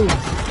 one too.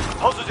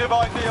 Positive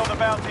ID on the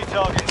bounty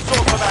target.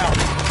 Sort them out.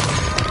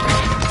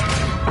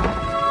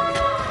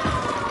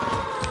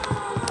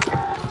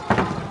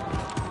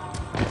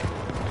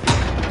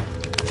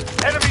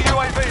 Enemy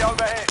UAV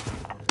overhead.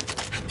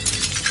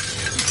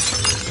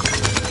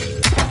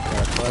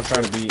 I'm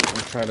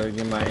trying to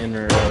get my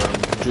inner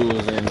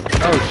jewels in.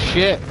 Oh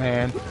shit,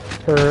 man.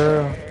 For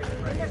real.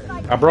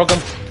 I broke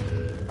him.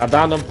 I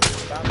downed him.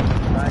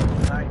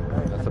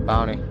 That's a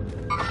bounty.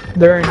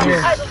 They're in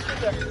here.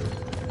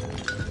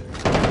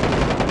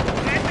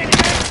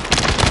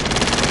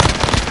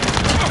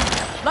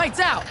 Lights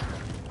out.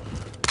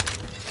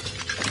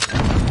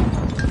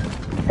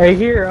 Hey,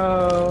 here,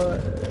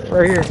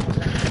 right here.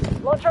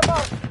 Launch your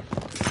bomb.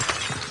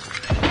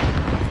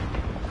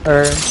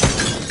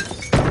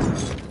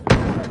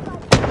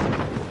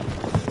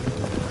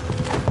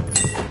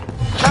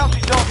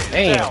 Bounty target is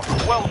Damn. down.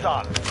 Well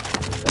done.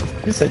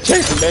 He said,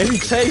 chase him, baby.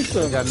 Chase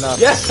him. Got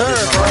nothing. Yes,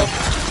 sir, bro.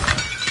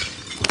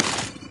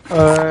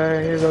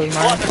 Here goes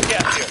mine.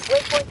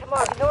 Waypoint to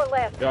mark. North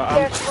left. Yo,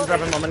 I'm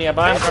grabbing my money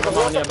nearby.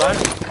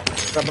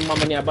 Grabbing my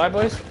money nearby,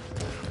 boys.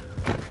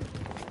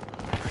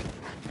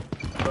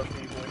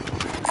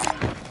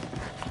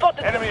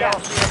 Enemy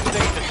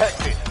RCXD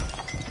detected.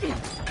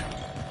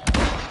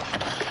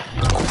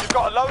 You've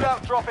got a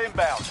loadout drop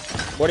inbound.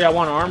 What do y'all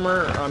want?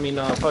 Armor? I mean,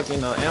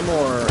 fucking ammo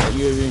or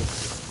UAV?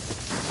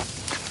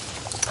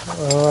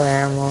 Oh,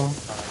 ammo.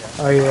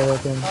 Oh, yeah,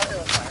 that's him.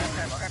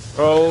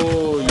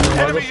 Oh, you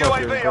Enemy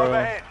motherfucker, UAV bro.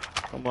 overhead.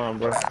 Come on,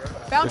 bro.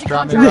 Bounty Just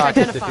drop me contract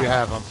rockets if you identified.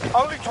 have them.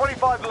 Only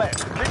 25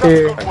 left. Keep up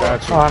the Here. good I work.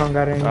 got you. Oh, I don't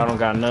got any. I don't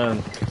got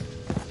none.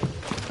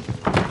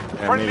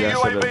 Yeah, Friendly maybe I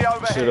UAV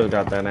overhead. should have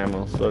got that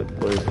ammo. Fuck,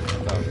 boys.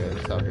 It's all good.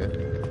 It's all good.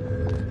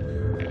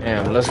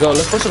 Damn, let's go.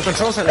 Let's push the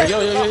control center.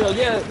 Yo,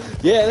 yeah.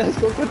 Yeah, let's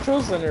go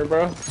control center,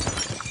 bro.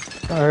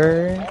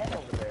 Alright.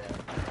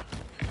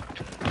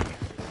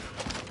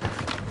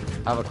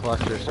 Have a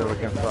cluster so we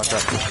can fuck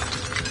up.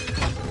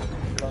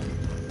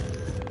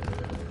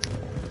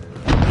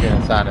 Get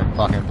inside and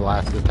fucking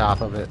blast the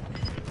top of it.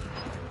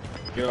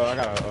 Yo, I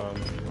got a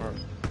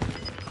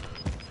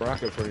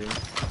rocket for you.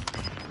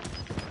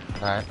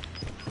 Alright.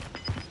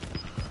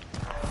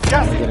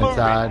 Gas is Get moving.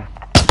 inside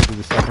to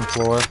the second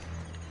floor.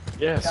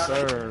 Yes,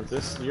 sir.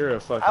 You're a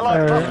fucking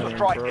Allied man, cluster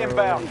strike bro.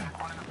 inbound.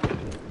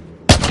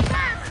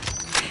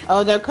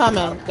 Oh, they're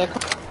coming. They're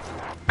coming.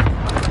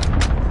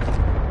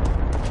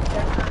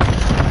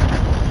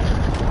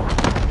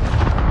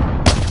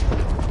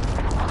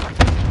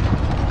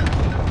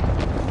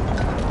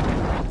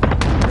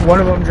 One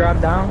of them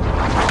dropped down.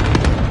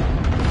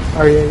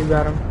 Oh, yeah, you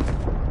got him.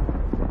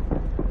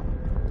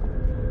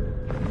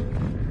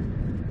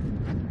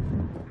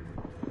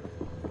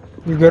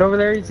 You good over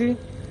there, ET?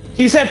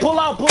 He said, pull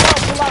out. He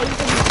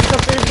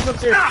said, he's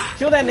upstairs.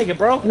 Kill that nigga,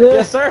 bro. Yeah.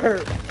 Yes,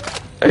 sir.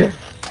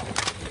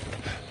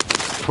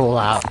 Pull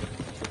out.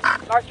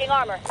 Marking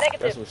armor.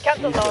 That's Negative. what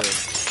Cancel she zone.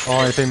 said.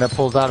 Only thing that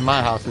pulls out of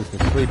my house is the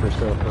sleeper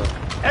sofa.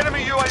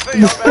 Enemy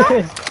UAV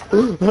overhead.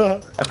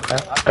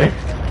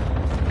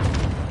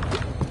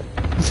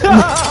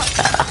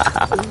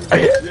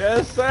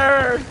 Yes,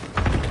 sir.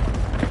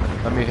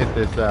 Let me hit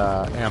this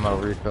ammo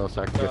refill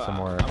so I can get some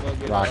more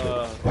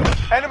rockets.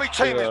 Enemy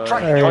team is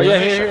tracking your Oh yeah,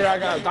 position. here.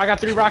 I got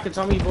 3 rockets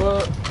on me,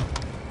 bud.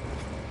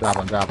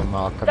 Drop them.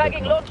 I'll come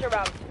Tagging back. launcher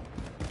round.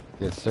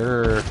 Yes,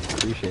 sir.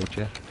 Appreciate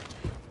you.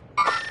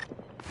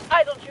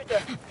 Eyes on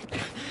shooter.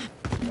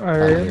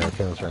 I got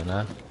kills right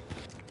now.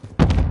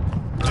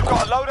 You've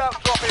got a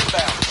loadout drop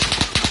inbound.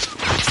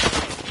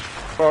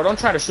 Bro, don't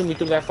try to shoot me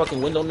through that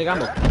fucking window, nigga.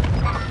 I'm a...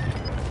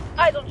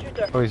 Eyes on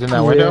shooter. Oh, he's in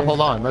that window?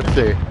 Hold on, let's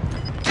see.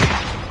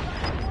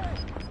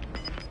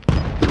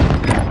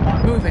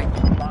 Moving.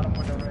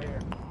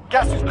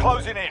 Gas is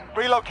closing in.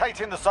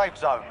 Relocating the safe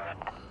zone.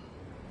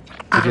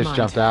 He just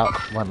jumped out,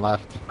 went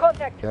left.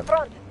 Contact. Yep.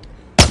 Front.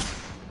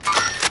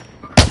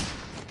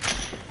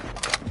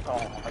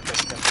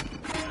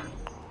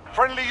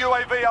 Friendly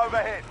UAV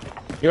overhead.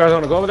 You guys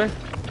want to go over there?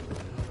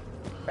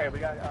 Hey, we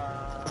got,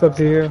 it's up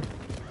to you.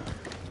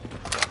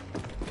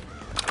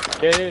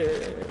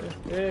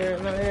 Yeah,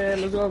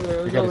 let's go over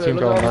there. We got a team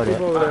going right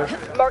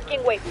there.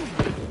 Marking weight.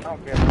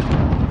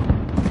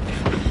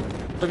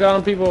 Look at all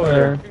them people over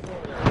there.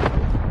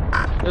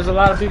 There's a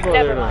lot of people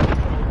over there.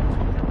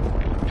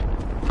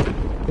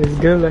 It's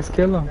good, let's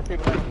kill them.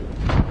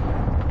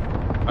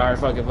 Alright,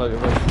 fuck it.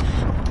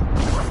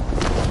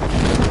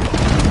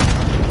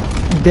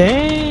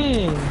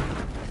 Dang!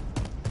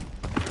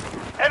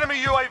 Enemy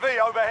UAV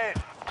overhead.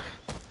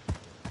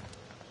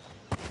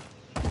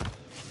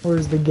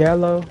 Where's the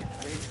gallows?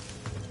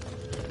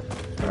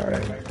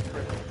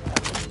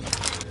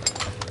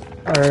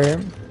 Alright.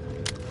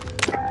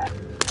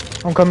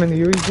 I'm coming to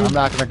you, Easy. I'm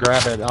not gonna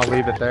grab it. I'll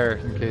leave it there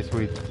in case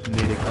we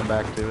need to come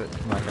back to it.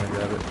 I'm not gonna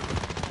grab it.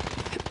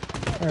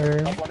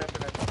 Alright.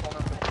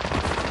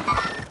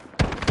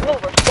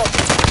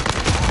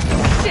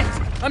 Shit!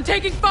 I'm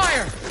taking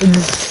fire!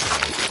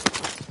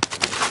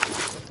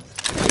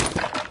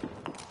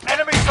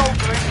 Enemy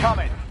soldier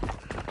incoming.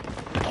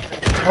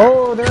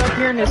 Oh, they're up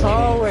here in this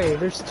hallway.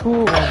 There's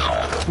 2 of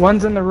them.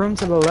 One's in the room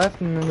to the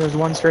left, and then there's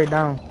one straight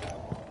down.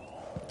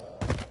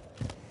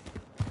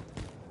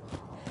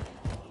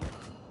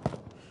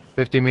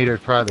 $50 meters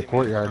prior to the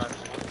courtyard.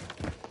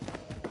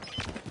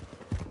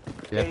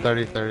 Yeah,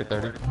 30. The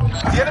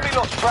enemy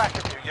lost track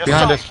of you. You're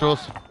Behind safe. us,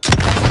 Jules.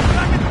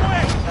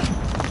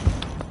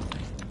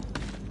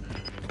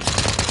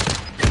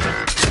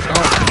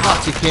 Oh,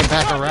 fuck, he came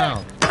back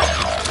around.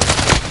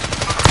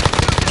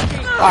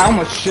 I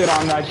almost shit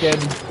on that kid.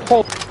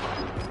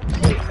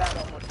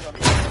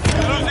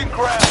 Losing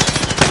ground.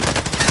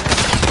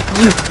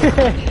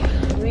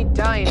 You ain't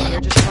dying here,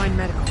 just find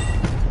medical.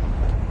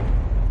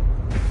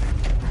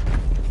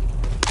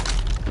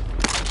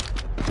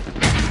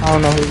 I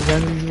don't know whose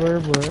guns these were,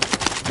 but...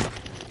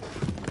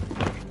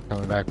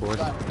 Coming back, boys.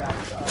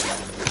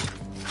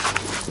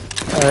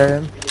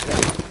 Alright.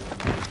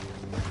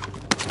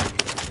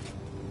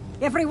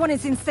 Everyone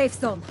is in safe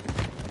zone.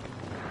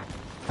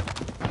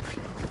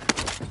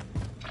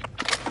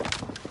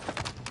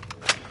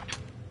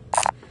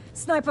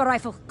 Sniper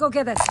rifle, go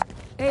get it.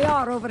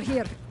 AR over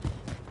here.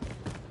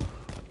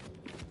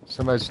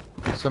 Somebody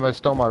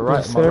stole my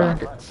Yes, my sir.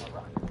 rockets.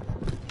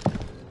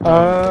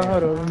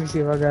 Hold on, let me see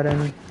if I got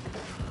any.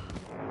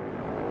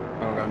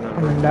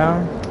 Coming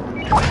down.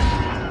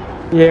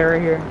 Yeah,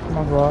 right here.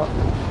 My fault.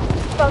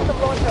 Found some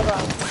launcher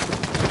rounds.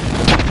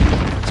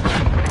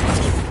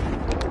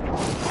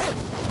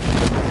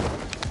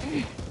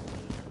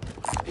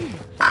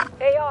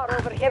 AR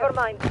over here. Never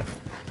mind.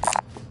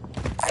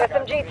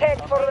 SMG tag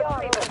for the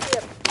over here.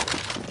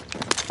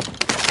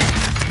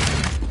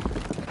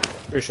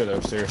 Pretty sure they're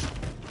upstairs.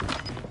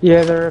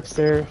 Yeah, they're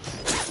upstairs.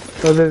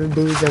 Those are the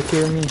dudes that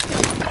killed me.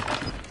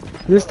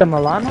 Is this the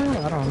Milano?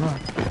 I don't know.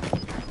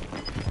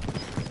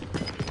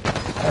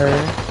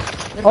 Alright.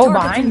 Oh,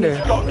 behind her.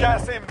 Got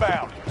gas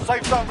inbound.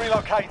 Safe zone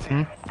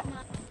relocating.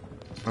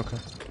 Okay.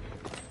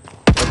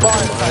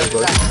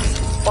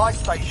 Buy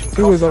station.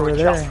 He was costs are over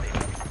there. adjusted.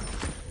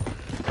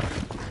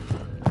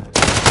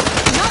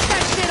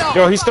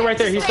 Yo, he's still right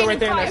there. He's still right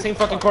there in that same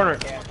fucking corner.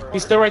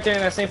 He's still right there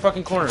in that same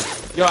fucking corner.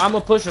 Yo, I'ma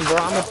push him, bro.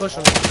 I'ma push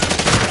him.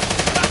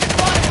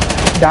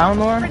 Down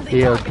one?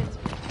 Yeah.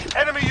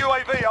 Enemy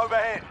UAV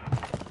overhead.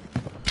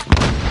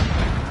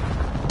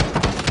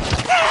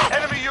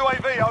 Enemy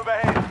UAV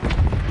overhead.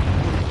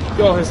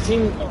 Yo, his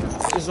team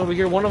is over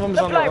here. One of them's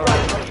on Supply the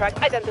run contract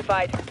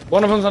identified.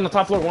 one of them's on the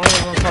top floor. One of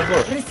them's on the top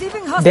floor.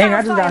 Receiving hostile Dang,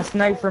 I just fire. got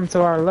sniped from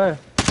to our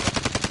left.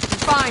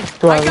 Fine,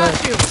 To our I got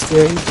left. you.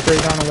 Yeah, he's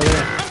straight down over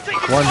there.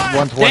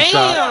 One's one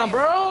shot. Damn,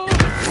 bro.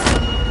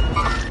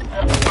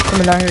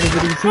 Coming down here to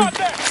get you too.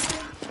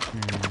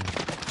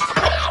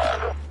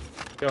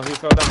 Yo, he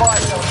fell down. Fire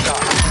sale shut.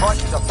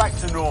 Prices are back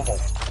to normal.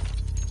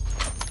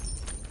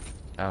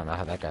 I don't know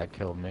how that guy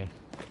killed me.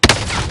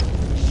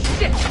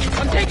 Shit,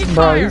 I'm taking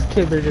Bro, fire. these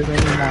kids are just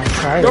aiming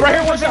outside. Yo, right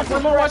here, one shot.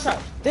 One more, one shot.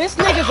 This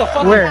nigga's a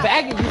fucking Where?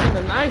 faggot using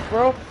the knife,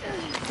 bro.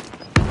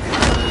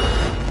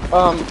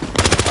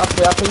 I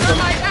put some.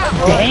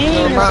 Dang,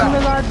 as soon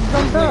as I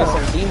jumped Nigga, up.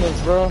 some demons,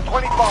 bro.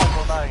 25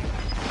 remain.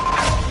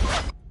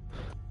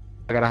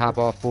 I gotta hop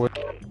off for it.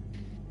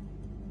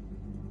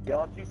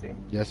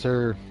 Yes,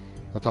 sir.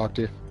 I'll talk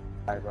to you.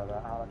 Alright,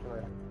 brother.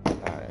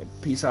 Alright,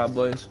 peace out,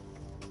 boys.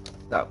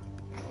 Out.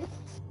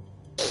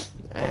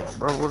 Damn,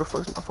 bro, where the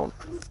fuck's my phone?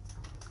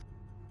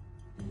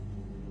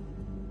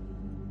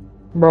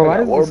 Bro, why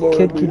does this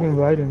kid keep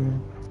inviting me?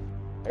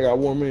 I got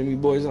warm in me,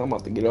 boys. I'm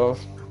about to get off.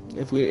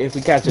 If we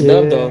catch a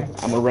dub though,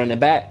 I'm gonna run it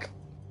back.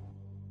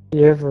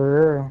 Yeah,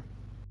 for real.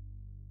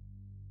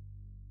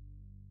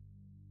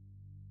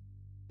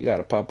 You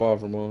gotta pop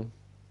off, Ramon.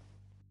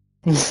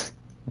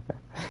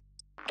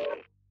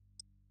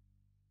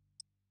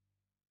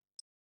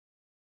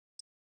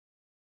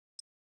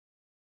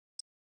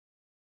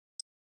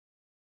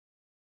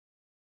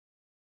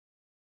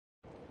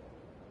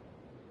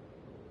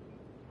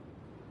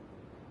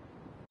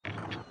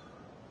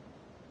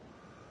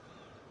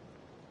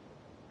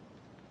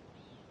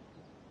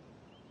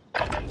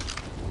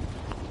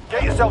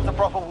 Get yourself the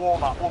proper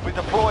warm-up. We'll be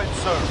deployed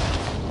soon.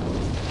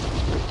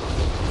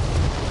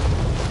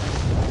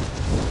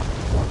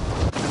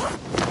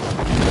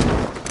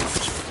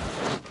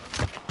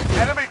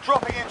 Enemy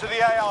dropping into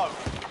the AO.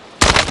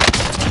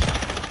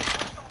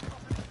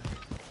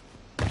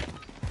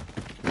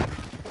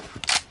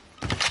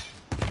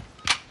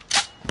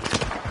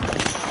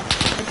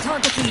 I'm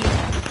targeting you.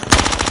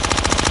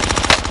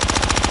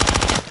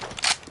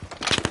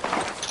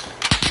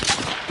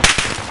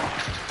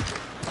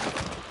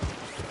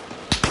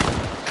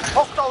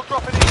 Hostile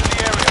dropping into the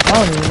area. I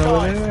don't even know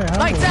where they are.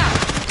 Lights out!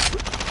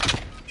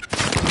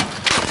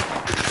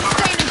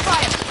 Raining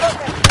fire!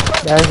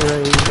 That's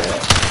really bad.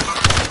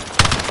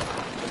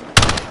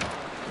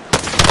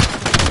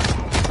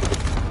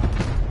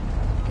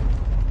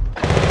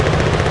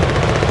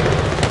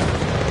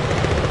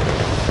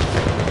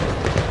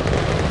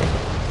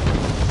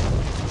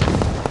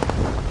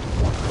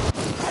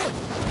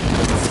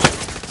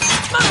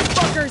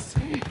 Motherfuckers!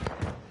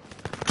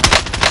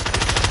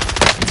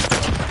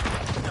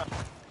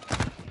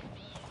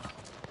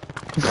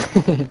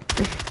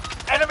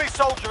 Enemy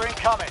soldier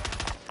incoming.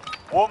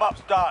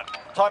 Warm-up's done.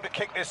 Time to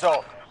kick this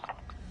off.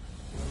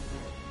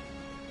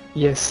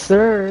 Yes,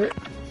 sir.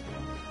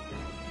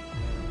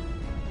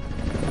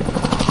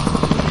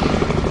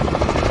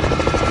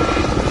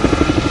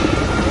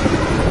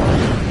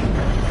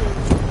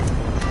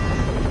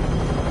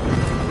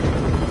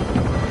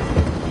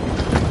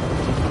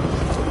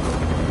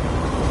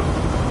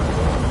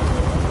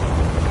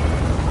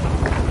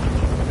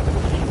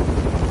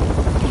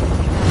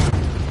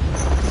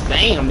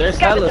 Damn, there's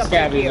hella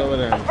scabbies over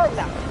there.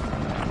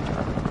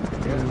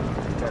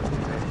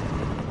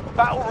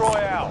 Battle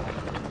Royale.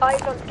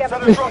 Eyes on Set a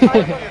scavenger. drop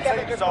point for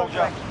your team,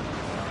 soldier.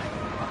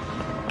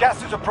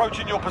 Gas is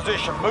approaching your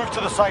position. Move to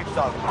the safe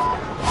zone.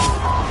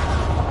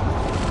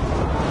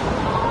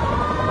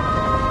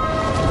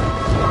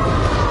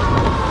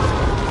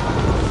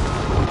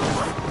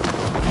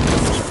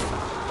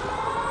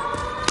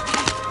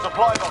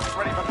 Supply box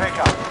ready for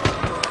pickup.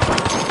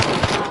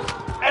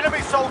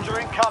 Enemy soldier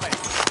incoming.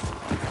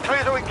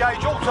 Clear to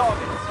engage all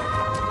targets.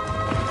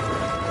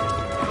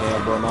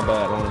 Yeah, bro, my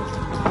bad.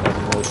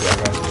 I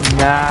got you.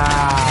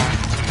 Nah.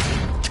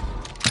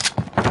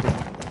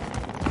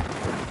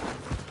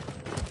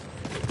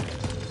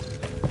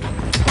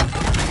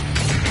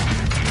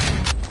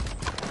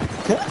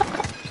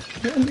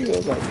 He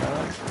was like, nah.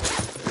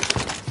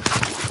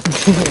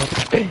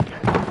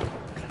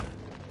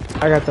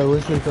 I got the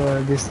whistle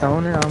for the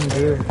stoner. I'm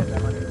good.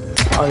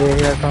 Oh yeah,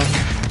 here I come.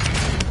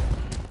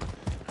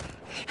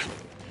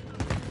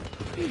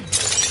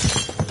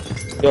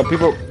 Yo,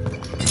 people.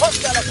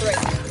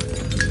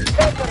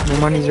 The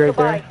money's right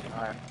there.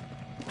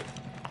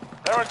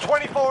 There are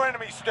 24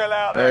 enemies still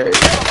out there. Hey,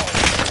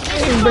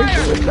 break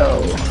the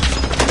window.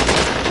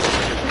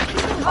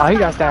 Oh, he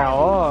got that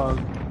hog.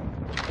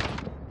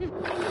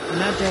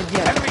 Not dead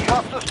yet. Enemy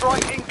cluster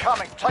strike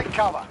incoming. Take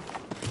cover.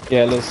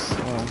 Yeah, let's.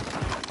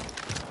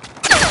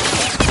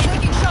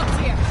 Taking shots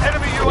here!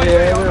 Enemy UAV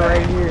Yeah, on we're there.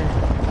 right here.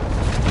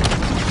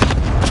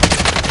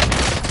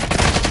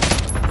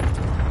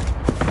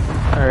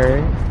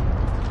 Alright.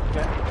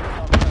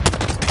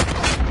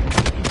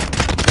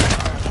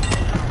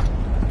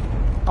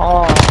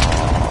 Oh.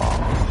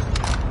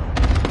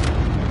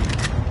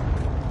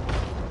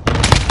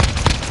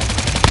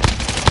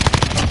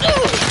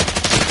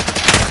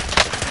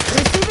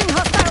 Receiving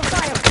hostile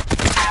fire.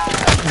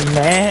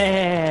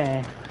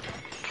 Man.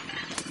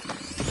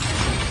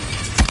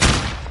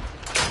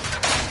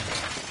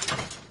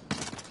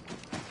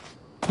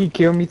 He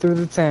killed me through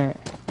the tank.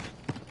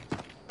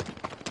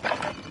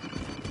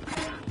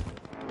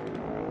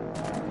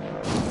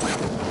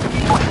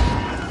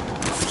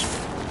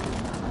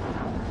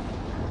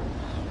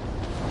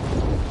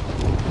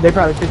 They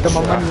probably picked up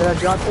my money that I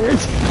dropped there.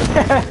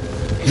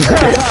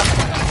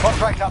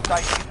 Contract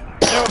updated.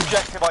 New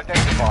objective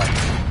identified.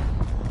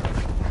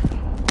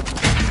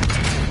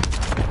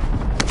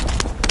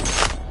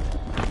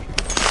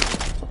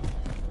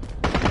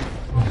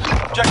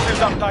 Objective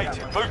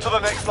updated. Move to the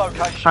next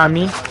location. On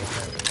me.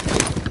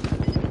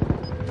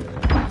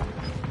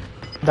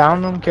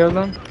 Down them, kill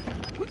them.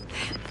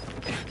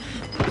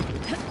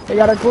 They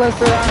got a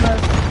cluster on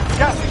us.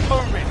 Gas is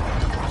moving.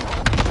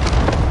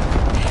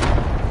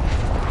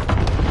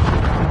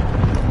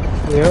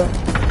 Yeah.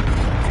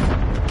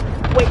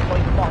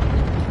 Waypoint marked.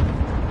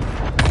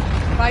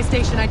 Buy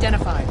station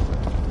identified.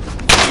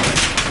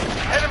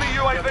 Enemy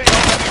UAV.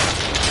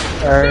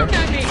 Alright. Shooting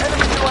at me!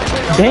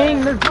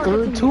 Dang, there's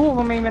two of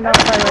them aiming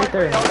outside right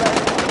there.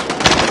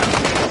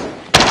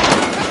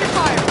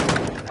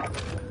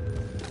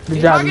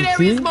 Good job, Target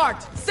area is ET.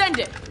 marked. Send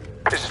it.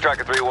 This is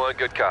Striker 3-1.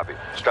 Good copy.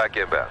 Strike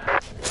inbound.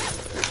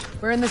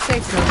 We're in the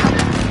safe zone.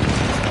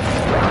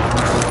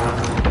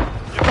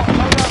 You've got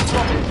loadout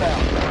drop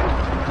inbound.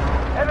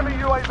 Enemy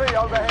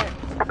UAV overhead.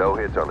 No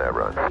hits on that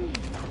run.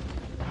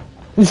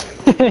 Let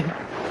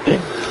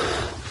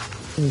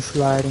me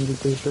slide and get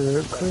this shit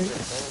real quick.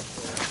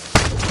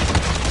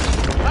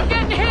 I'm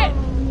getting hit!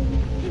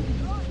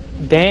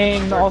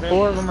 Dang, all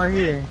four of them are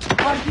here.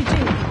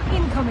 RPG,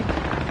 incoming.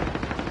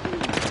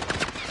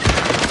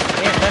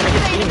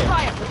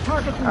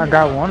 I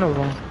got one of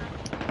them.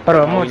 Hold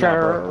on, I'm gonna try to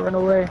run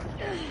away.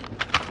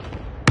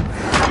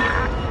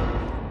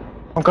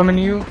 I'm coming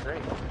to you.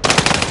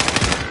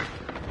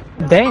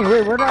 Dang,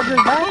 wait, where did I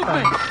just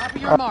die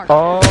from?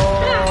 Oh.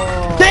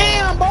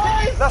 Damn,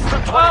 boys! Less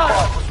than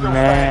 25 was still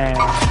Man.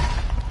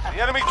 standing.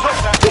 The enemy took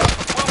that.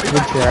 Good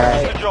Good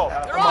try. job.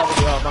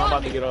 I'm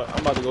about to get up.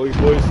 I'm about to go eat,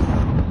 boys.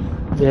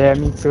 Yeah,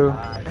 me too.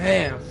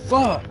 Damn,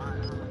 fuck.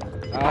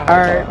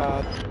 Alright.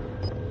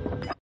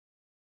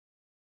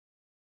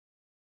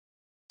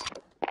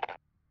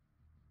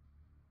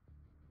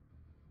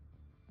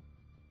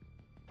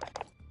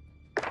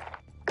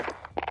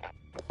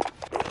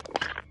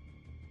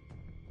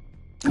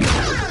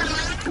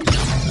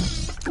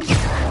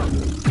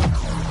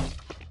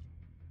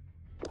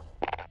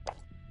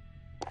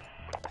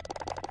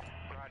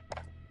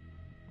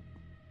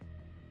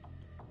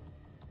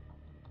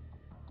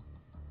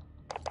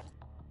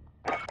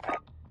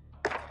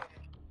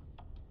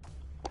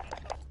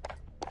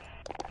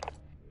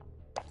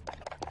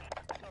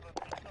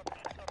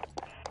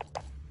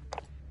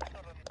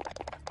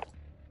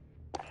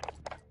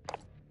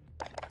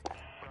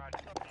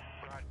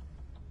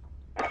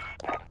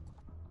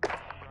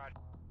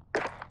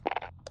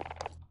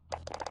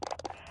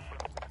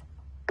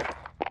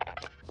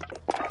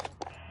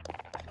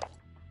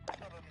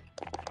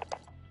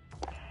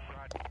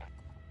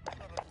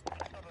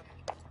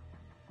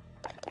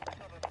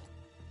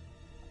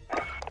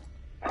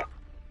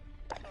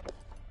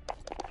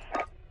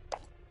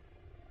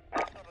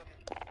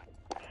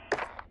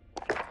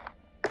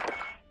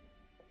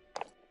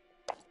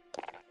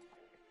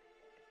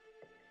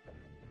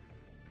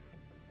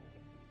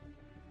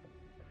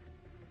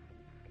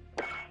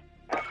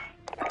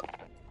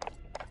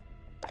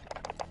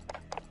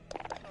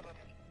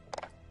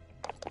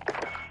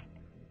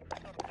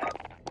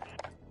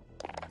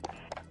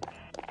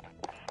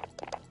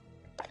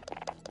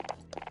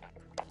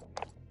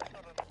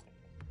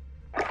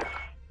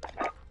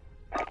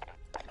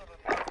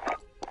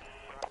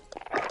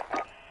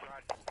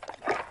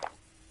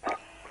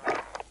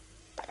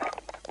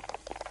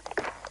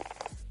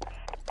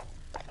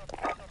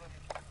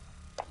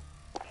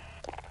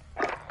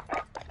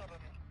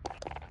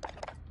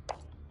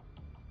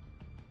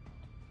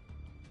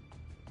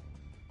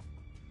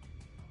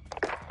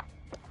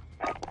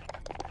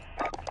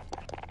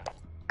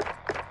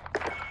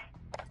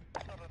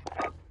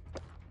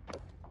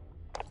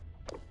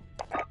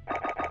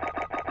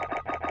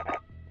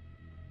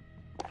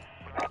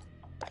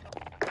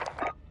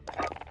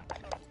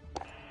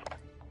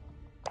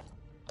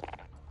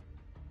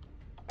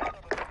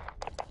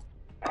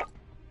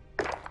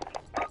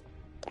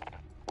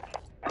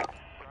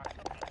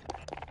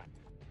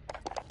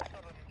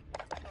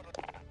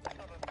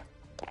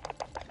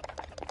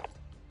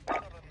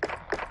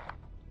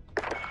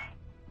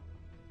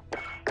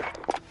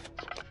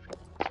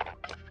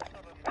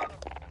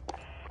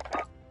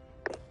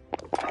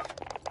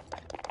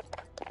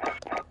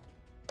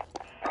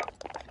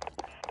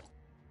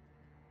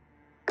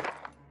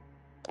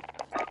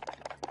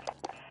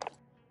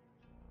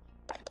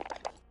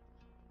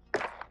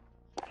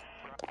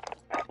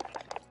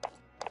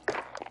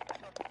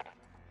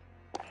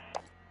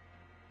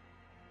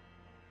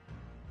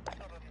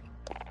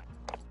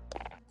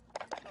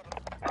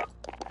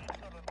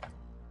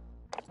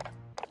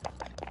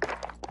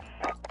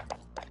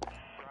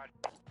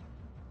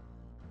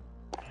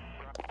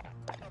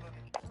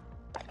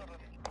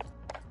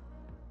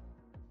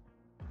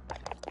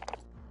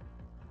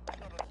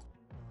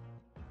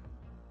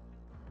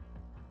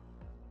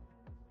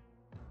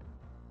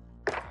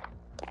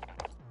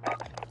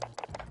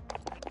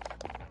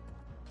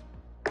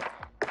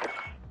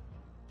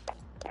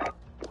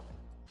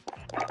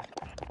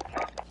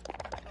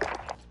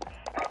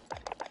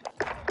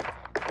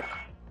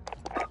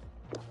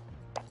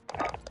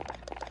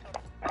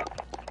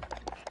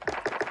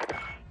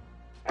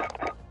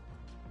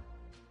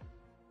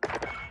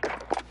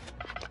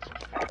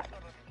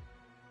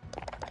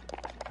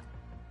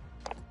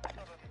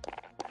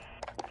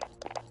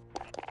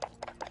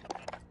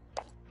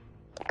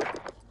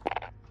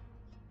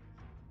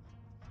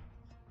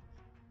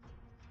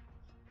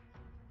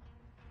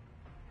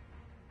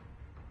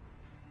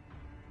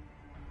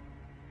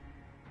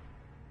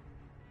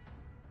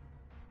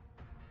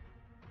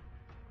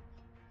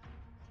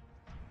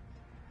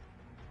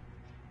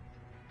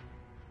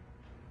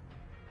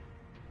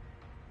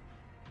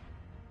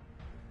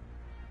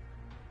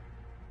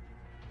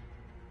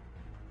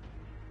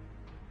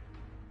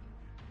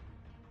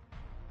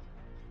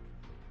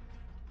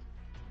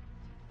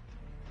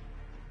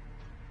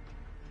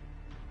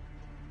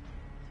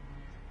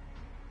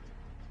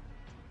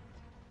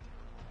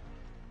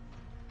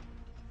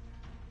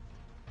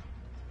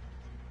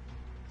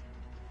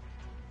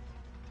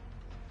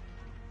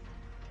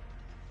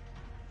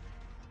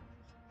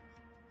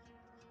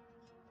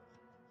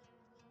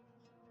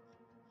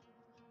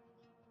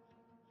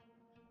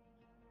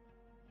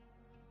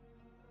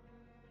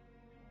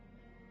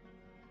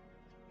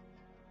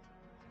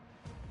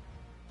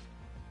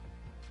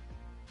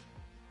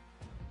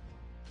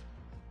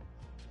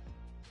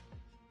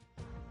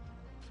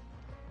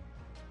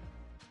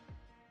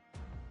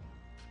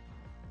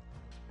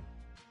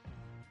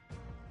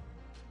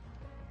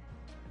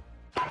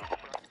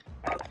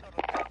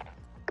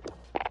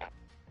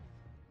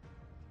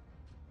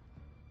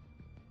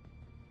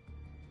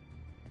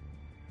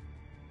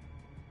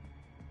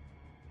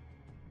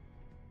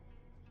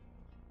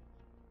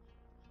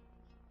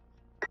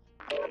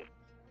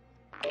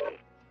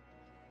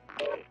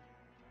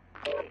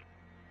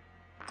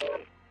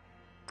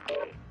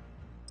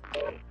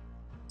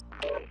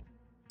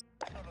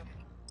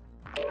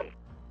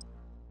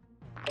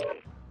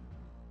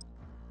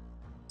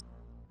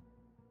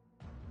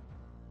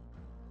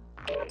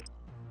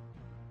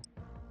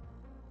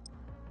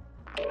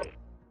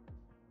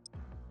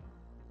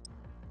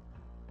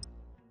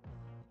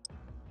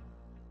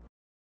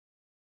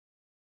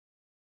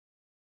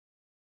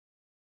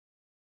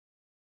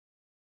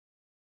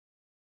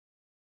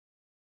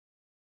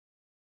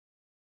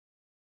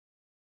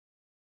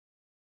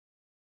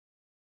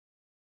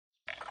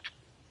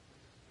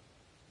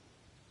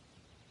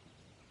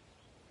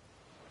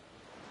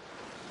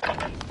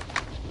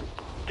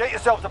 Get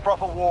yourselves a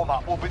proper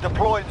warm-up. We'll be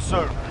deploying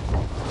soon.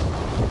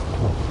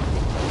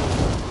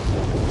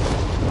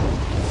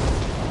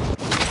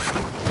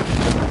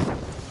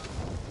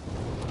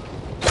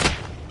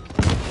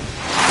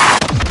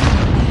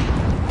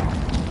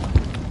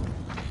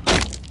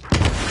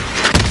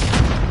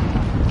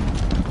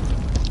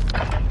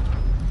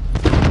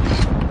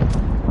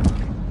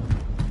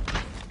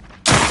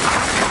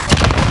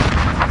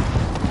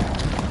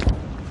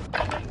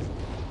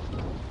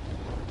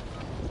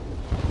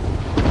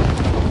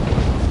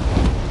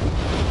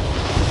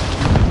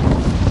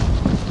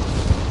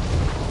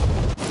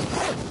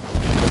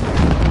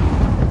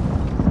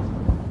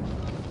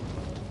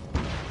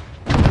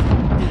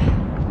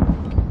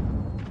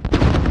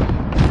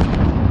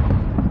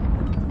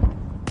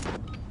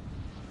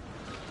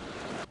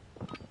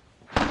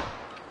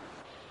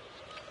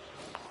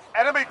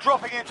 Enemy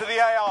dropping into the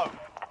AO.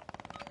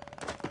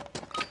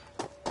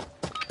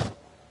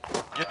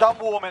 You're done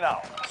warming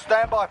up.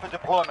 Stand by for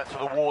deployment to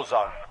the war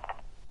zone.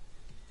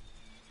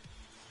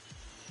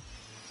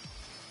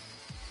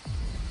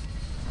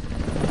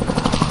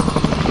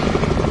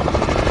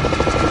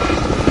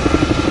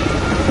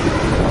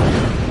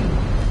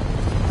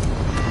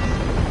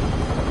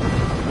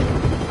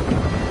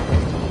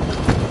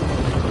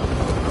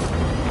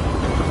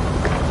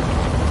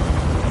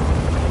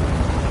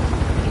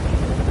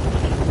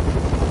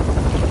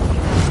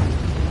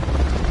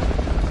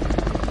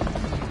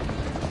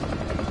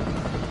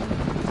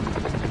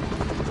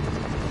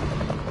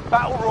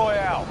 Battle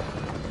Royale.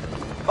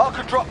 Mark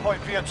a drop point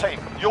for your team.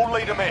 You'll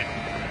lead them in.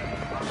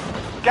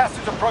 Gas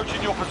is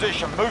approaching your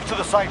position. Move to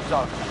the safe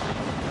zone.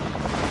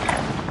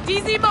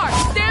 DZ Mark,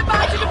 stand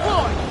by to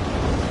deploy.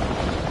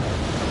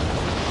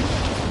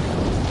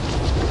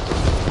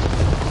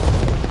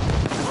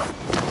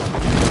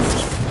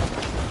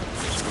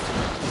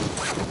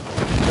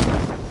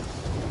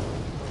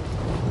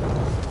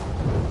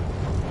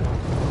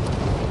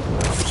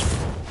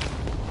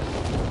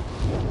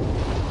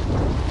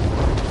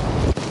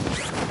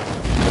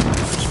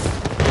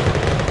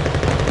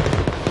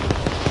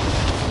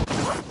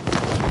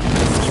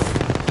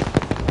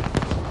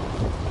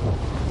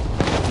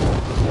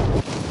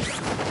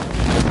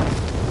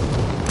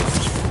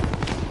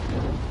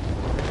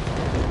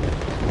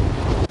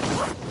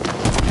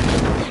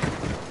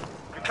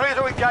 Clear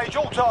to engage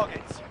all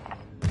targets.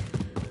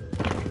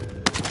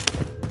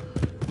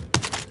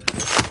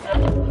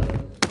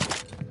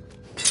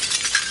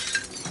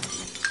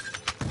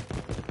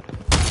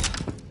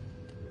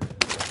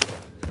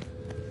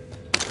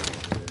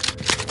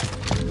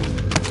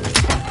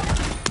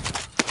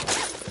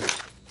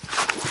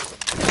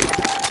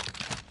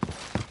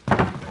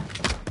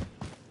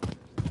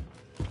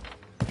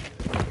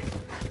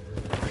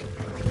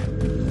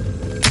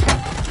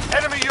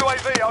 Enemy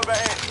UAV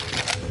overhead.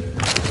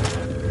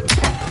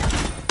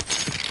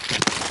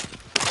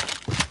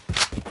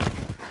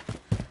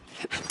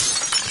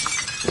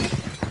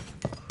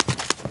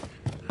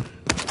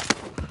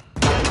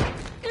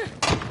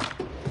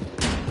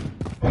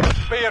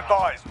 Be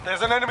advised,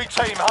 there's an enemy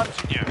team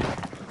hunting you.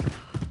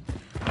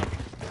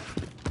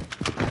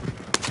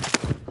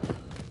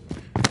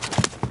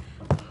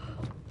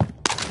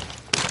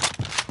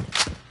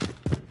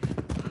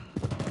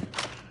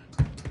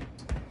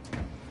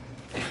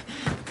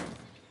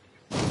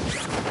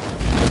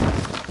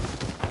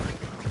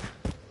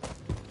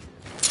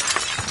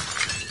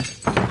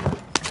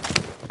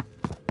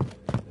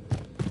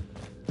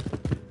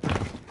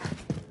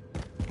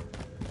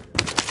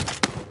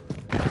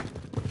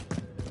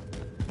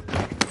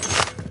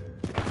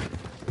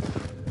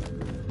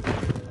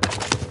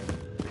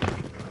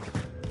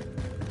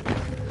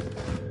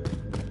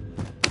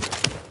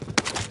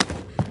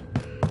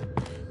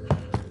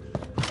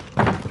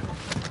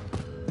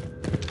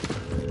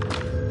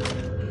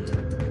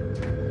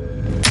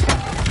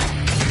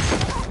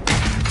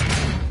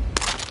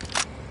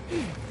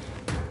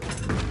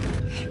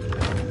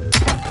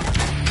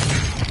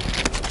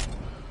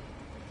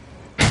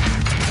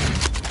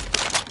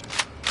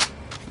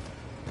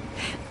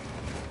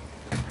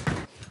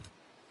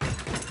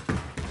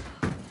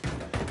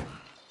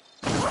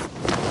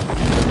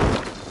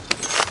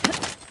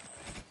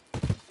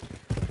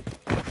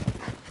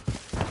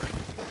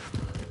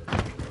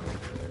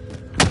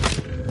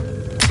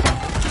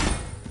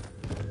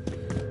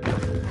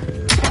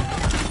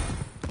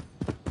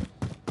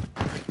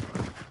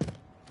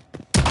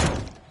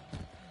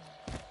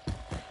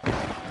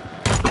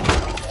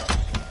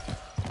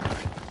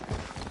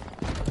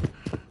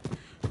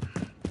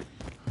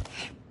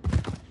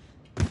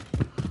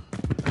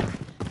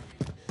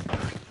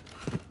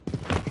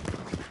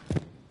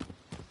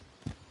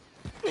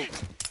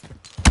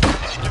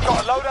 You've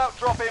got a loadout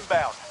drop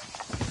inbound.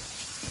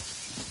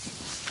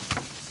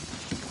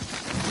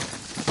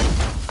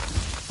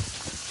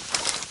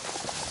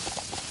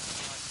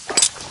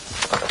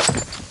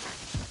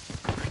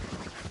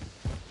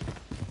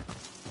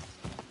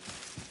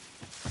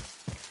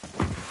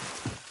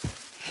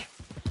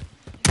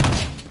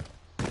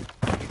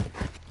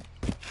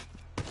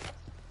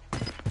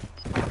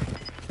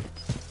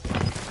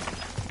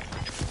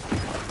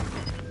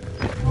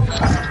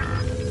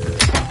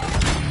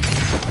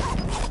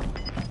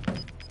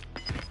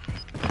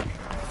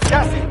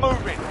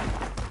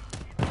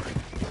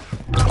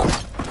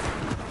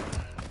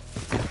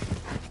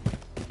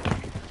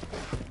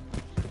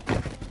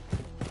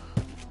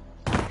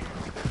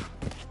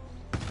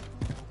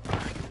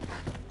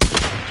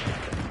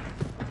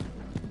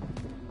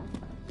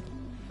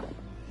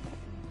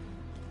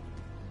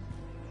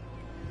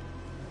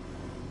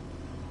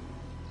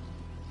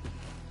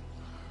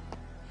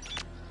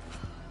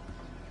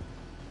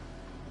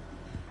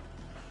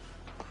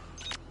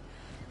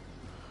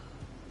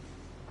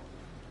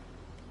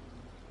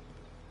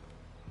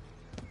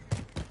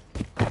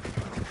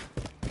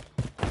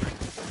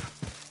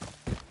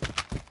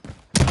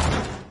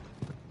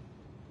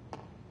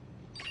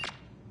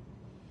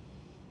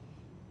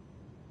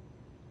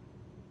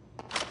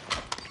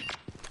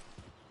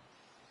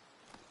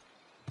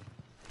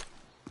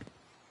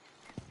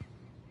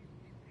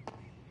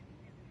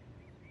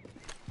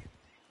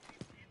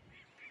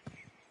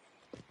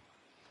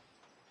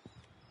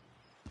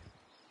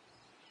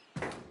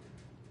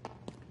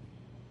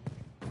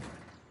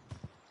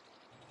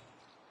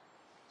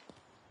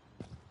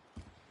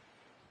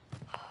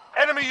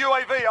 Enemy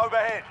UAV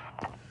overhead.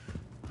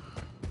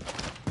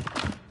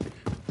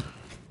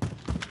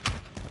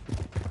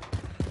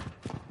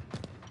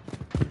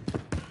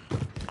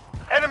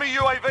 Enemy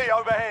UAV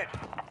overhead.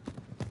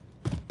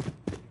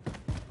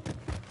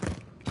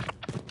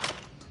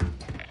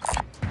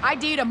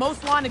 ID'd a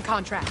most wanted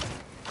contract.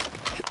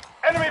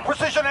 Enemy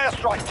precision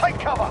airstrike. Take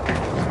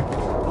cover.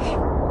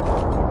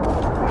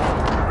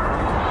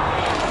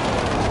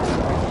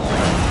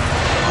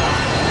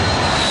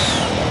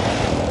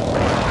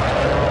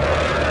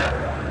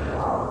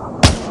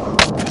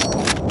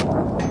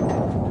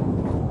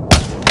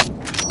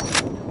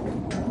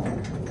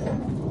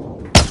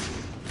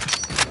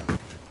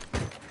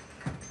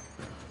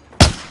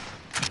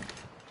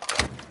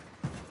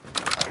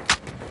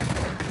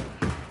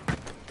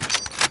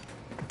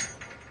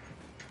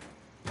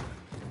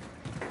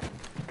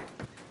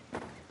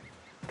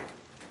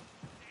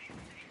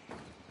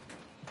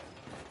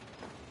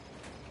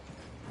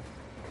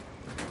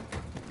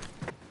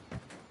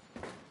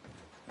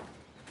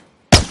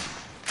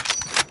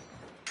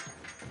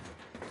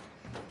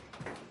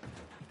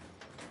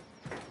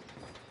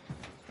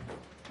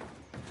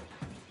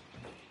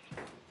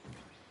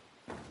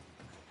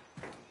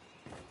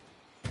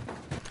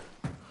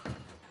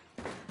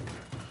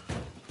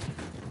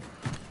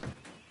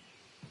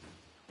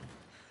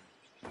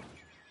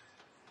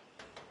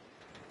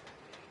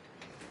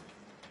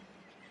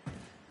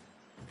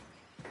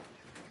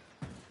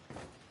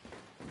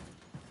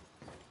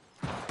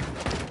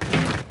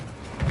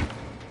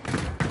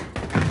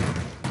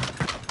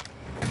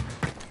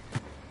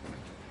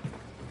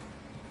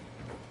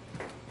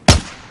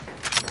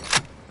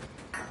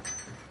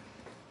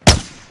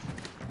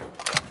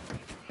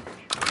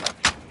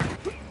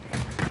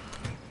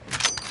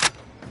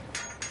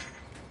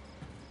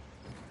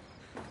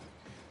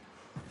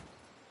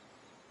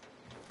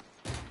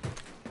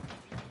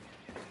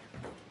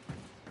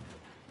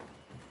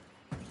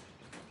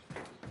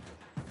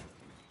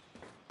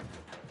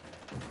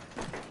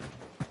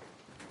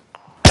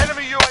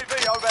 Enemy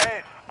UAV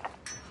overhead.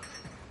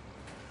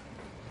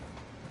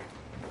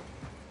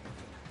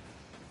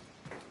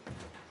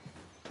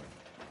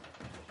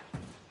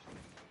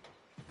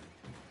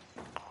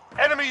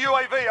 Enemy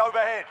UAV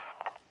overhead.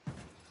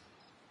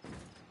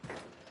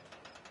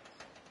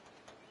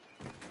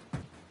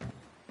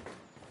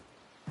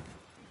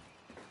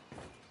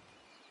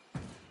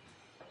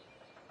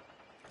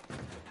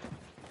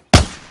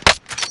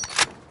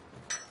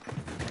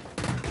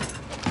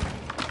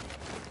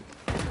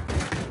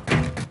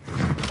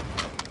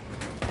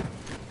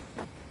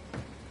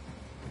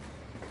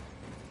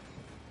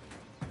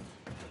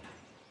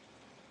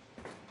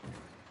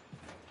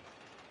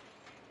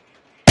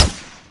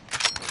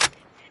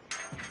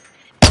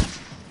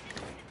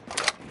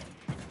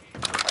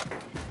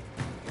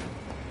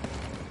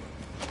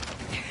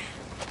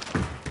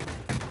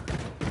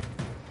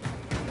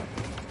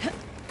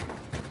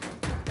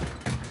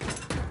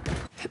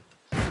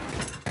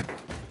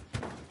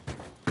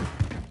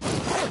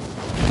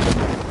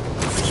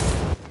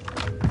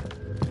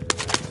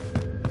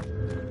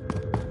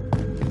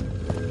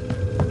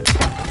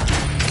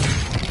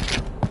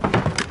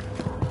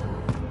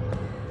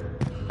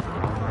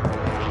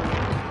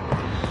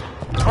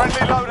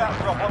 Friendly loadout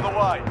drop on the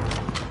way.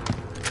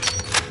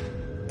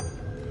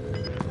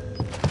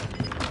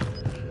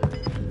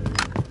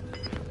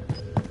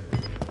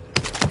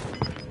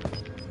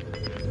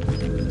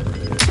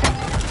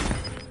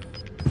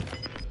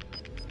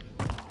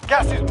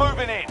 Gas is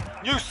moving in.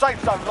 New safe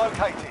zone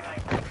located.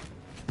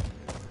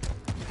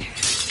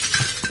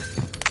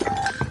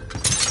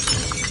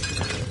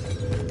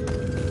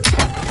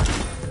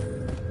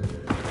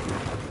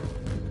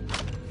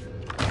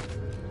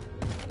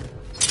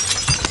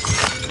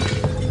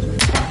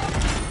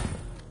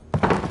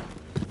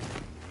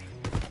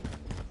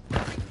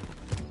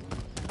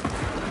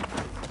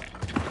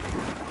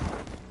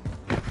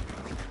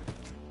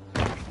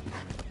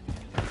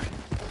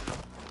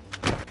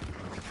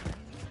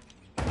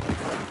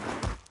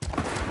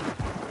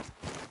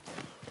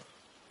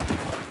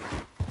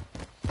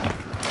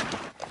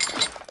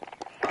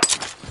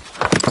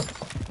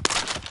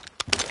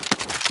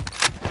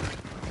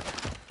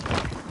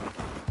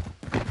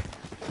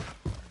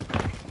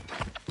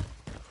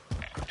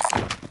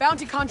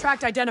 Bounty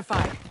contract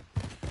identified.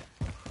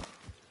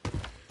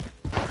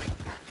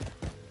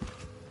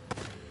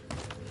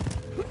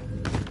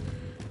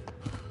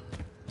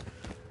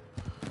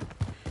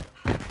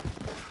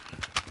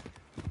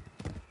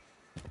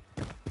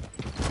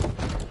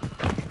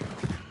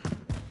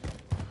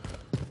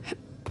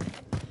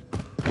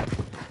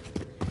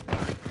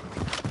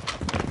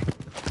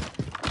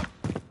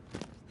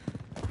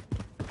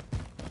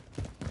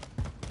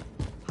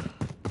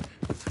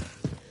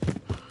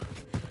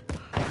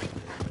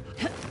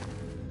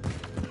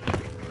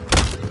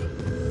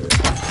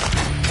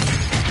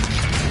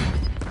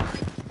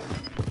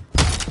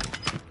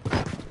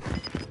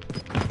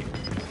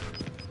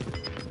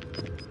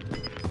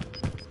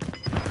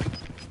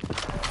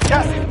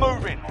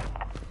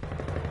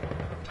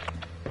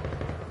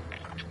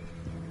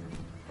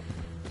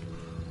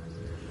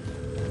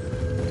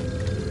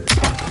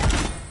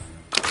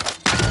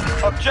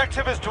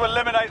 Objective is to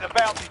eliminate the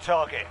bounty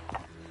target.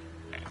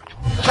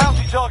 The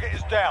bounty target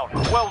is down.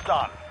 Well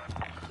done.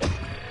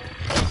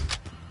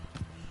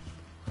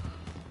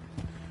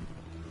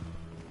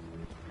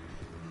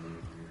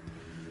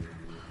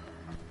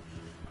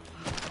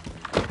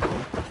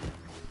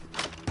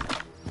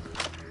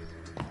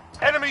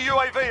 Enemy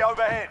UAV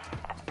overhead.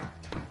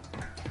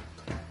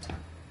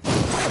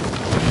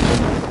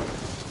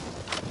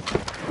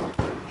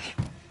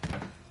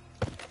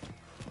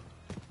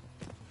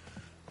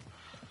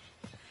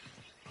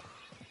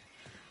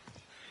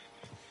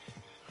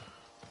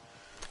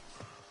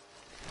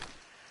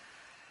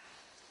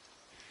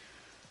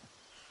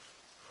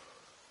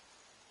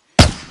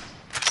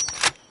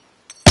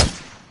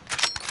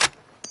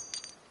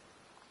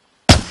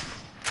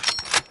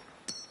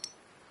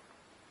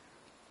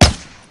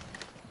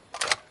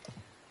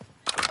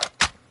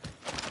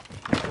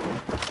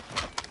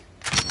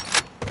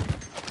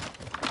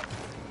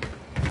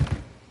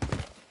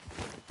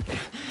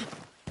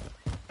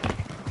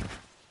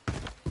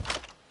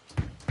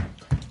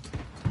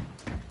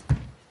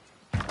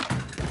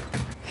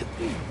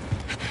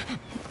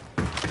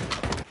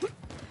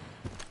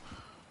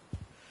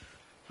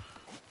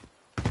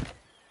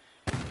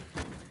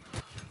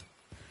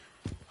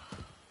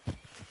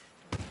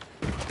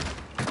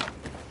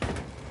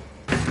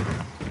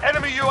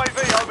 Enemy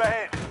UAV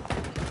overhead.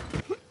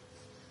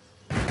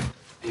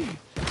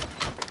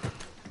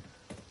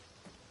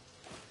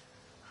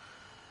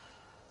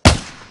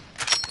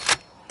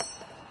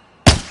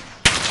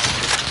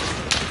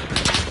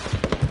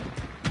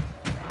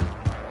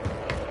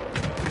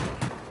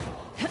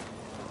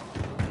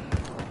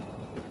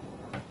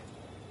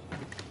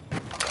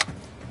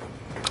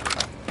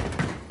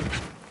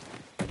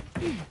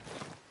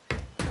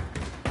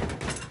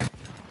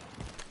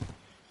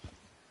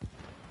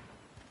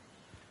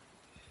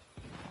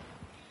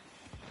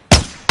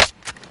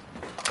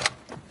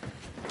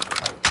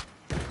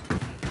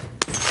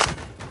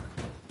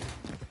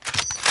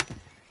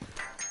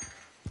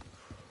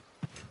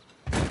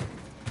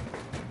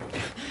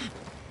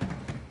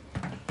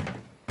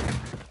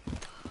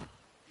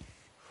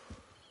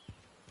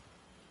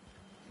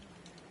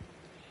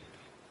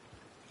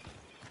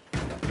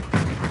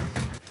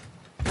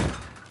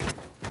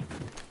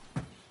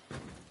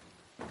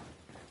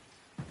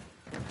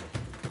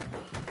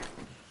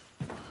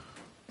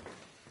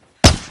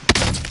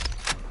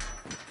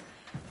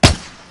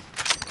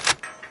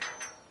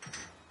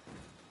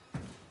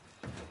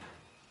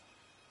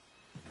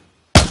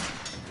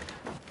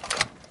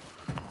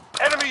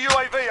 Enemy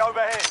UAV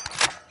overhead.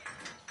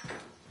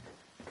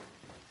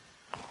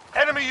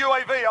 Enemy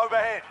UAV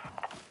overhead.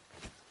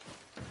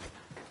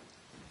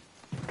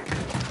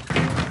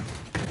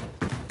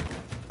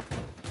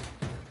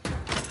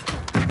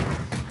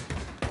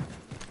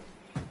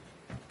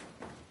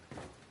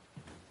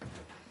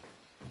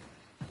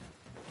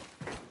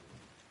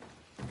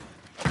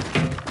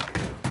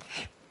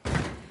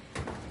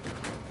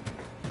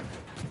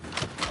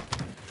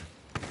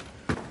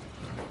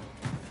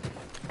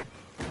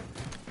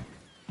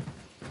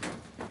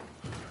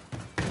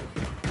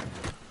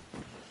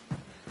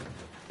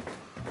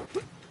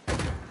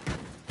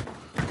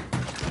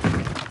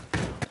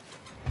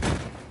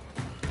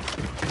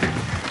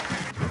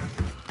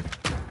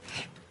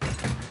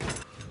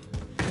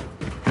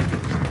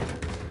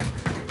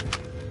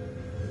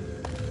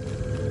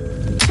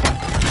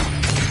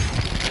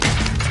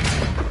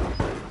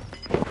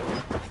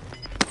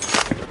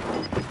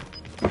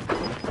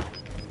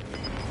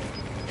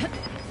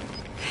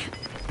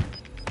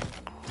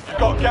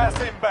 Got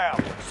gas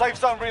inbound. Safe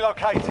zone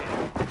relocated.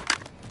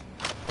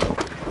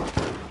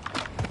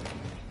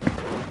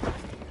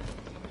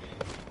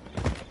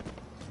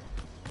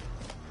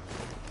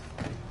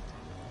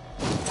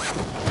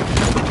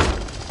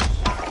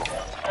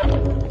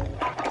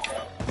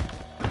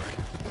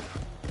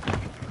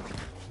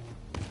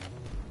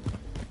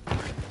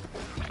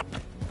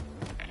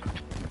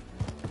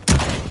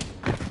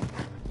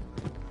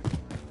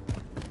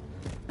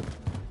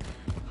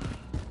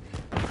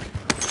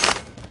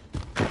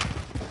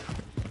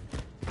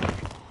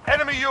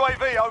 Enemy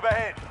UAV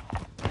overhead.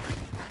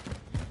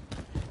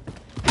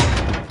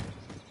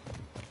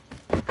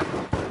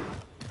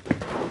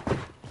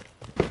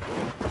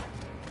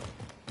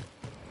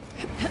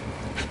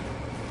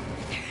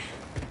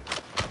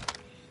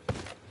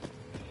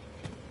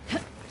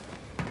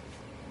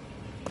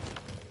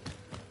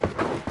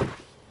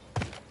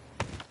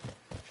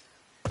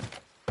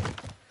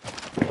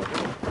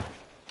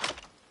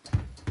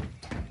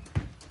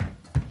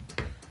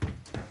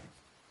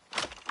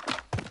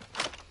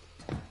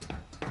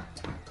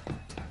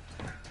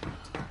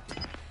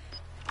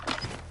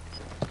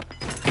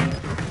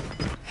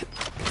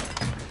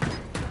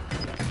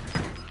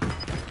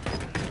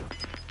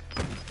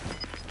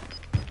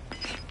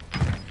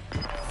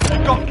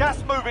 Got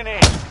gas moving in.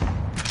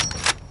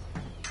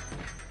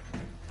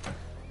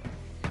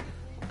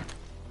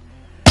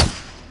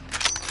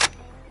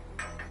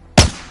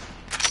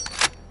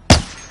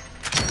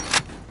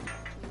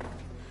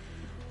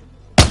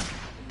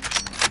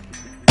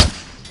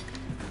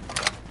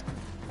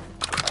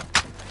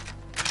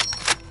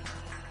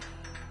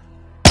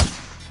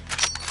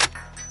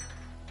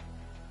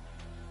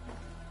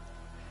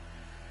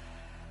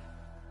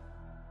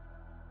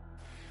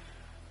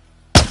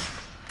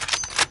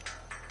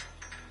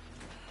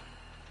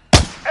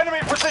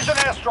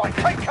 airstrike.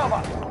 Take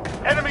cover.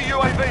 Enemy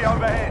UAV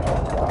overhead.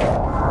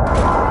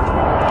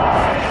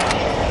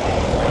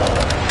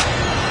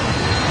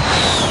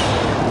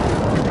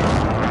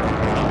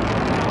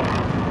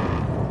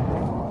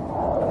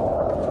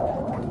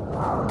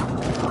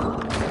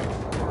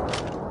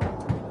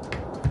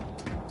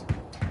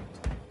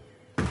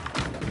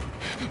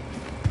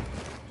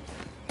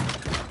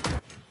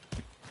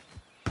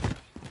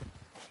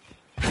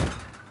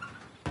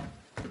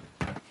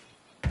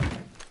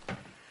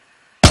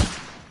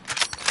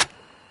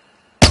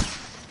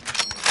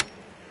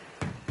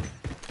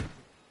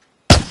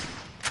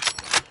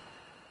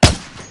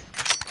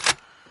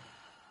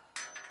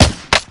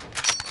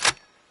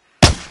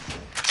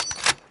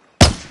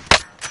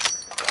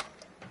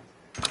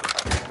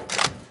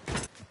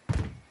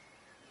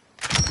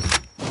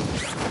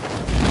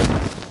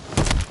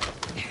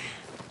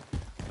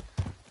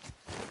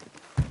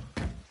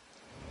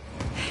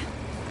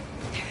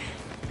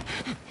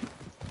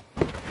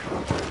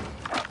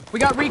 We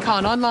got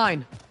recon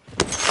online.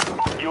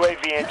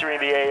 UAV entering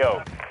the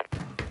AO.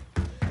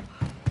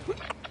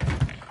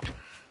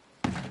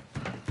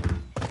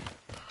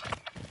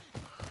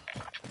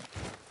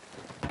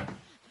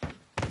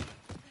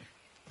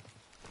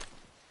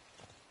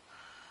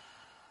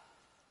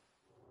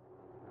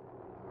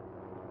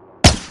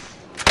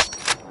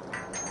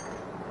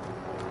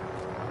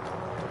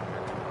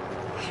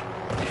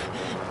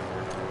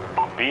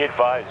 Be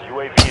advised,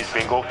 UAV is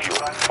bingo fuel.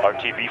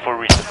 RTB for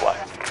resupply.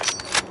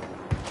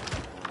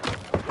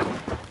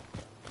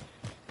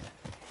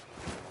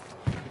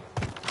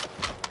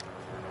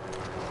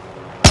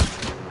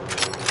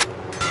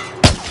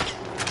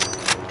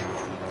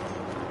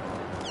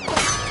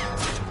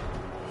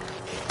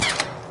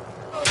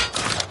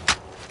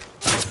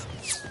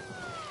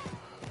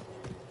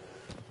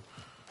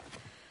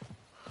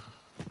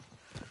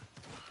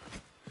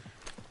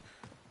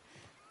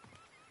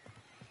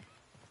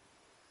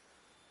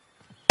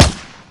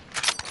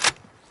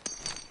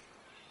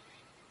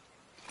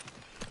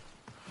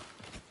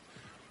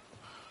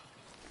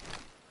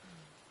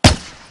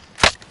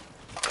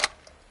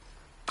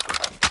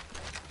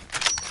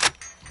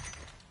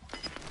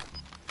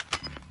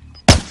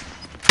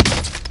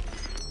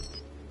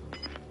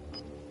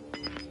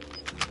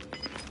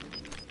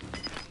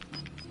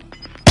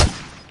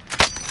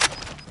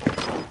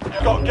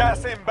 Got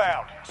gas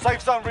inbound.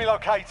 Safe zone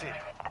relocated.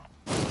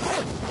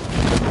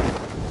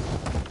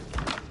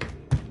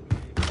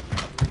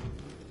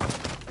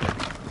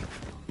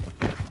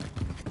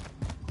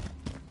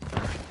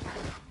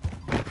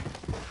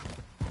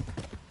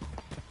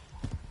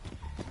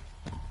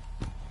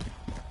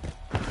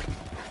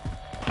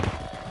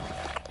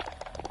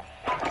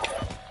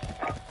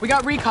 We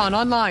got recon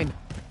online.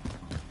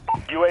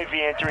 UAV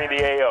entering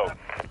the AO.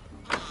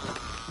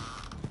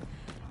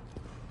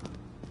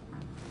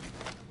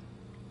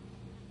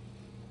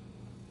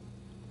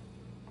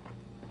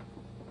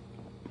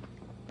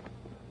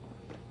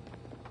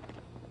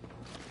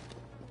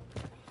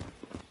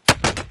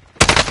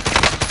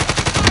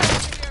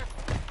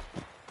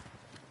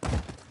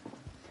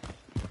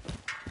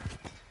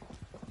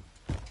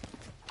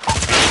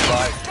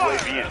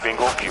 UAV is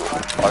bingo fuel.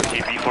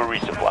 RTB for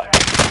resupply.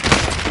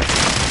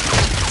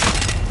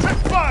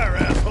 Fire,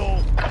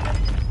 asshole!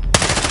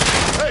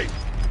 Hey,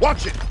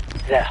 watch it!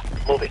 Yeah,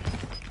 moving.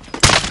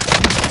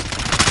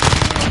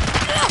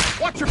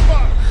 Watch your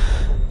fire!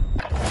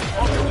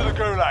 Welcome to the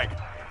Gulag.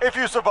 If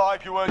you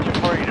survive, you earn your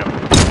freedom.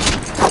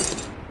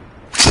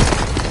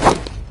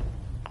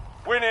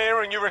 Win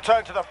here and you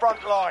return to the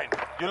front line.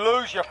 You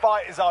lose, your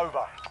fight is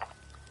over.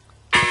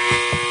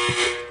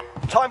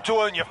 Time to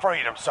earn your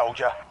freedom,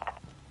 soldier.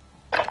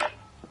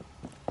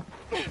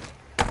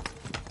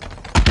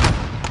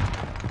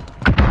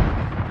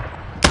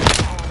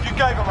 You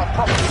gave him a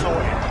proper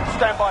sorting.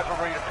 Stand by for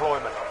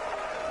redeployment.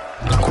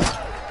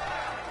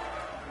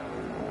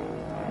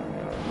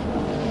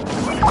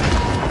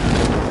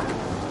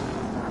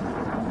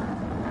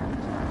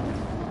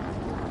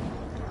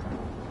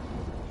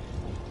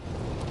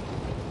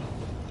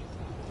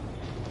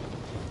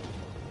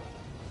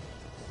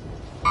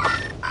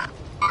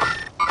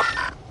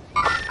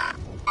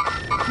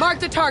 Mark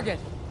the target.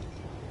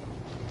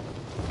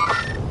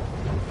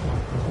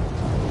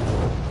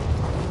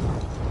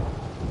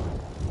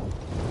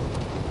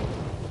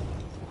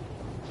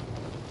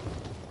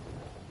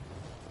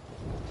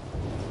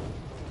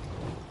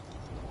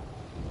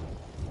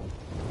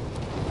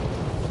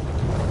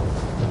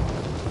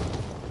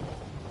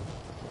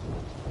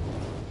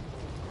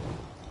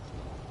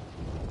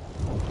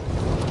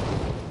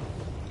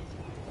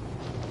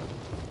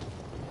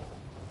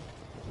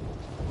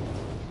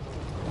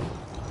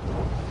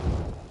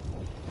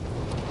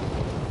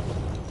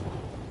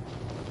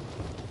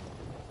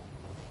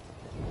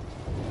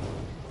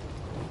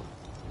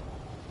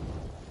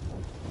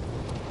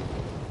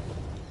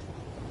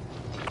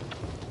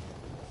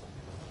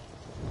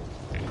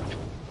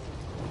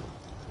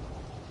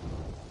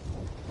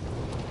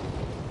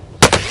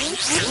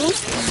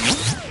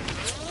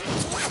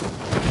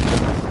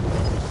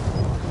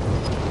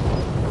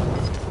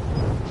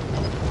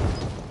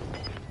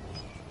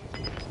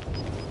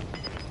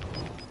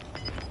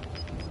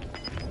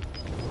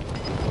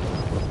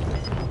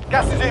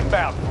 Gas is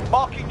inbound.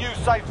 Marking new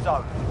safe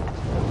zone.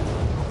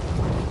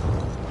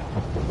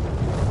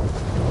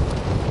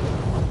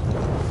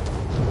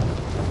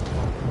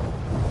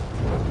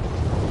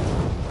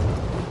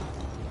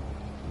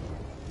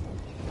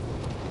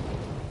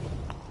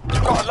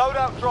 Got a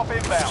loadout drop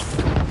inbound.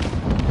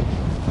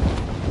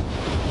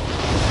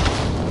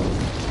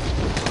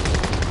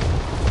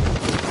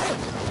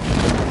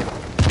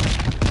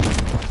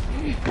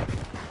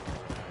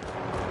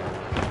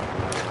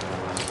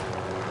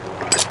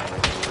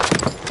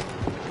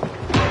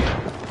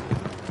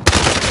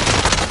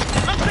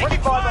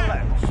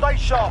 Stay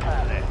sharp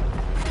out there.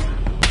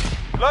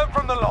 Learn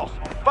from the loss.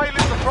 Failure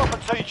the proper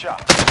teacher.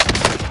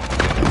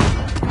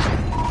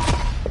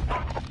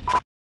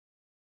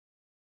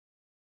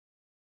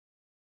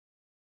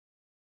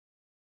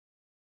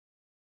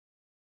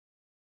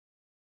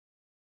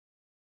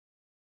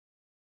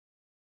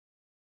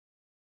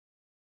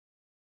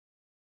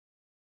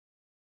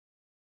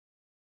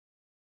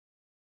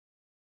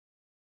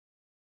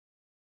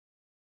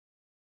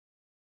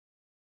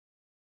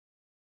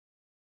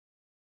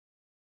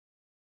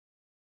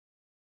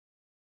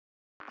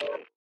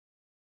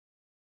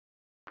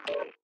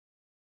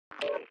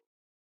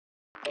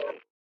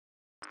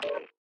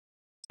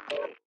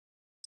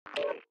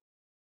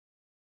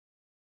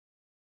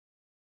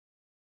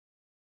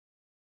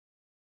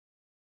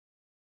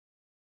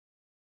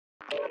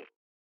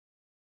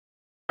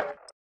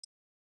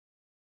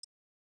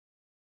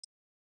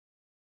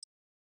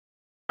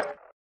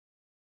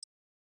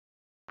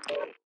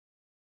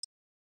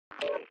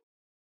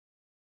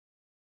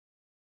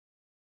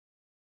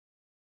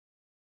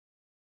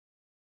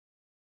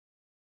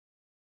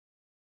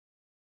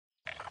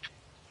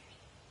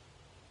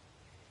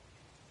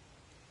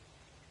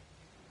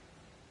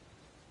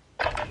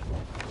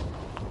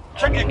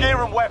 Check your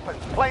gear and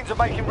weapons. Planes are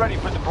making ready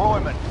for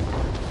deployment.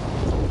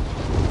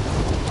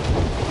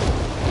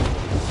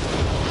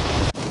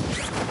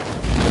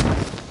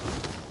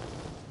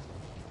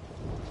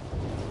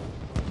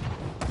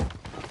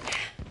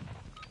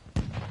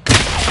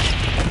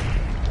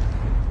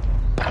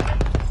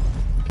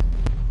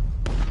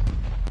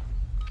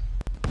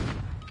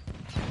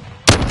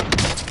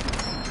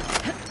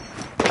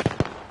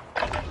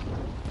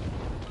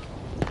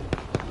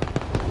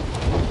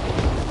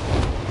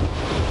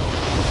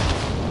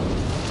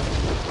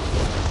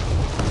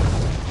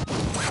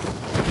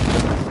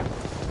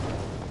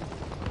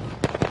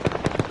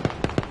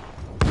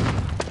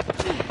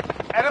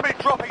 Enemy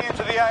dropping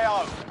into the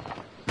AO.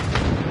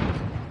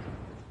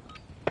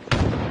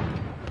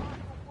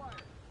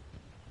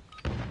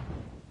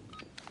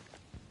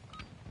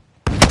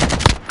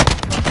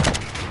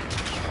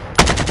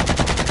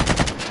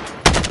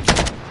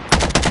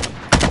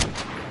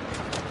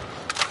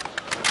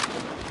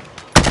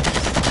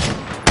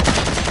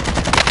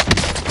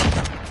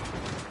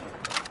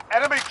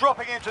 Enemy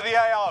dropping into the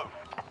AO.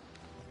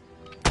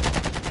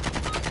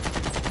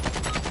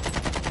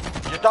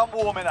 You're done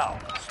warming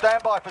up.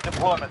 Stand by for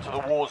deployment to the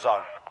war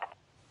zone.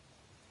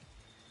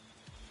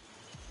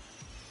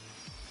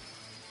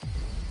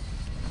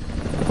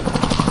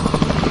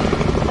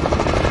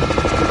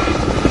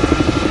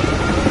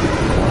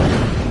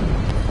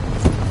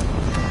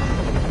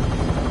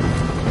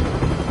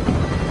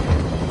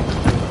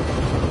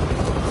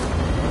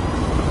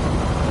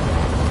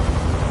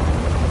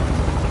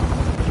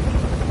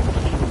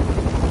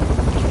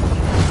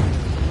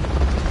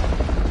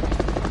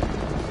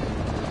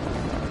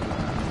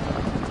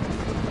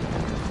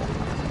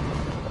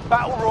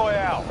 Battle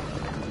Royale.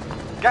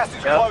 Gas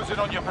is closing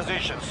on your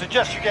position.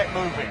 Suggest you get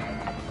moving.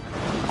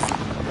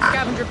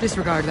 Scavenger,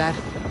 disregard that.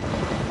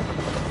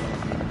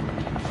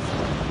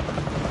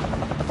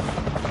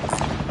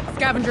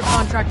 Scavenger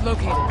contract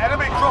located.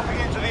 Enemy dropping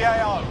into the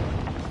AO.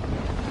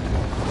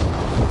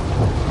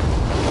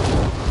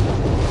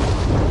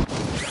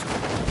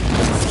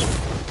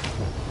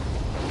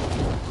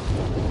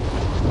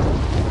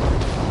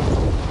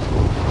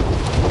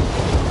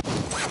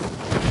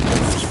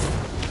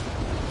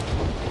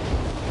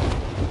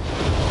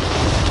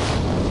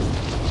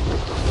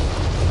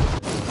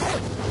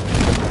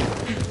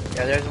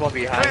 Yeah, there's one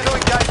behind. Clear to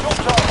engage your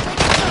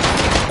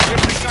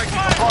target.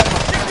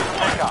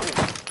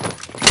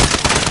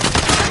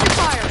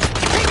 Fire!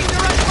 Taking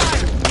direct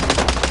fire!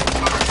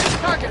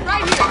 Target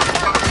right here!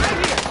 Target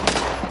right here!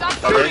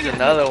 Stop Oh, shooting! there's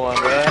another one,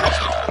 bro.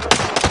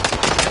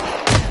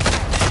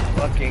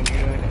 Fucking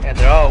goon. And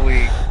they're all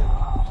weak.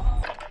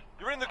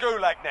 You're in the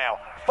gulag now.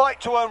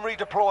 Fight to earn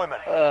redeployment.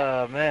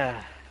 Oh,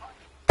 man.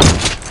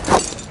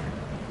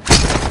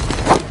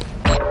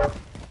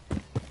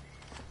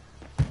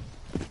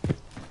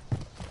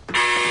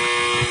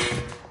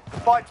 The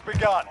fight's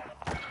begun.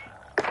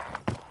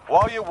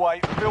 While you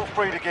wait, feel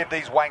free to give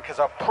these wankers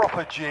a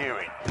proper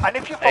jeering. And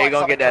if you Are you find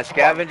gonna get that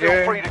scavenger?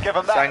 feel free to give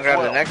them So that I can grab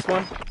as well. the next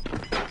one?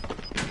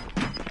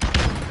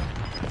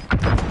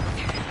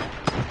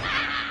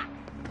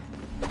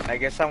 I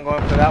guess I'm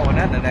going for that one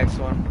and the next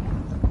one.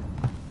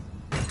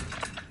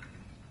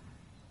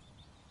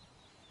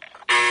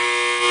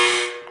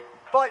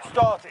 Fight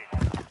started.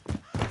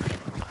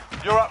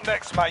 You're up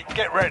next, mate.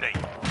 Get ready.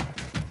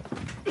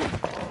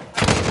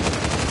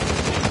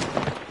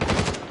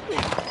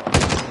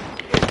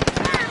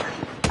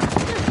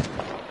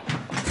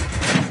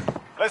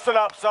 Listen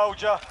up,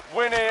 soldier.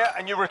 Win here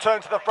and you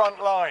return to the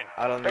front line.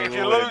 I don't But think if we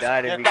you would have lose,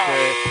 died if you're we done.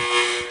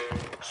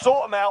 could.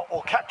 Sort them out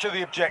or capture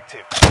the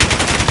objective.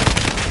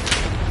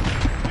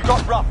 You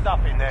got roughed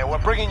up in there. We're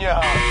bringing you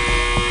home.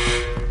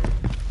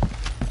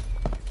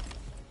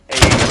 Hey,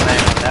 you can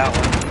land on that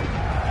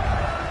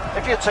one.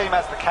 If your team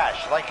has the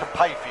cash, they can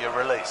pay for your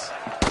release.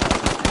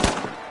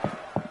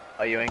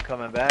 Oh, you ain't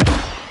coming back? I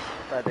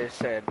thought they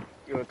said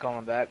you were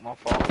coming back. My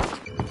fault.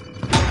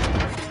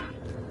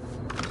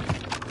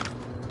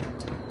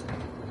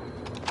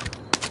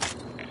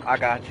 I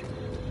got you.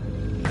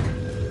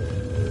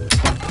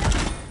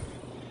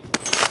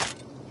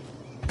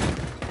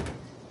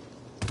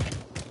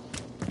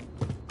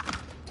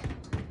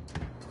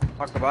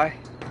 Mark, goodbye.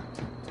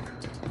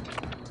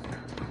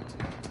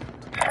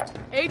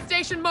 Aid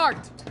station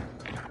marked.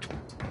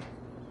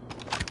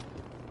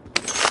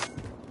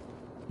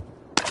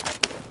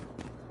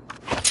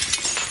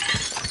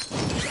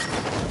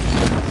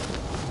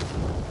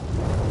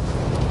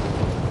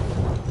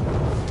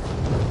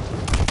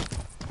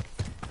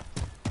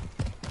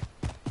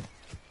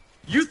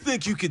 You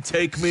think you can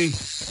take me?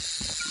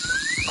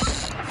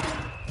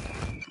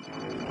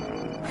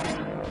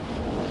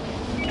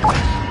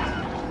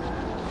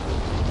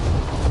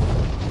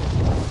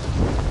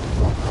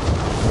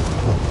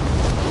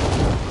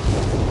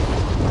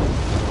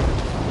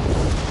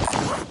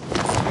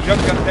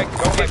 Shotgun tech,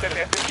 don't let them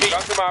SMG.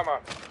 Got some armor.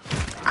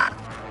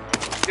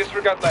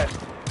 Disregard left.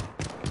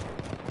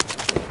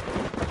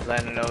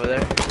 Landing over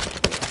there.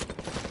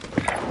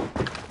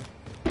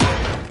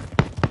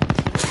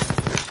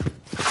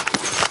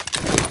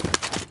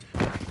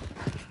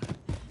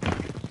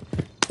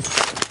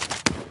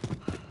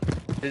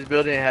 This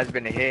building has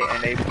been hit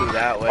and they flew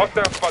that way.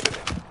 Hostile spotted.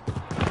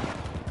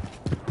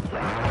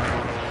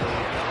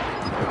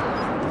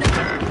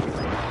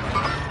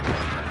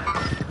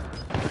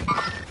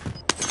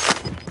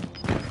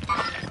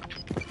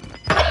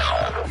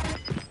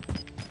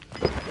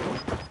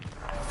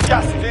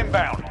 Gas is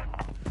inbound.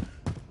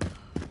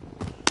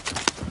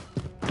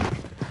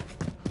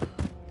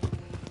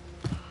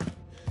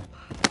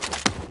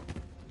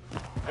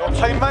 Your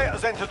teammate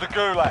has entered the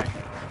gulag.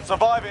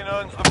 Surviving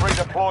earns them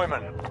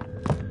redeployment.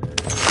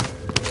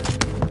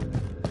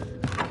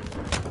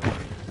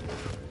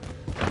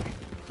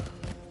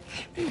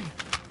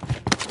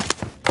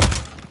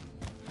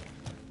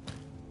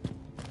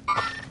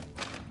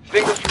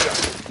 Single shooter.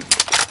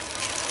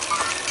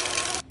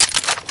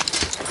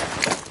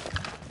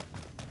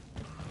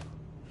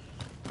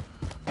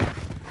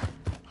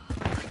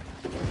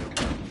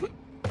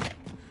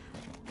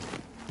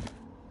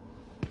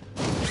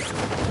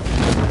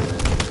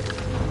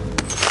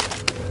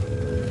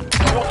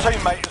 Your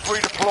teammate is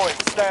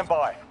redeploying. Stand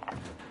by.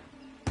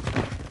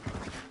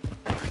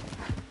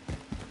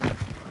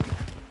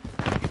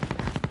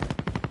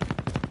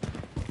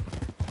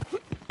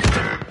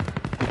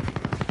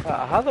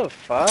 How the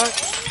fuck?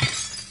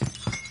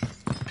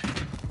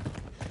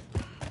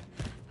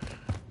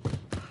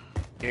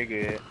 You're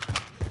good.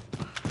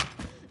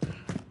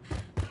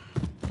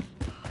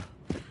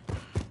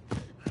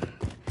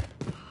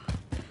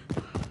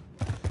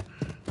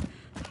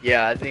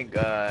 Yeah, I think,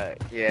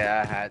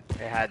 yeah, it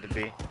had to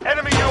be.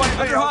 Enemy UAV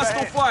Under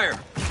hostile overhead. fire.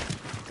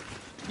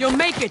 You'll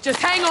make it. Just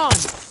hang on.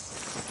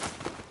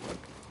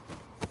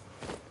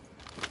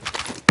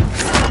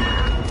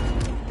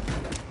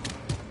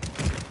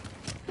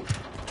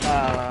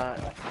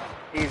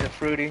 He's a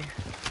fruity.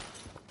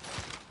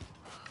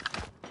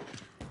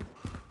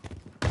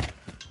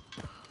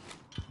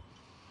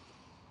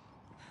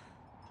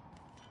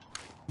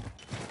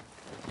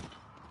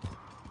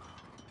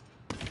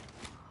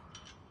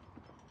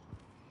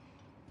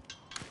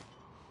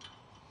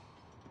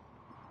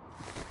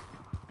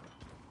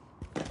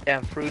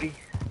 Damn fruity.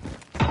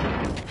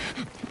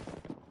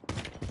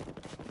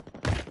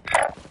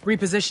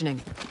 Repositioning.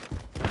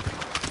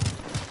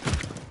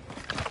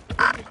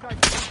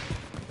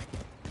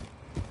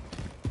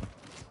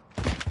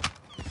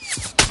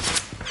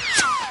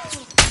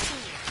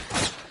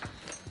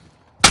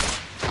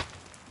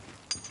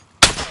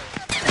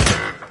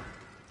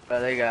 Oh,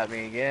 they got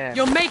me again.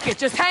 You'll make it.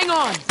 Just hang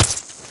on.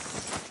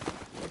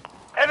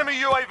 Enemy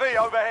UAV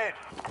overhead.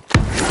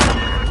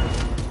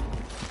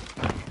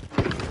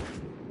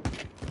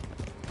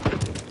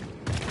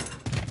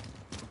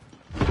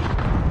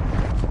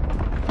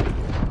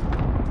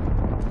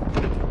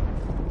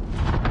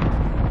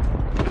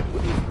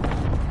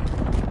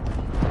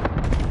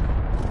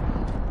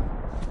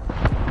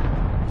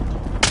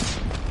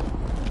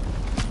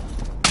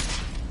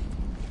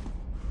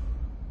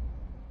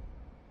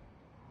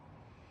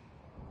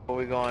 Where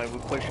we going? We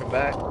pushing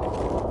back.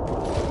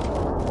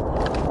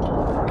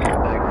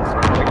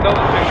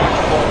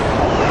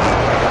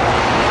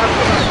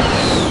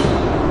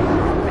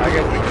 I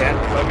guess we can.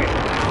 Okay.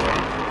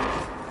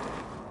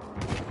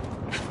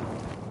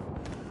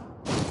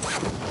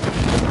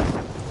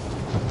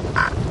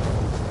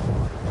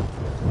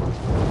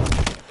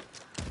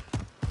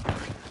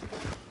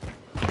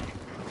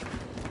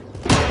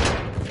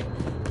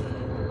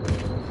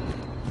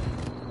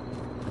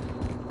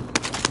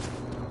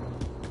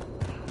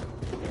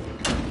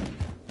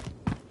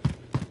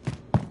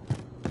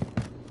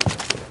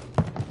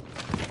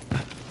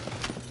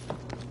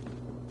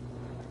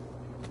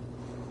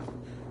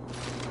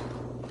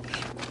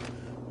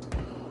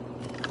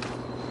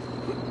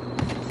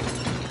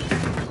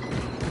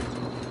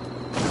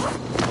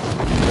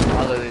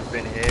 Lily's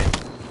been hit.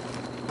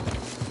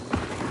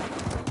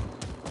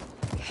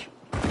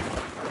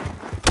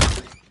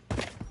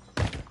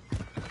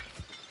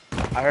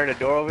 I heard a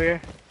door over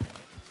here.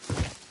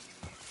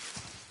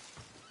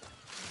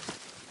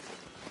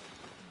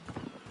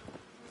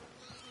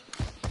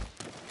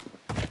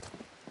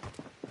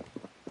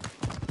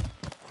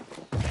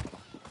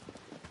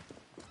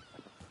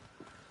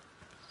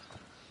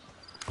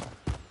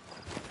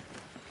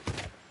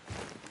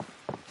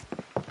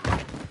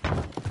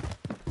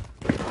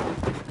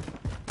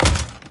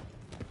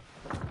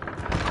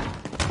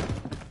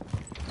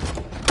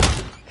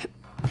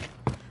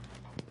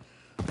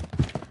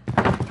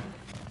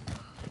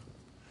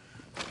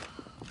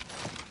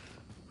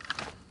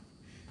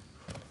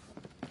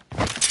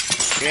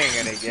 We ain't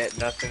gonna get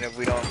nothing if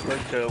we don't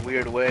push a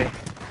weird way.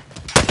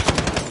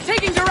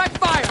 Taking direct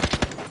fire!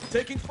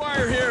 Taking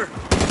fire here!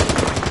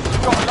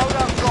 Got a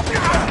loadout dropping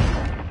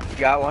down. You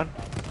got one?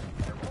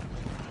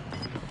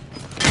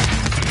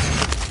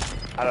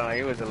 I don't know,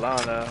 he was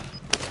alone though.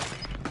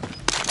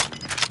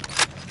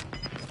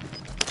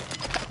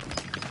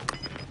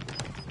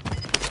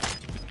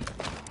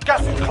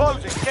 Gas is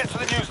closing. Get to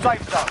the new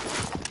safe zone.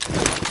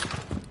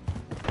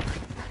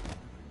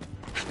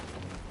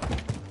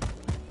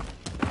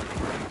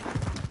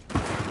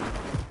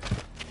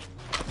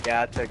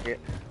 Yeah, I took it.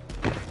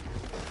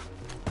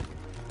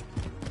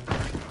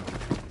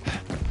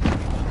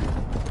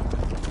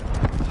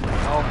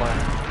 Oh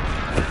my.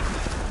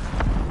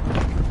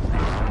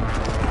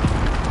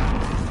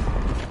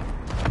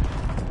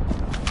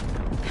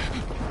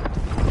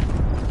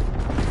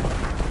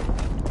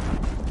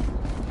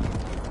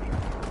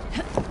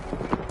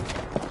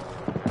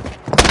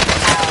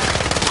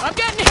 I'm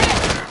getting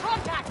hit!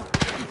 Contact!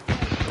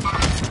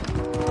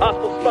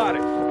 Hostile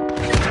spotted.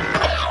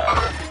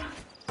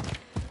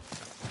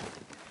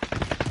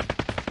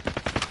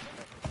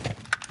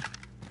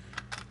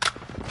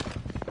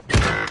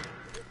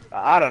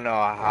 I don't know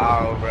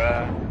how,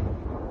 bruh.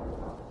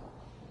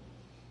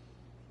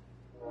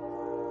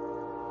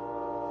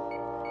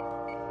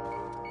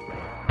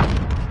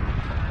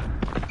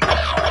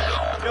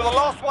 You're the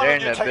last one They're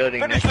on in your the team.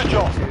 building Finish next the to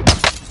job. you.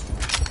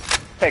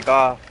 Take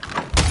off.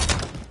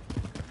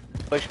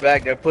 Push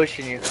back, they're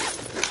pushing you.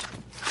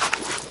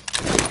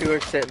 Two are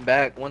sitting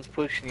back, one's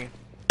pushing you.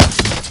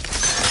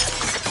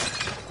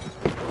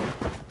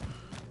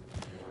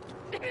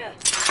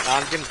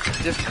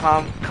 Just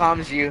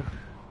calms you.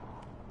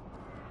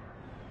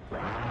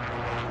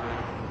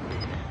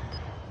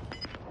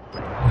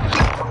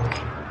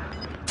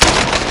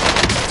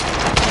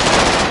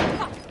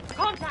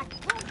 Contact!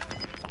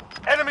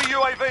 Enemy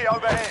UAV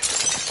overhead.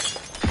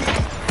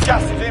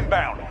 Gas is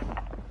inbound.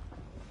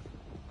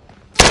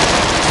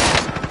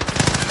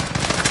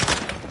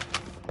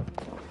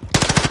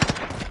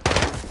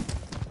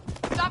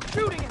 Stop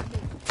shooting at me!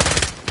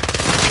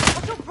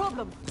 What's your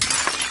problem?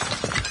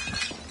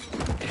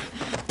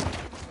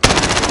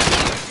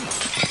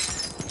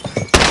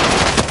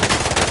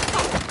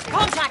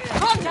 Contact!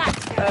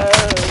 Contact!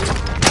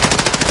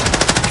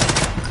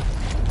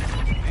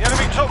 The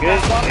enemy took Good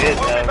that one. shit,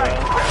 We'll be back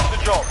to bro. finish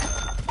the job.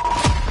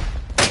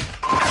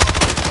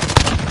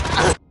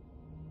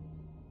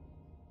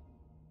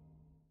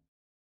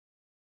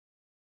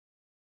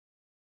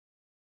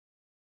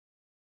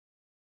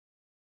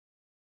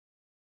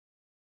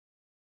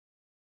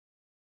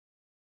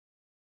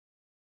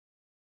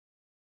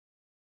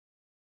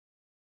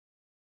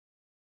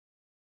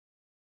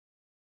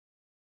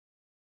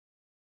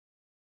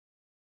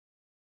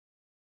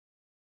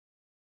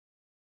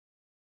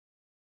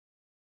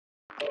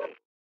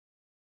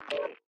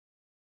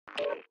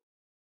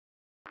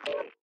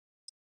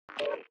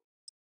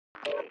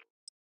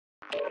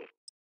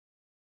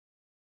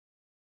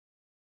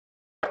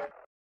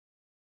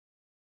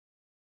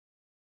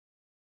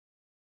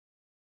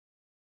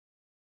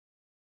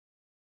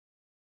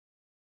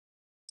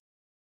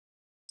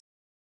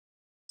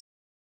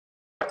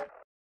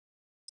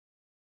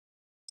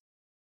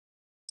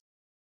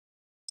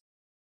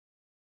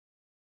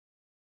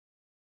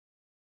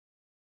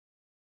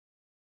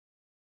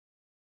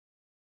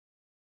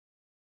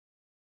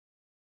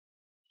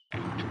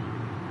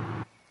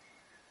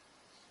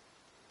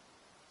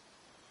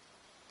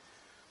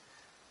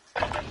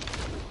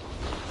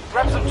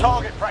 Grab some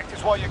target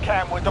practice while you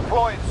can. We're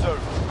deploying soon.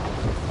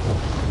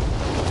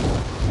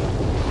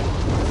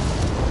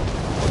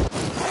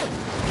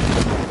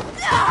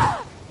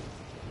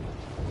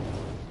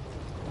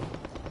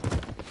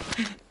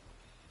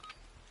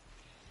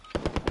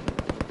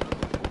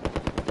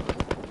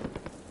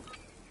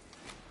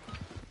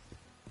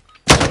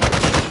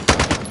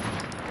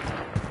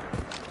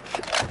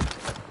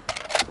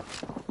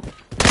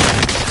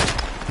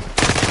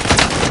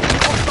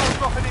 Hostiles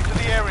dropping into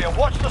the area.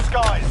 Watch the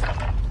skies.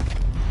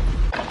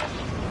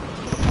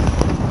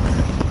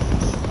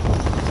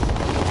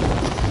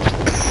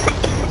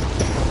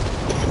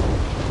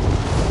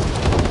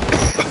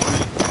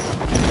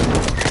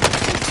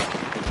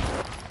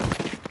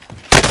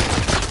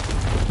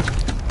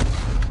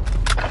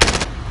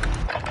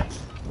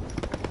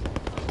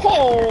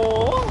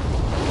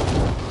 Oh!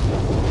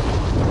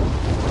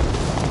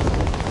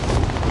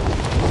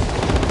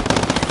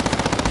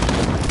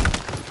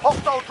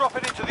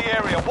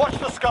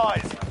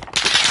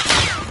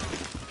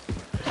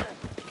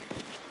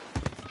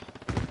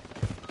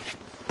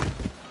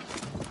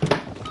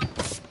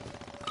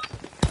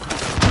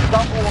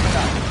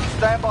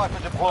 Stand by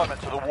for deployment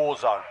to the war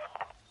zone.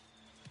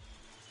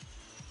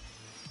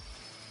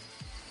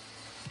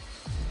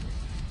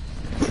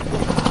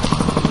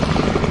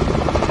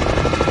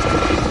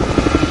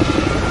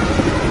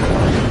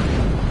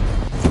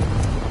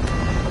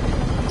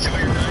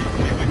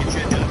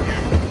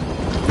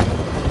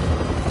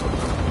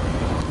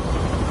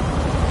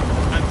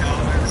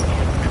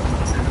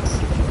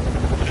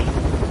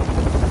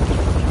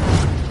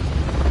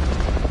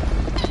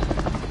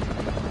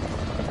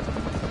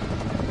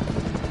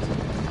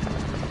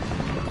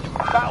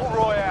 Battle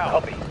Royale.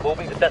 Copy.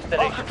 Moving to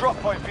destination. Mark a drop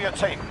point for your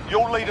team.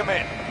 You'll lead them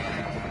in.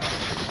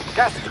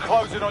 Gas is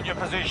closing on your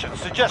position.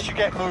 Suggest you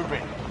get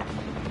moving.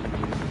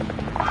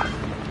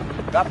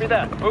 Copy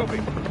that.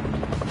 Moving.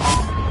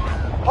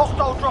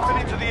 Hostile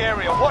dropping into the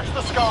area. Watch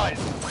the skies.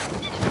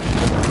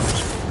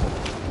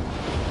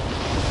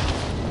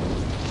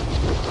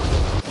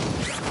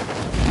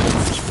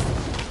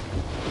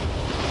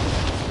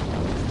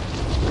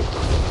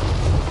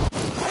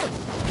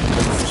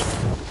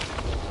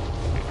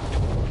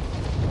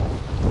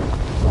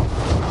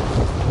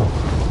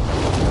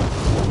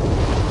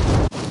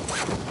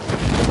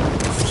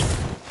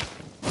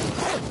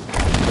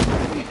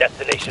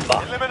 Destination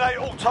marked. Eliminate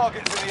all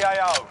targets in the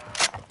AO.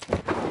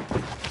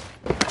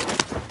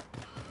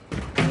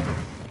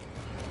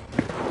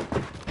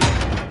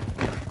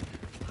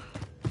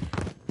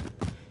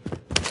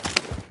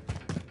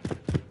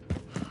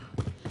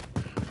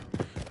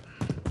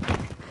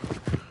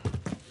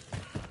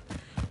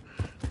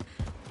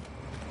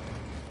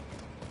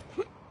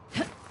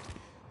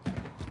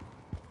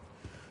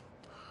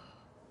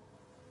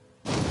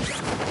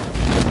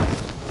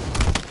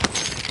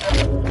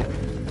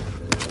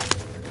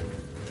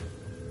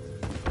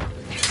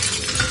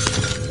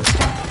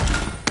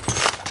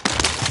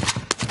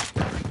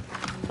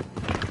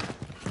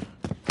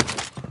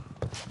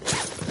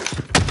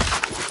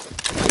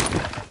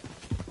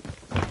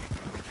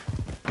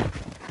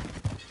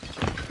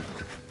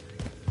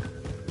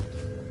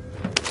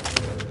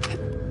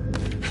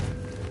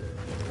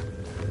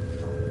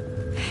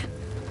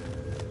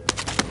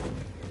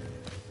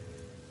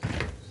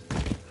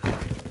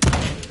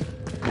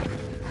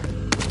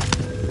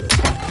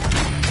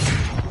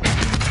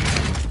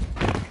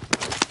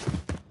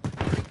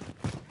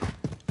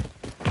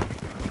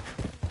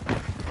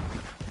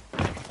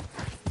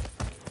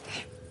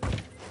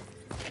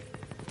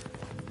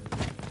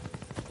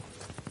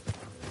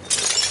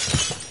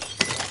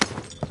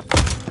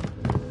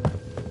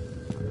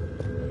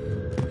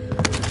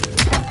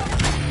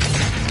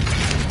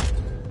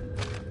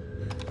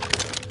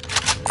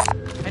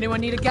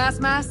 Anyone need a gas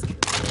mask?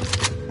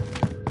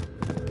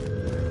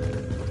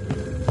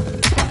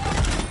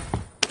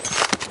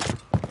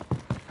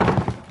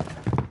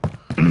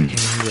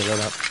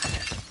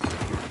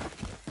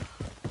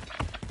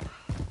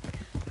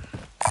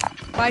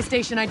 Buy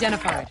station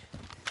identified.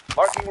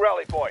 Marking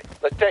rally point.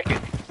 Let's take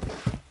it.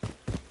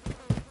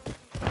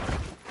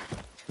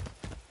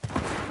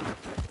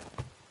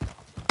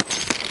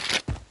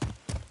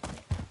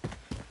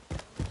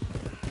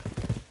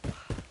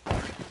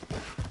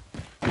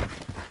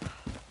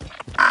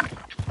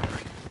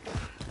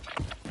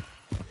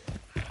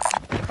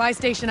 Buy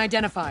station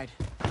identified.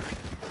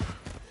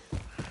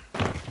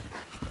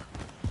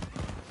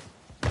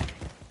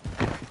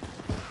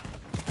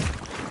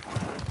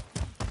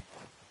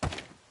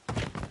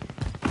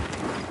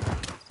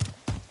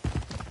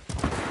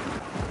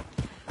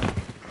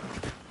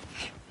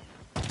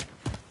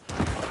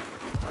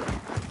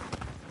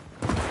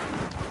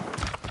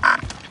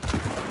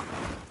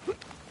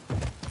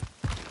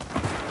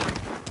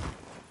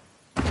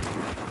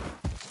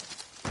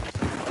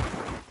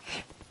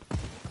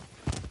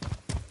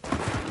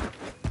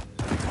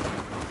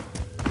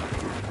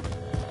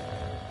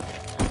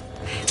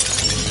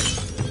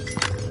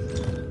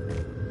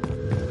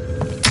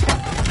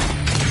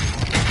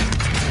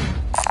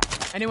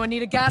 Anyone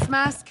need a gas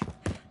mask?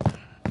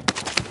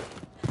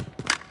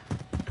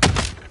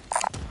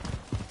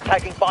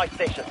 Tagging buy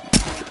station.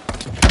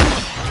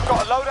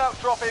 Got a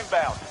loadout drop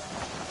inbound.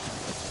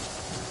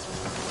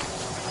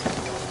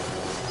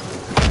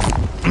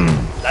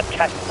 That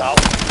cash is out.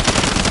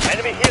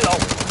 Enemy helo.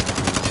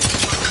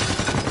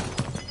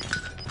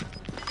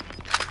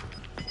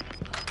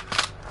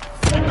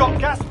 You've got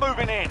gas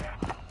moving in.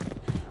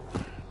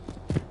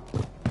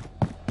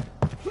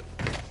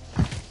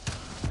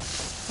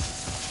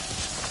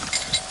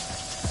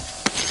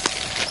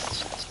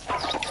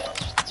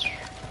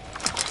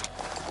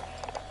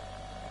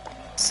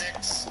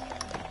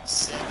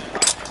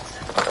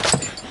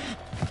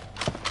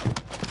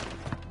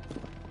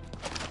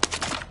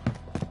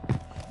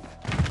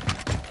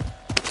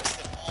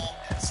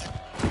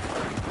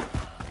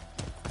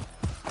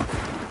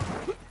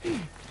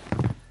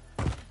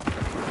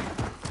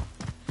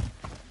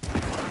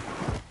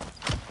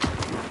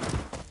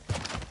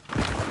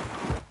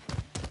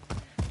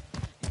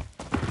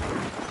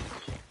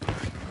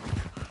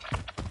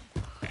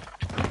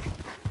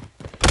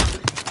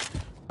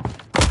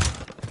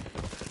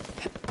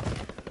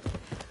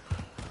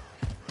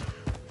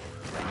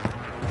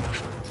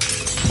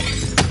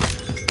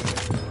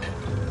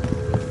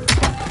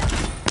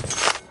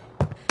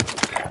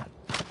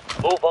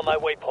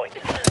 waypoint.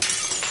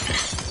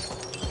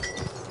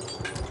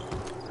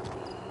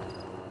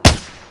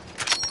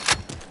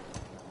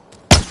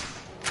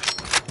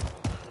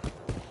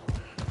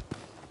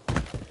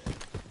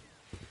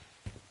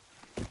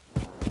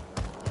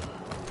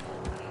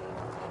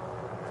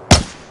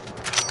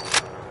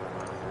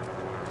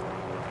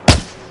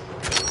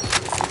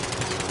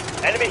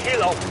 Enemy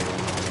helo.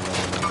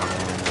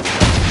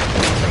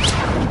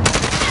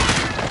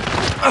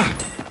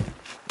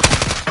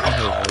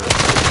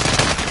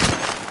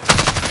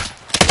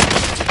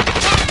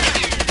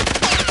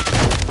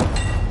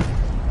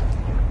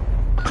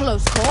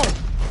 Close call.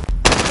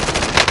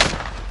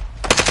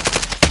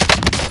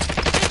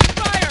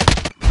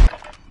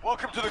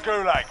 Welcome to the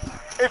Gulag.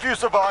 If you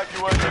survive,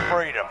 you earn your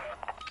freedom.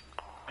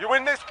 You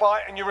win this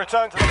fight and you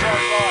return to the front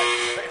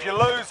line. But if you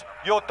lose,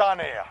 you're done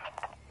here.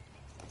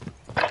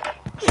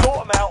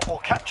 Sort them out or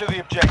capture the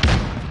objective.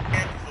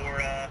 And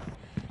for,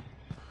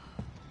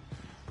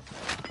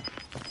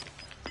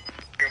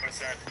 you're gonna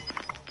send.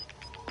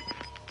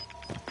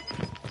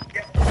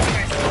 Yep,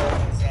 okay, so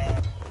it was,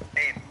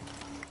 aim.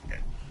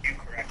 You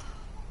correct.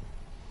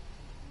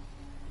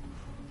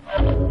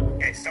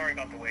 Okay, sorry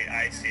about the wait,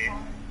 I see.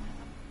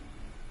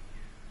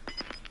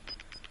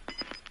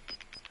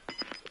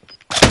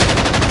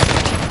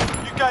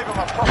 You gave them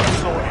a proper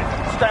sorting.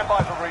 Stand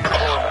by for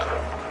redeployment.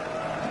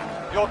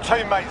 Your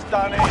teammates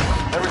done in.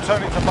 They're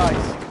returning to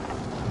base.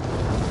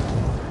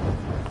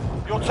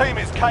 Your team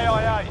is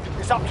KIA.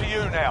 It's up to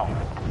you now.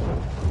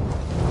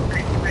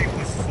 3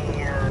 was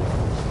for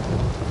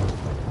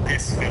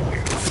this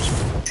failure. 2,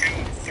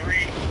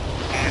 3,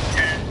 5,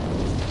 10,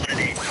 1 and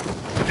 8.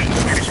 That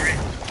was 33.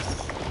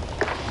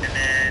 And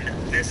then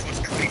this was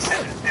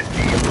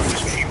 2750. It was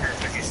cheaper,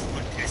 but you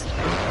split 2.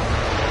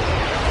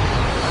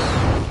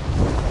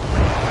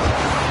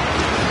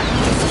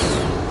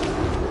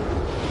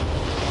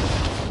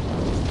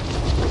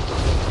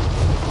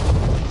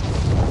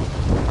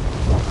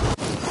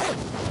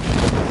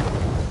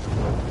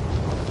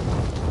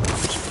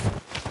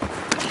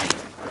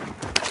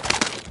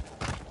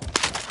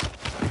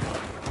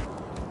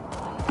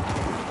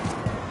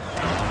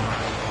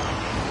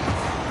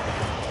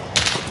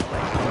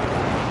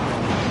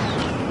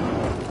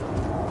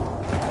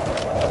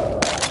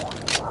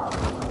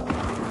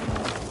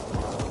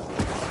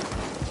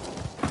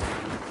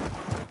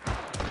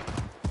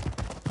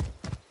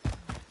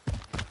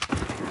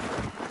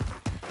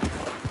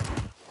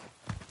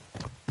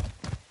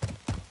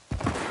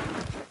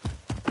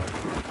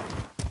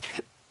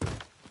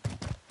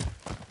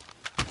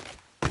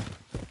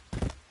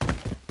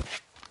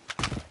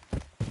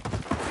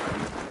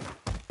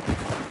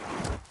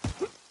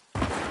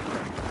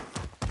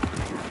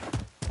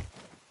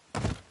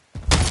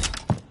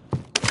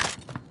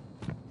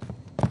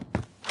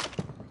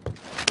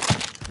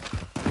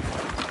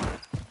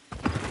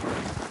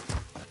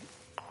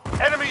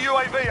 Enemy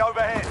UAV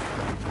overhead.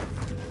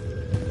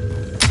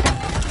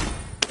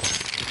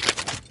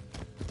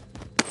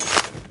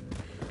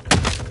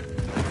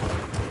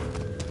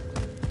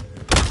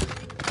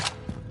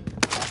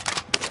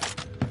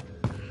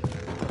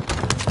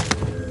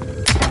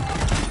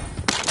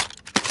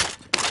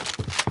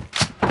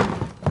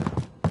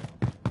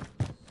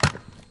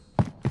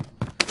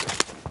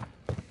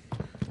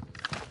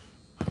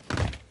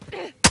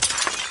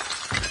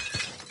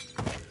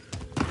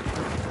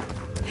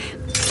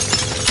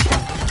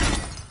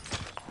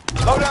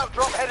 Loadout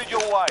drop headed your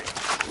way.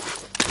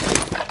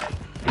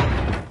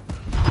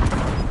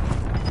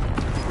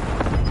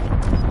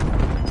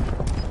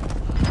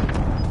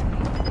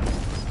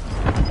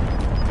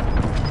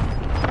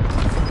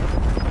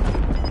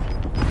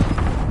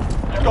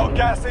 You've got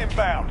gas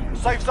inbound.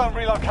 Safe zone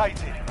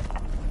relocated.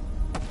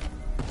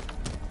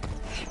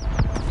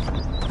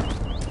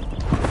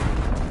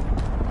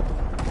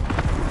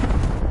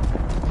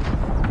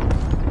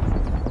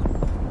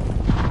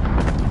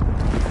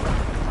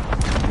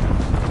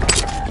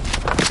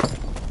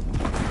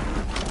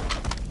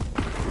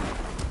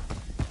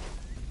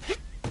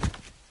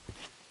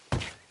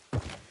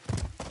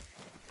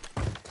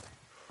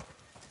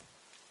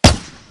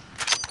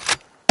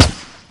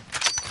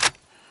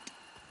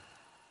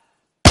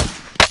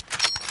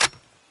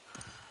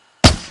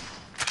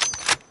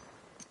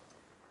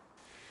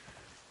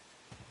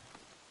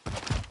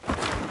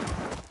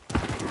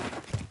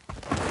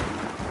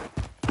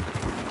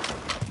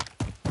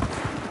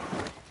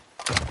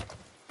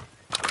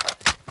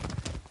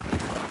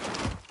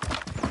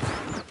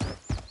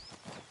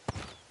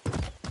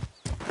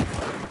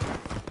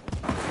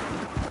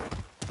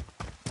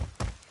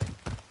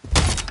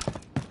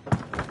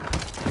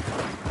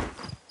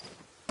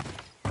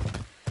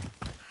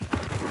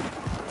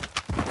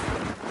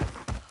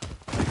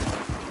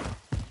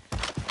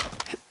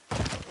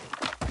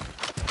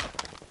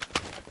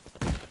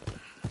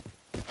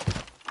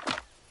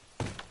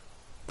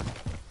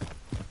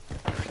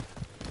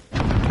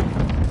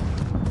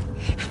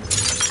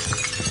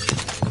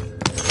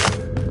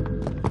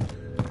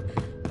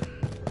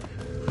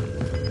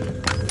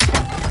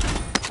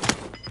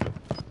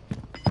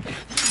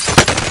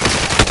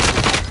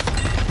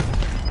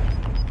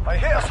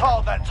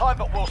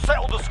 survivor will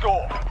settle the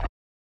score.